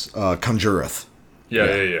was Conjureth.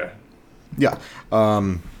 Yeah.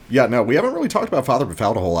 Yeah, no, we haven't really talked about Father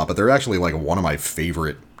Befouled a whole lot, but they're actually like one of my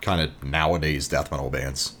favorite kind of nowadays death metal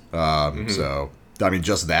bands. So, I mean,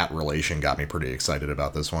 just that relation got me pretty excited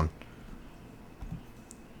about this one.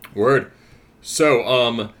 Word.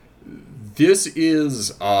 So, this is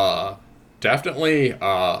definitely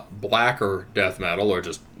blacker death metal, or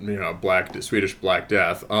just, you know, Swedish black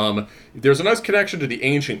death. There's a nice connection to the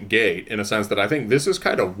Ancient Gate in a sense that I think this is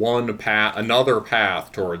kind of another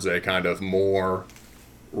path towards a kind of more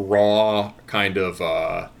raw kind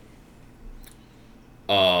of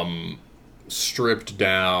stripped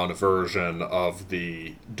down version of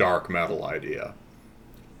the dark metal idea.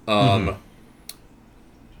 And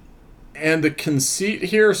the conceit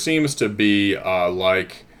here seems to be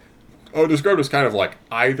described as kind of like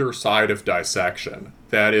either side of dissection.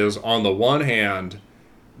 That is, on the one hand,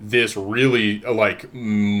 this really like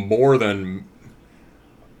more than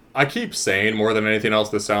anything else,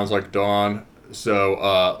 this sounds like Dawn. So,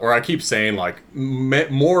 or I keep saying, like,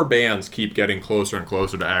 more bands keep getting closer and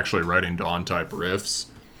closer to actually writing Dawn-type riffs.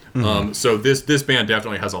 So this band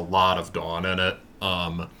definitely has a lot of Dawn in it,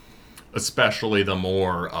 especially the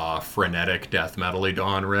more frenetic death metal-y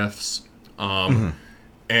Dawn riffs. And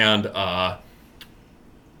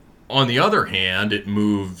on the other hand, it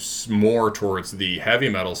moves more towards the heavy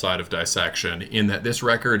metal side of dissection, in that this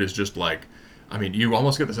record is just like, I mean, you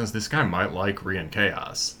almost get the sense this guy might like Rian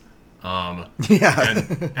Chaos. Yeah.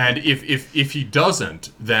 and if he doesn't,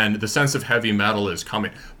 then the sense of heavy metal is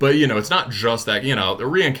coming. But, you know, it's not just that, you know, the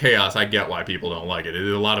Rian Chaos, I get why people don't like it.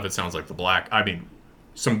 A lot of it sounds like the Black, I mean,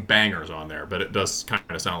 some bangers on there, but it does kind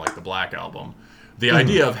of sound like the Black Album. The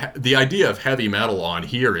idea of heavy metal on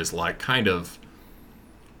here is like kind of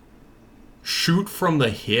shoot from the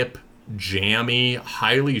hip, jammy,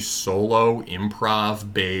 highly solo,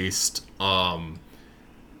 improv based,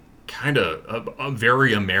 kind of a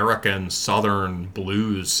very American Southern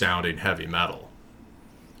blues sounding heavy metal.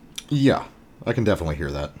 Yeah, I can definitely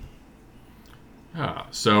hear that. Yeah.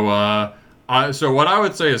 So so what I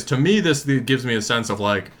would say is, to me, this gives me a sense of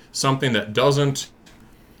like something that doesn't,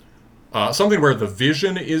 something where the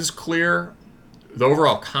vision is clear, the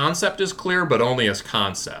overall concept is clear, but only as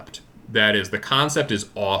concept. That is, the concept is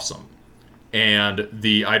awesome. And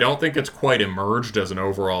I don't think it's quite emerged as an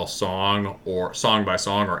overall song by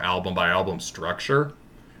song or album by album structure.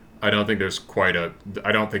 I don't think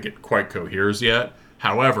it quite coheres yet.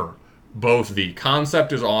 However, both the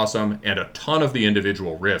concept is awesome and a ton of the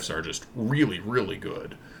individual riffs are just really, really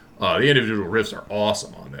good. The individual riffs are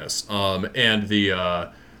awesome on this. And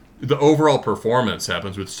the overall performance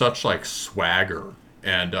happens with such like swagger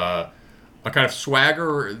and a kind of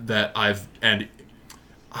swagger that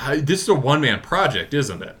this is a one-man project,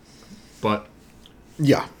 isn't it? But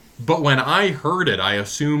yeah. But when I heard it, I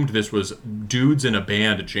assumed this was dudes in a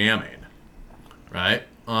band jamming, right?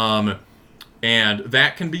 And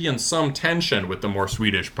that can be in some tension with the more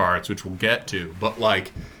Swedish parts, which we'll get to. But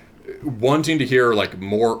like wanting to hear like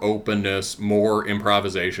more openness, more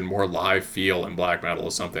improvisation, more live feel in black metal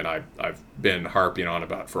is something I've been harping on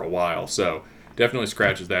about for a while. So definitely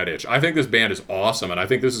scratches that itch. I think this band is awesome, and I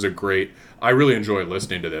think this is I really enjoy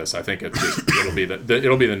listening to this. I think it'll be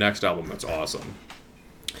the next album that's awesome.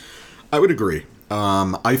 I would agree.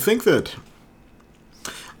 I think that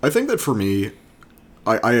for me,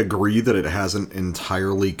 I agree that it hasn't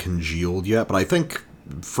entirely congealed yet, but I think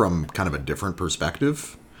from kind of a different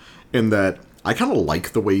perspective, in that I kind of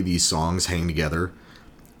like the way these songs hang together.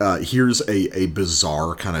 Here's a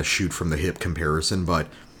bizarre kind of shoot from the hip comparison, but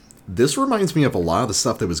this reminds me of a lot of the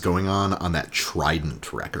stuff that was going on that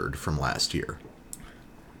Trident record from last year.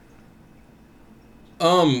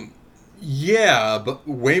 Yeah, but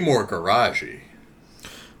way more garagey.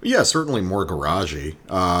 Yeah, certainly more garagey.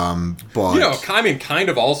 But kind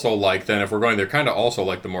of also like, then if we're going there, kind of also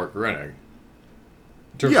like the Mort Grinning.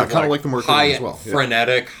 Yeah, kind of like the Mort Grinning as well.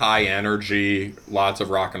 Frenetic, high energy, lots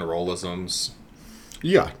of rock and rollisms.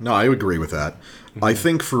 Yeah, no, I agree with that. Mm-hmm. I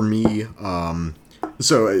think for me,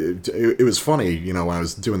 so it was funny, when I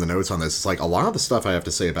was doing the notes on this, it's like a lot of the stuff I have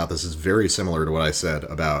to say about this is very similar to what I said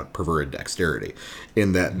about Perverted Dexterity,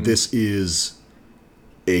 in that this is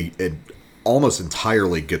a almost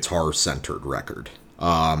entirely guitar-centered record.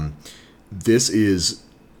 This is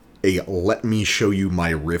a let me show you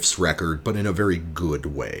my riffs record, but in a very good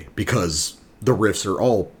way, because the riffs are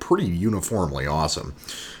all pretty uniformly awesome.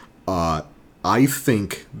 I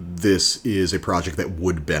think this is a project that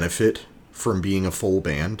would benefit from being a full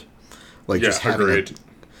band. Like, just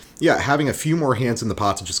having a few more hands in the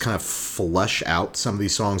pot to just kind of flesh out some of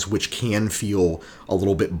these songs, which can feel a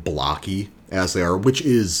little bit blocky as they are, which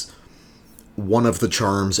is one of the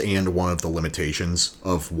charms and one of the limitations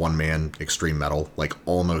of one-man extreme metal, like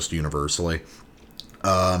almost universally.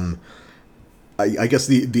 I guess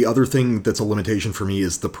the other thing that's a limitation for me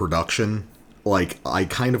is the production. Like, I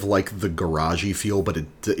kind of like the garagey feel, but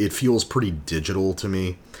it feels pretty digital to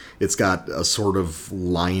me. It's got a sort of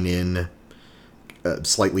line-in,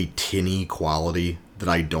 slightly tinny quality that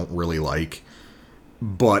I don't really like.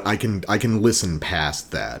 But I can listen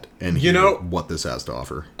past that and hear what this has to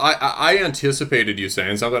offer. I anticipated you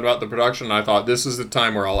saying something about the production, and I thought this is the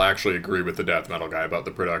time where I'll actually agree with the death metal guy about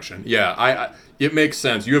the production. Yeah, it makes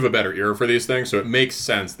sense. You have a better ear for these things, so it makes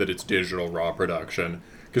sense that it's digital raw production.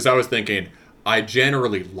 Because I was thinking, I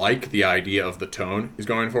generally like the idea of the tone he's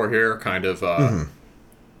going for here, kind of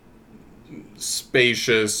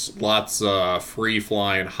spacious, lots of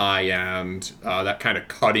free-flying, high-end, that kind of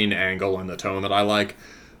cutting angle in the tone that I like.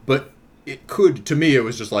 But to me, it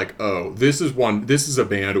was just like, oh, this is a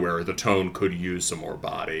band where the tone could use some more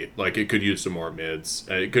body. Like, it could use some more mids.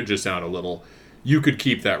 It could just sound a little... You could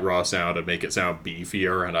keep that raw sound and make it sound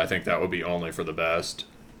beefier, and I think that would be only for the best.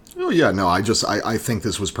 Oh, yeah, no, I think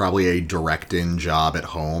this was probably a direct-in job at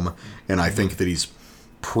home, and I think that he's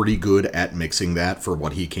pretty good at mixing that for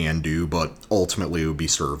what he can do, but ultimately it would be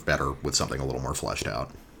served better with something a little more fleshed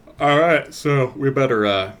out. All right, so we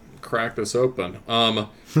better crack this open.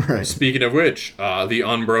 Right. Speaking of which, the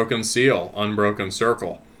Unbroken Seal, Unbroken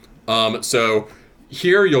Circle. So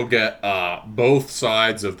here you'll get both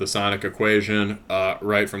sides of the sonic equation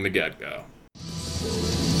right from the get-go.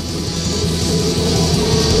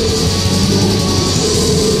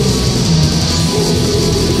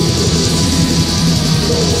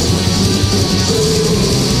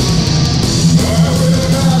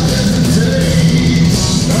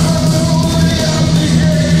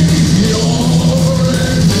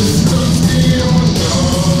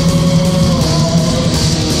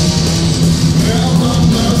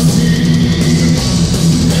 Mercy.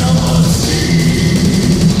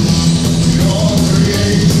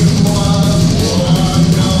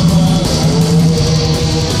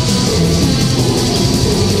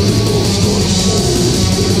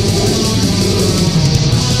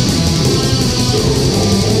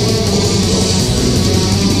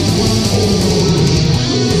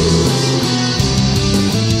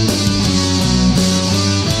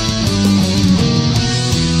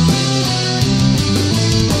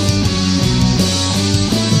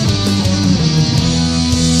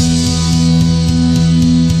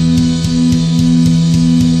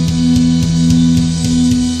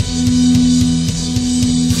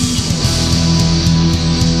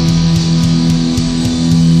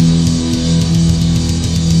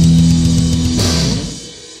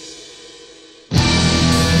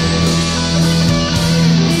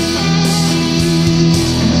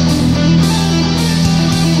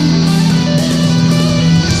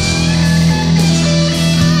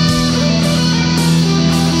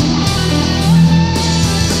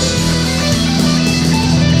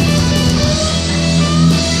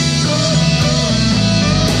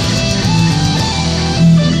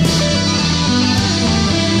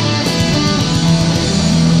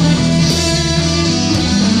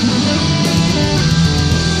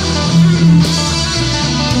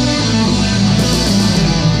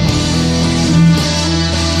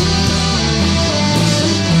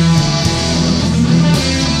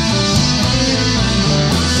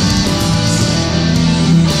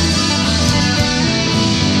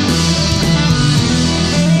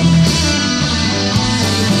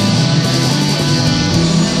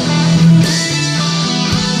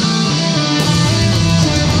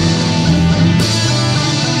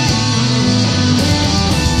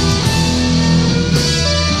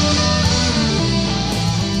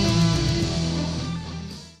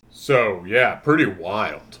 So yeah, pretty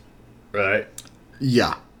wild, right?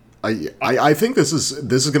 Yeah, I think this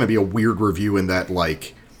is going to be a weird review in that,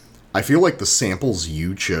 like, I feel like the samples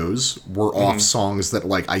you chose were off songs that,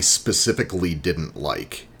 like, I specifically didn't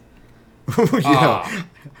like.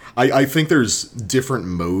 I think there's different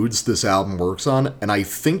modes this album works on, and I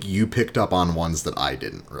think you picked up on ones that I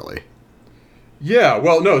didn't really. Yeah,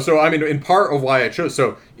 well, no, so, I mean, in part of why I chose,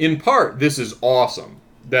 so, in part, this is awesome.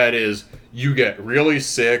 That is, you get really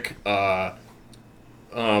sick,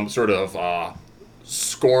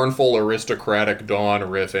 scornful, aristocratic Dawn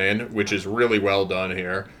riff in, which is really well done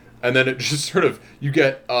here. And then it just sort of, you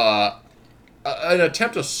get, an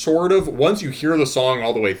attempt to sort of, once you hear the song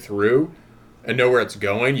all the way through, and know where it's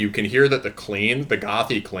going, you can hear that the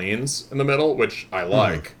gothy cleans in the middle, which I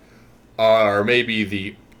like, are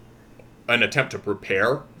maybe an attempt to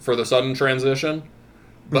prepare for the sudden transition.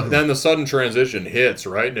 But then the sudden transition hits,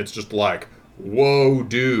 right? And it's just like, whoa,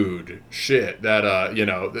 dude, shit. That,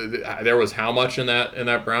 there was how much in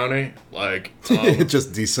that brownie? Like, it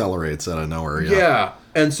just decelerates out of nowhere, yeah. Yeah,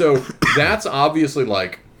 and so that's obviously,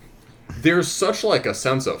 like, there's such, like, a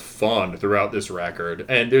sense of fun throughout this record,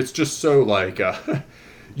 and it's just so, like,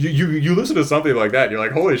 you listen to something like that, and you're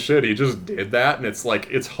like, holy shit, he just did that, and it's, like,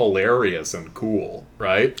 it's hilarious and cool,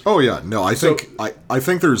 right? Oh, yeah, no, I think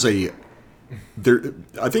there's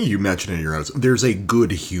I think you mentioned in your notes, there's a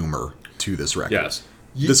good humor to this record. Yes.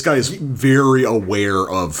 This guy is very aware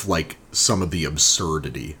of, like, some of the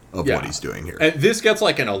absurdity of what he's doing here. And this gets,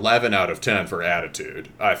 like, an 11 out of 10 for attitude,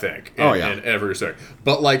 I think. In every second.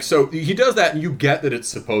 But, like, so he does that, and you get that it's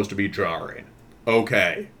supposed to be jarring.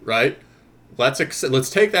 Okay, right? Let's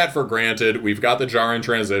take that for granted. We've got the jarring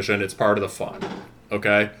transition. It's part of the fun.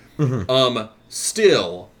 Okay?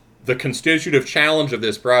 Still, the constitutive challenge of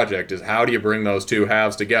this project is how do you bring those two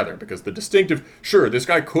halves together? Because the distinctive... Sure, this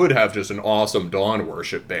guy could have just an awesome Dawn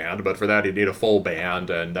worship band, but for that he'd need a full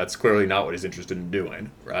band, and that's clearly not what he's interested in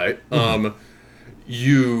doing, right? How do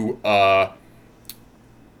you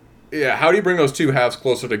bring those two halves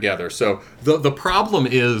closer together? So the problem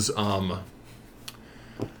is, in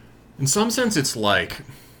some sense, it's like...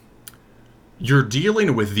 You're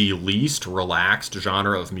dealing with the least relaxed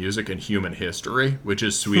genre of music in human history, which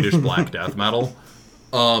is Swedish black death metal,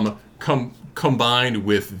 combined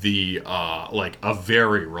with the, a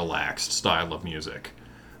very relaxed style of music.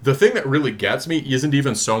 The thing that really gets me isn't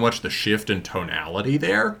even so much the shift in tonality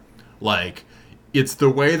there. Like, it's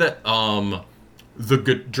the way that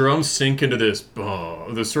the drums sink into this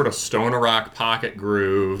sort of stoner rock pocket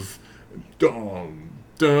groove. Dum,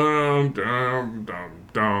 dum, dum, dum.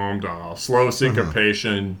 Dum, dum, slow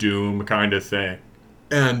syncopation, doom kind of thing.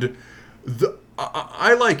 And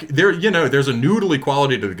I like, there's a noodly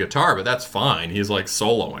quality to the guitar, but that's fine. He's like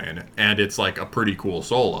soloing, and it's like a pretty cool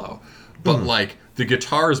solo. But like, the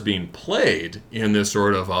guitar is being played in this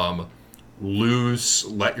sort of loose,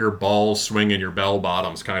 let your balls swing in your bell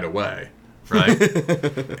bottoms kind of way, right?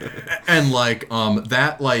 And like,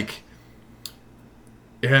 that like...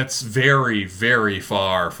 It's very, very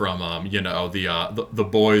far from, the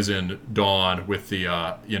boys in Dawn with the,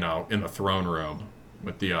 in the throne room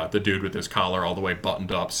with the dude with his collar all the way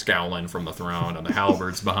buttoned up, scowling from the throne, and the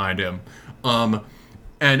halberds behind him. And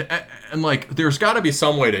like, there's got to be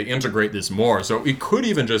some way to integrate this more. So it could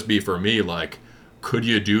even just be for me, like, could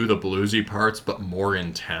you do the bluesy parts but more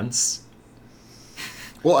intense?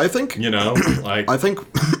 Well, I think... I think...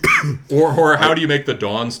 or how do you make the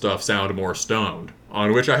Dawn stuff sound more stoned?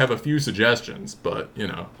 On which I have a few suggestions, but,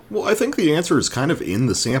 Well, I think the answer is kind of in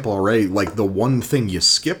the sample already. Like, the one thing you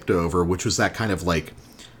skipped over, which was that kind of, like,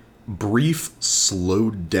 brief,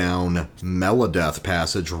 slowed down Melodeath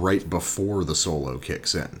passage right before the solo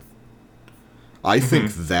kicks in. I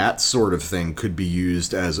think that sort of thing could be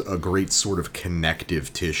used as a great sort of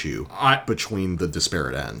connective tissue between the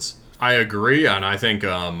disparate ends. I agree, and I think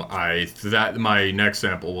that my next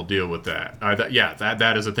sample will deal with that.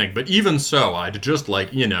 That is a thing. But even so, I'd just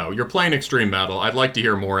like, you're playing extreme metal. I'd like to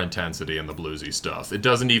hear more intensity in the bluesy stuff. It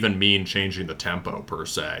doesn't even mean changing the tempo per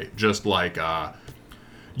se. Just like, I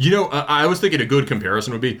was thinking a good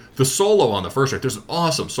comparison would be the solo on the first track. There's an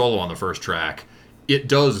awesome solo on the first track. It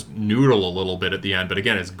does noodle a little bit at the end, but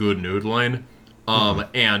again, it's good noodling.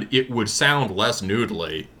 And it would sound less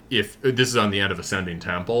noodly if this is on the end of Ascending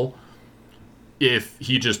Temple. If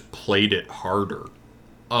he just played it harder.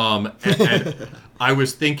 And I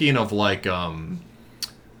was thinking of, like,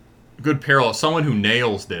 good parallel, someone who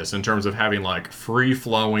nails this in terms of having, like,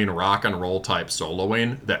 free-flowing rock and roll type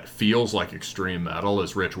soloing that feels like extreme metal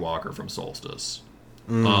is Rich Walker from Solstice.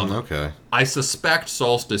 Okay. I suspect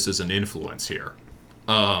Solstice is an influence here.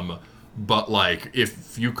 But, like,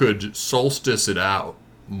 if you could solstice it out,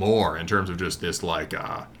 more in terms of just this like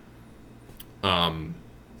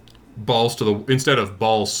balls to the instead of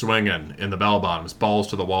balls swinging in the bell bottoms, balls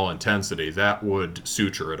to the wall intensity, that would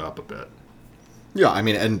suture it up a bit. Yeah, I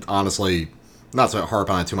mean, and honestly, not to harp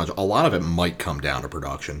on it too much, a lot of it might come down to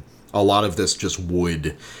production. A lot of this just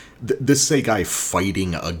would... This is a guy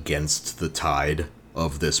fighting against the tide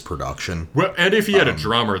of this production. Well, and if he had a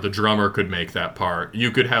drummer, the drummer could make that part.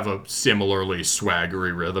 You could have a similarly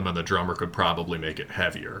swaggery rhythm, and the drummer could probably make it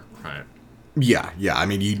heavier, right? Yeah. I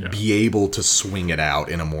mean, you'd be able to swing it out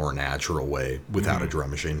in a more natural way without a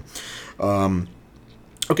drum machine.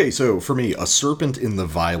 Okay, so for me, A Serpent in the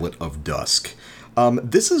Violet of Dusk.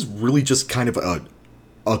 This is really just kind of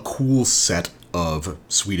a cool set of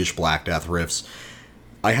Swedish Black Death riffs.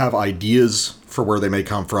 I have ideas for where they may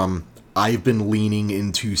come from. I've been leaning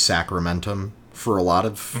into Sacramentum for a lot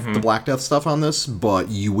of the Black Death stuff on this, but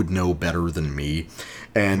you would know better than me.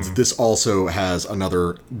 And this also has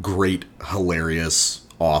another great, hilarious,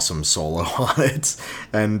 awesome solo on it.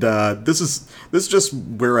 And this is just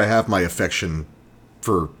where I have my affection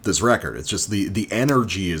for this record. It's just the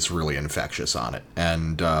energy is really infectious on it.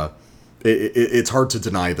 And it's hard to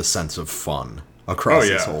deny the sense of fun across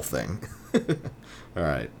this whole thing. All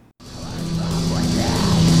right.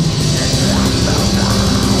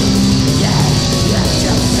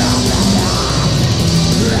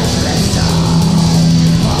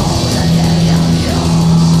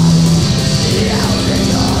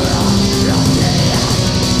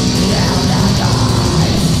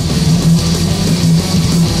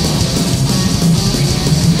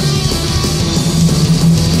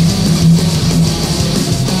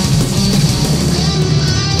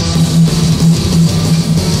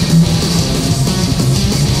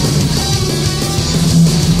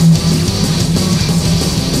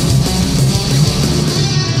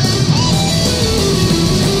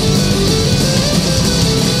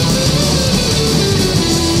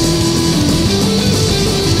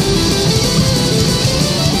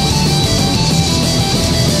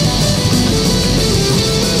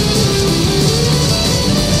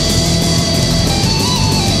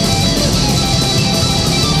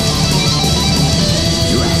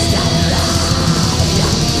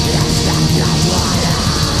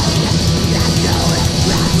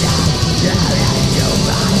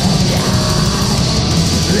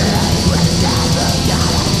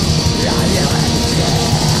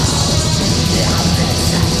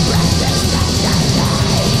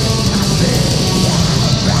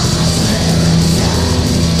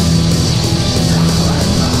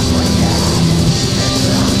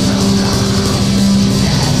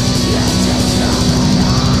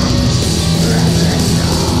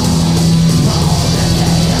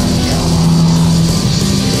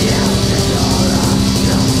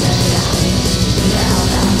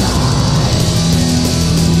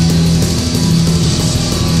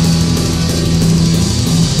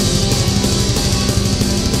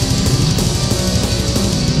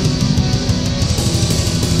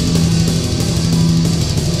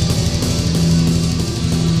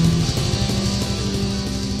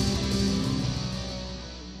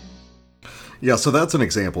 Yeah, so that's an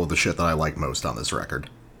example of the shit that I like most on this record.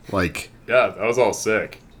 Like, yeah, that was all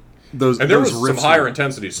sick. Those and there those was some riffs higher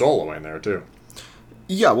intensity solo in there too.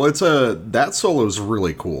 Yeah, well, that solo's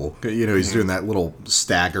really cool. You know, he's doing that little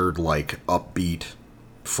staggered, like, upbeat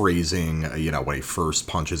phrasing, you know, when he first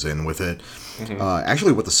punches in with it.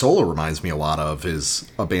 Actually, what the solo reminds me a lot of is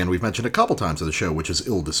a band we've mentioned a couple times on the show, which is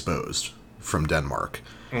Ill Disposed from Denmark,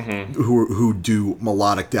 who do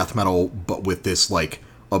melodic death metal, but with this, like,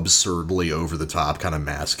 absurdly over-the-top kind of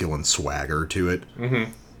masculine swagger to it.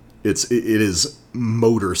 It is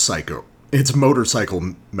motorcycle. It's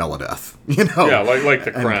motorcycle melodeath, you know? Yeah, like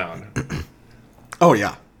The Crown. Oh,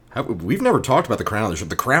 yeah. We've never talked about The Crown on the show.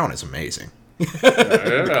 The Crown is amazing.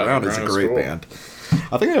 The Crown is a great band.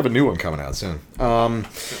 I think I have a new one coming out soon.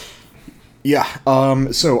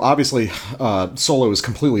 So obviously, solo is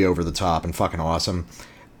completely over the top and fucking awesome.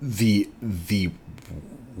 The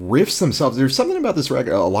riffs themselves, there's something about this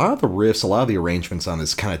record, a lot of the riffs, a lot of the arrangements on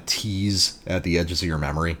this kind of tease at the edges of your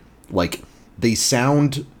memory. Like, they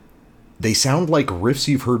sound like riffs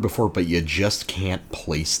you've heard before, but you just can't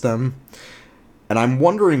place them. And I'm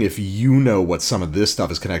wondering if you know what some of this stuff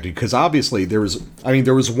is connected, because obviously there was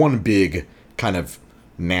one big kind of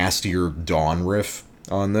nastier Dawn riff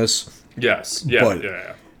on this. Yes,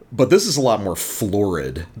 But this is a lot more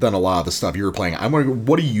florid than a lot of the stuff you were playing. I'm wondering,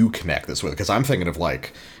 what do you connect this with? Because I'm thinking of,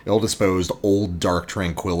 like, Ill Disposed, Old Dark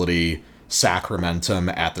Tranquility, Sacramentum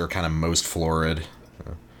at their kind of most florid.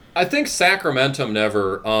 I think Sacramentum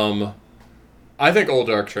never, I think Old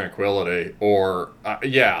Dark Tranquility, or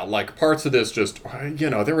like parts of this just,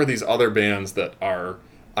 there were these other bands that I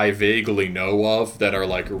vaguely know of that are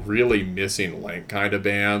like really missing link kind of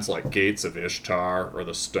bands, like Gates of Ishtar or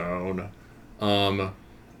The Stone.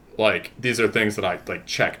 Like these are things that I like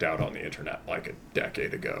checked out on the internet like a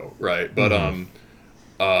decade ago, right? But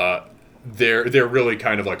they're really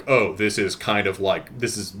kind of like, oh, this is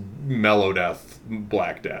Mellow Death,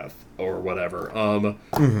 Black Death, or whatever.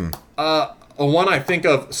 One I think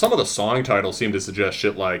of, some of the song titles seem to suggest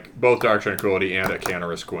shit like both Dark Tranquility and a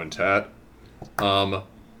Canaris Quintet.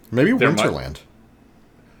 Maybe Winterland.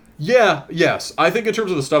 Yes. I think in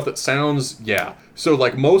terms of the stuff that sounds, So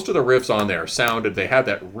like most of the riffs on there they had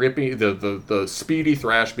that ripping, the speedy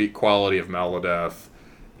thrash beat quality of Melodeath,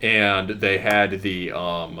 and they had the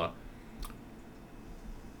a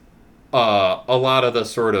lot of the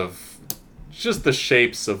sort of just the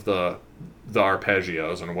shapes of the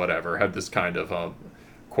arpeggios and whatever had this kind of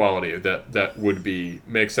quality that would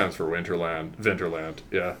make sense for Winterland,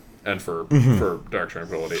 and for Dark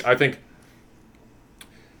Tranquility. I think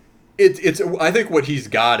I think what he's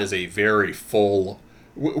got is a very full.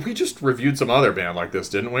 We just reviewed some other band like this,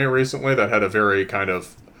 didn't we, recently? That had a very kind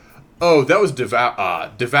of. Oh, that was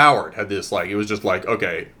Devoured. Had this like, it was just like,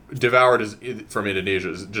 okay, Devoured is from Indonesia,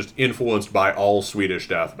 is just influenced by all Swedish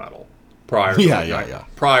death metal prior to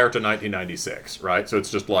 1996, right? So it's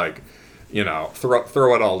just like,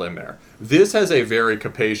 throw it all in there. This has a very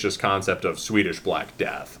capacious concept of Swedish Black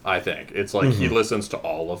Death. I think it's like he listens to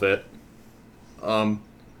all of it.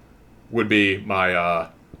 Would be my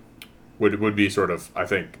would be sort of, I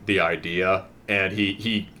think, the idea, and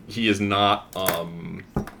he is not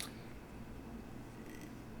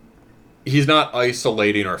he's not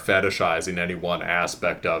isolating or fetishizing any one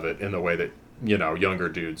aspect of it in the way that younger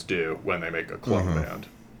dudes do when they make a clone band.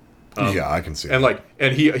 I can see that.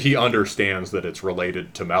 And he understands that it's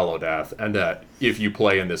related to Melodeath, and that if you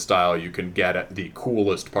play in this style, you can get at the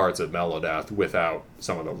coolest parts of Melodeath without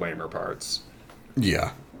some of the lamer parts.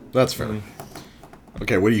 Yeah, that's fair.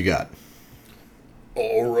 Okay, what do you got?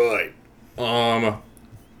 All right.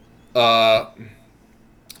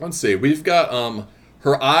 Let's see. We've got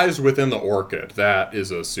Her Eyes Within the Orchid. That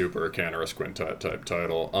is a super Canaris Quintet type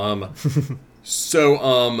title.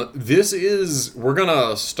 This is, we're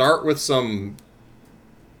gonna start with some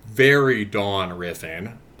very Dawn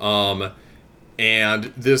riffing. And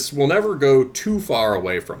this will never go too far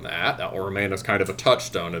away from that. That will remain as kind of a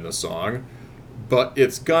touchstone in the song. But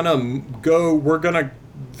it's gonna go,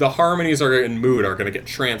 the harmonies in mood are gonna get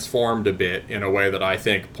transformed a bit in a way that I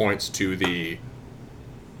think points to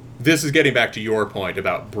this is getting back to your point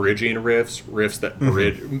about bridging riffs that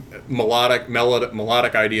bridge,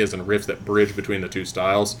 melodic ideas and riffs that bridge between the two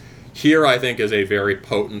styles. Here, I think, is a very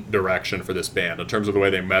potent direction for this band in terms of the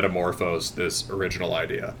way they metamorphose this original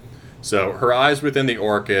idea. So, Her Eyes Within the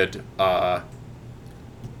Orchid,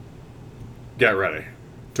 get ready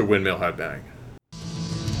to Windmill Headbang.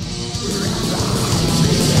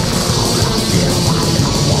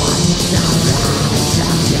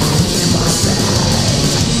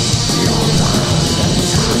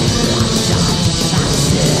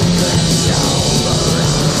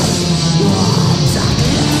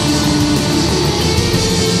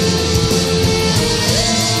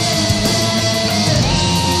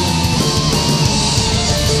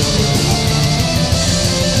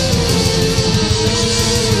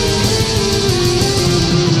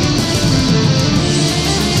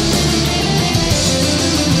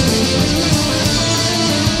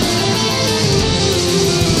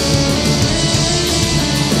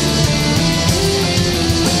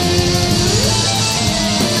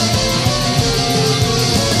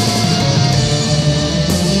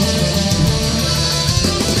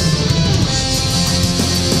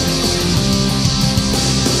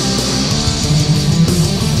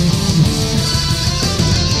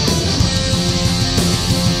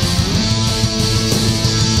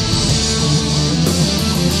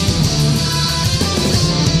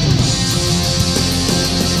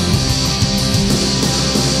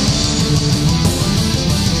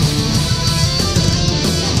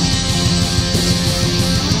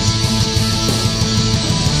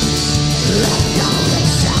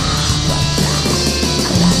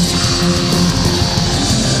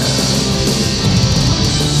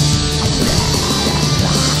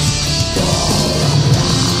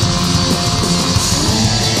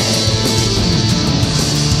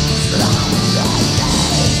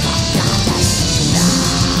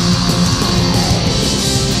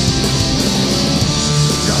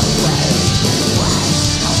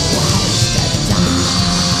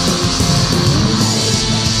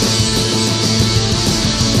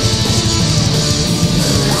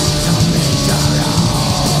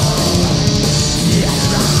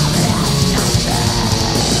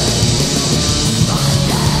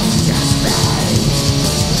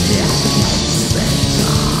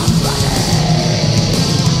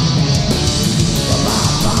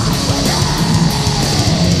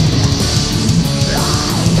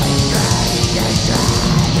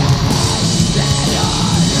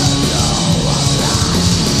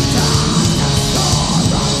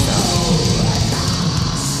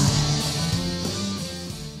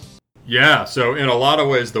 Yeah, so in a lot of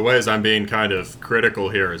ways, the ways I'm being kind of critical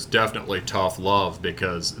here is definitely Tough Love,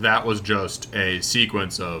 because that was just a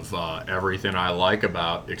sequence of everything I like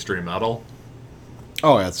about extreme metal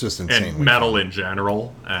Oh, yeah, it's just insanely and metal fun. in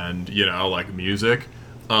general, and like music.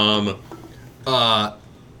 Um,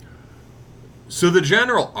 so the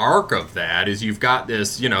general arc of that is you've got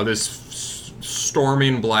this,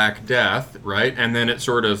 storming Black Death, right? And then it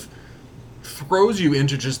sort of throws you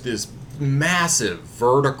into just this massive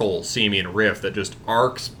vertical seeming riff that just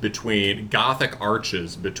arcs between gothic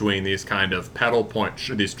arches between these kind of pedal point,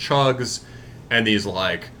 these chugs, and these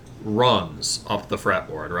like runs up the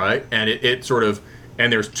fretboard, right? And it sort of,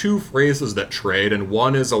 and there's two phrases that trade, and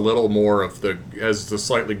one is a little more of as the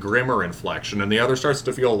slightly grimmer inflection, and the other starts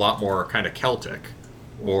to feel a lot more kind of Celtic,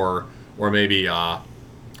 or maybe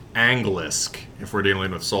Anglisk if we're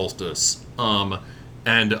dealing with Solstice, and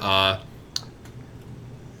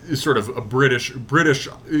sort of a British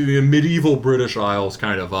medieval British Isles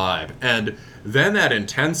kind of vibe, and then that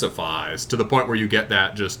intensifies to the point where you get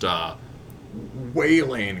that just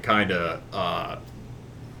wailing kind of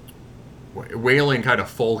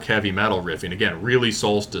folk heavy metal riffing, again really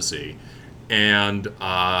solsticey, and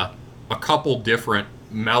a couple different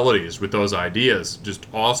melodies with those ideas, just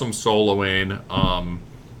awesome soloing.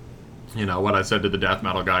 What I said to the death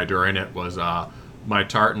metal guy during it was my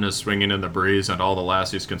tartan is swinging in the breeze and all the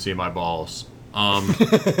lassies can see my balls. And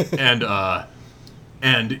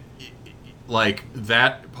like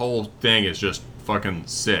that whole thing is just fucking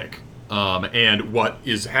sick. And what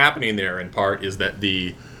is happening there in part is that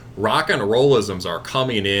the rock and rollisms are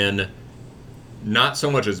coming in not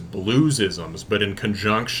so much as bluesisms, but in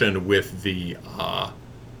conjunction with the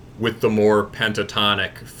more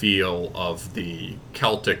pentatonic feel of the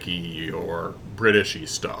Celtic-y or British-y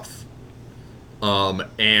stuff.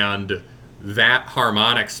 And that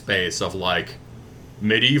harmonic space of like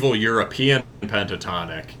medieval European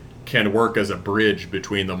pentatonic can work as a bridge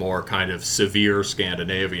between the more kind of severe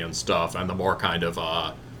Scandinavian stuff and the more kind of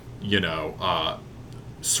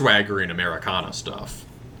swaggering Americana stuff.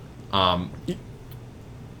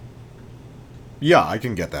 Yeah, I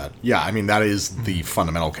can get that. Yeah, I mean, that is the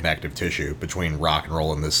fundamental connective tissue between rock and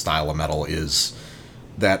roll and this style of metal, is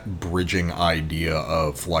that bridging idea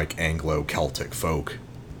of, like, Anglo-Celtic folk.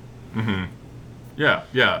 Mm-hmm. Yeah.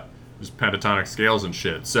 Just pentatonic scales and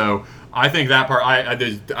shit. So I think that part, I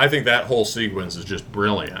think that whole sequence is just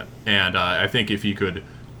brilliant. And I think if you could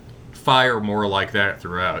fire more like that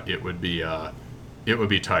throughout, it would be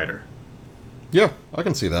tighter. Yeah, I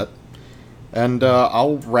can see that. And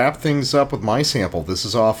I'll wrap things up with my sample. This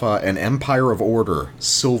is off An Empire of Order,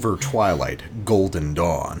 Silver Twilight, Golden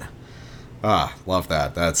Dawn. Ah, love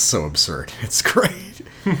that. That's so absurd. It's great.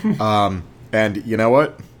 And you know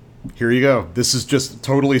what? Here you go. This is just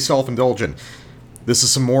totally self-indulgent. This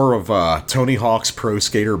is some more of Tony Hawk's Pro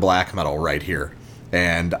Skater black metal right here.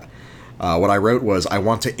 And what I wrote was, I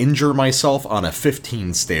want to injure myself on a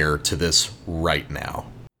 15 stair to this right now.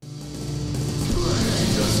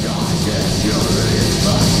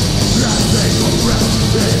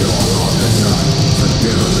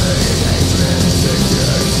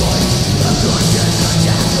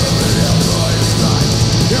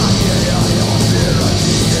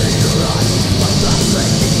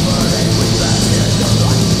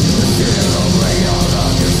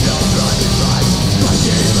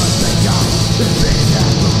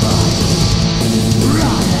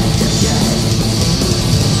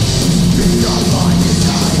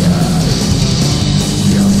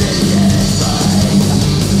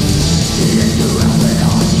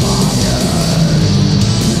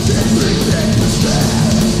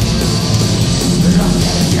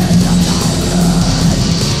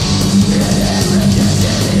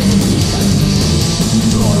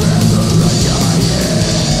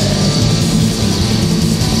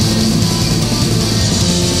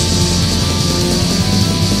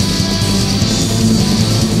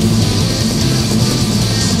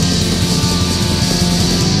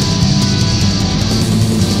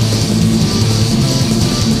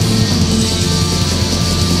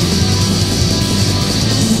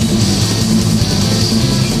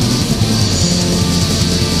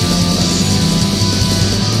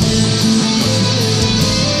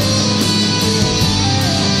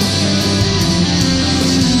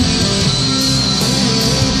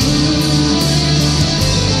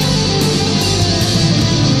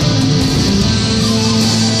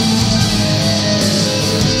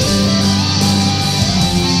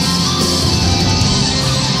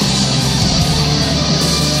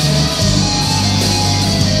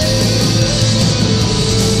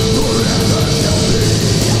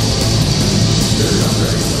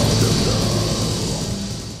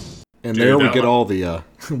 And Dude, there we that get one- all the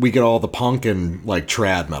we get all the punk and like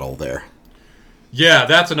trad metal there. Yeah,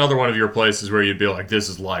 that's another one of your places where you'd be like, this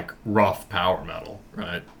is like rough power metal,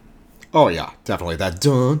 right? Oh yeah, definitely that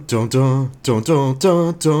dun dun dun dun dun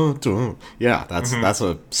dun dun dun. Yeah, that's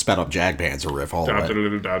a sped up Jag Panzer riff all the way.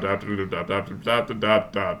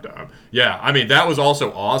 Yeah, I mean, that was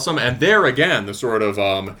also awesome. And there again, the sort of,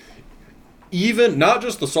 even, not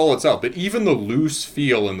just the solo itself, but even the loose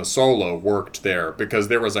feel in the solo worked there because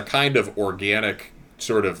there was a kind of organic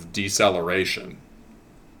sort of deceleration.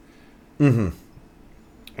 But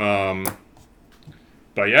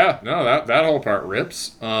yeah, no, that whole part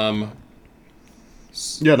rips.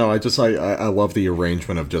 Yeah, no, I love the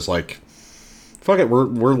arrangement of just like, fuck it,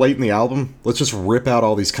 we're late in the album. Let's just rip out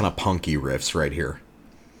all these kind of punky riffs right here.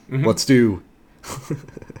 Let's do.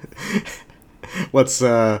 let's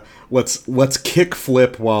kick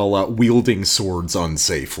flip while wielding swords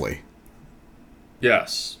unsafely.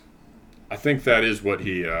 Yes, I think that is what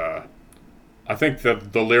he. I think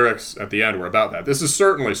that the lyrics at the end were about that. This is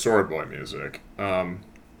certainly Sword Boy music.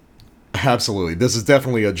 Absolutely, this is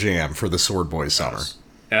definitely a jam for the Sword Boy summer.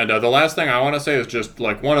 And the last thing I want to say is just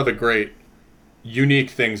like one of the great unique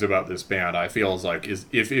things about this band. I feel is like is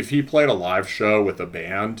if he played a live show with a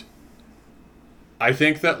band, I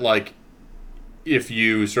think that like if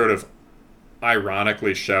you sort of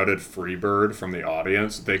ironically shouted "Freebird" from the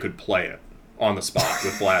audience, they could play it on the spot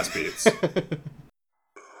with blast beats.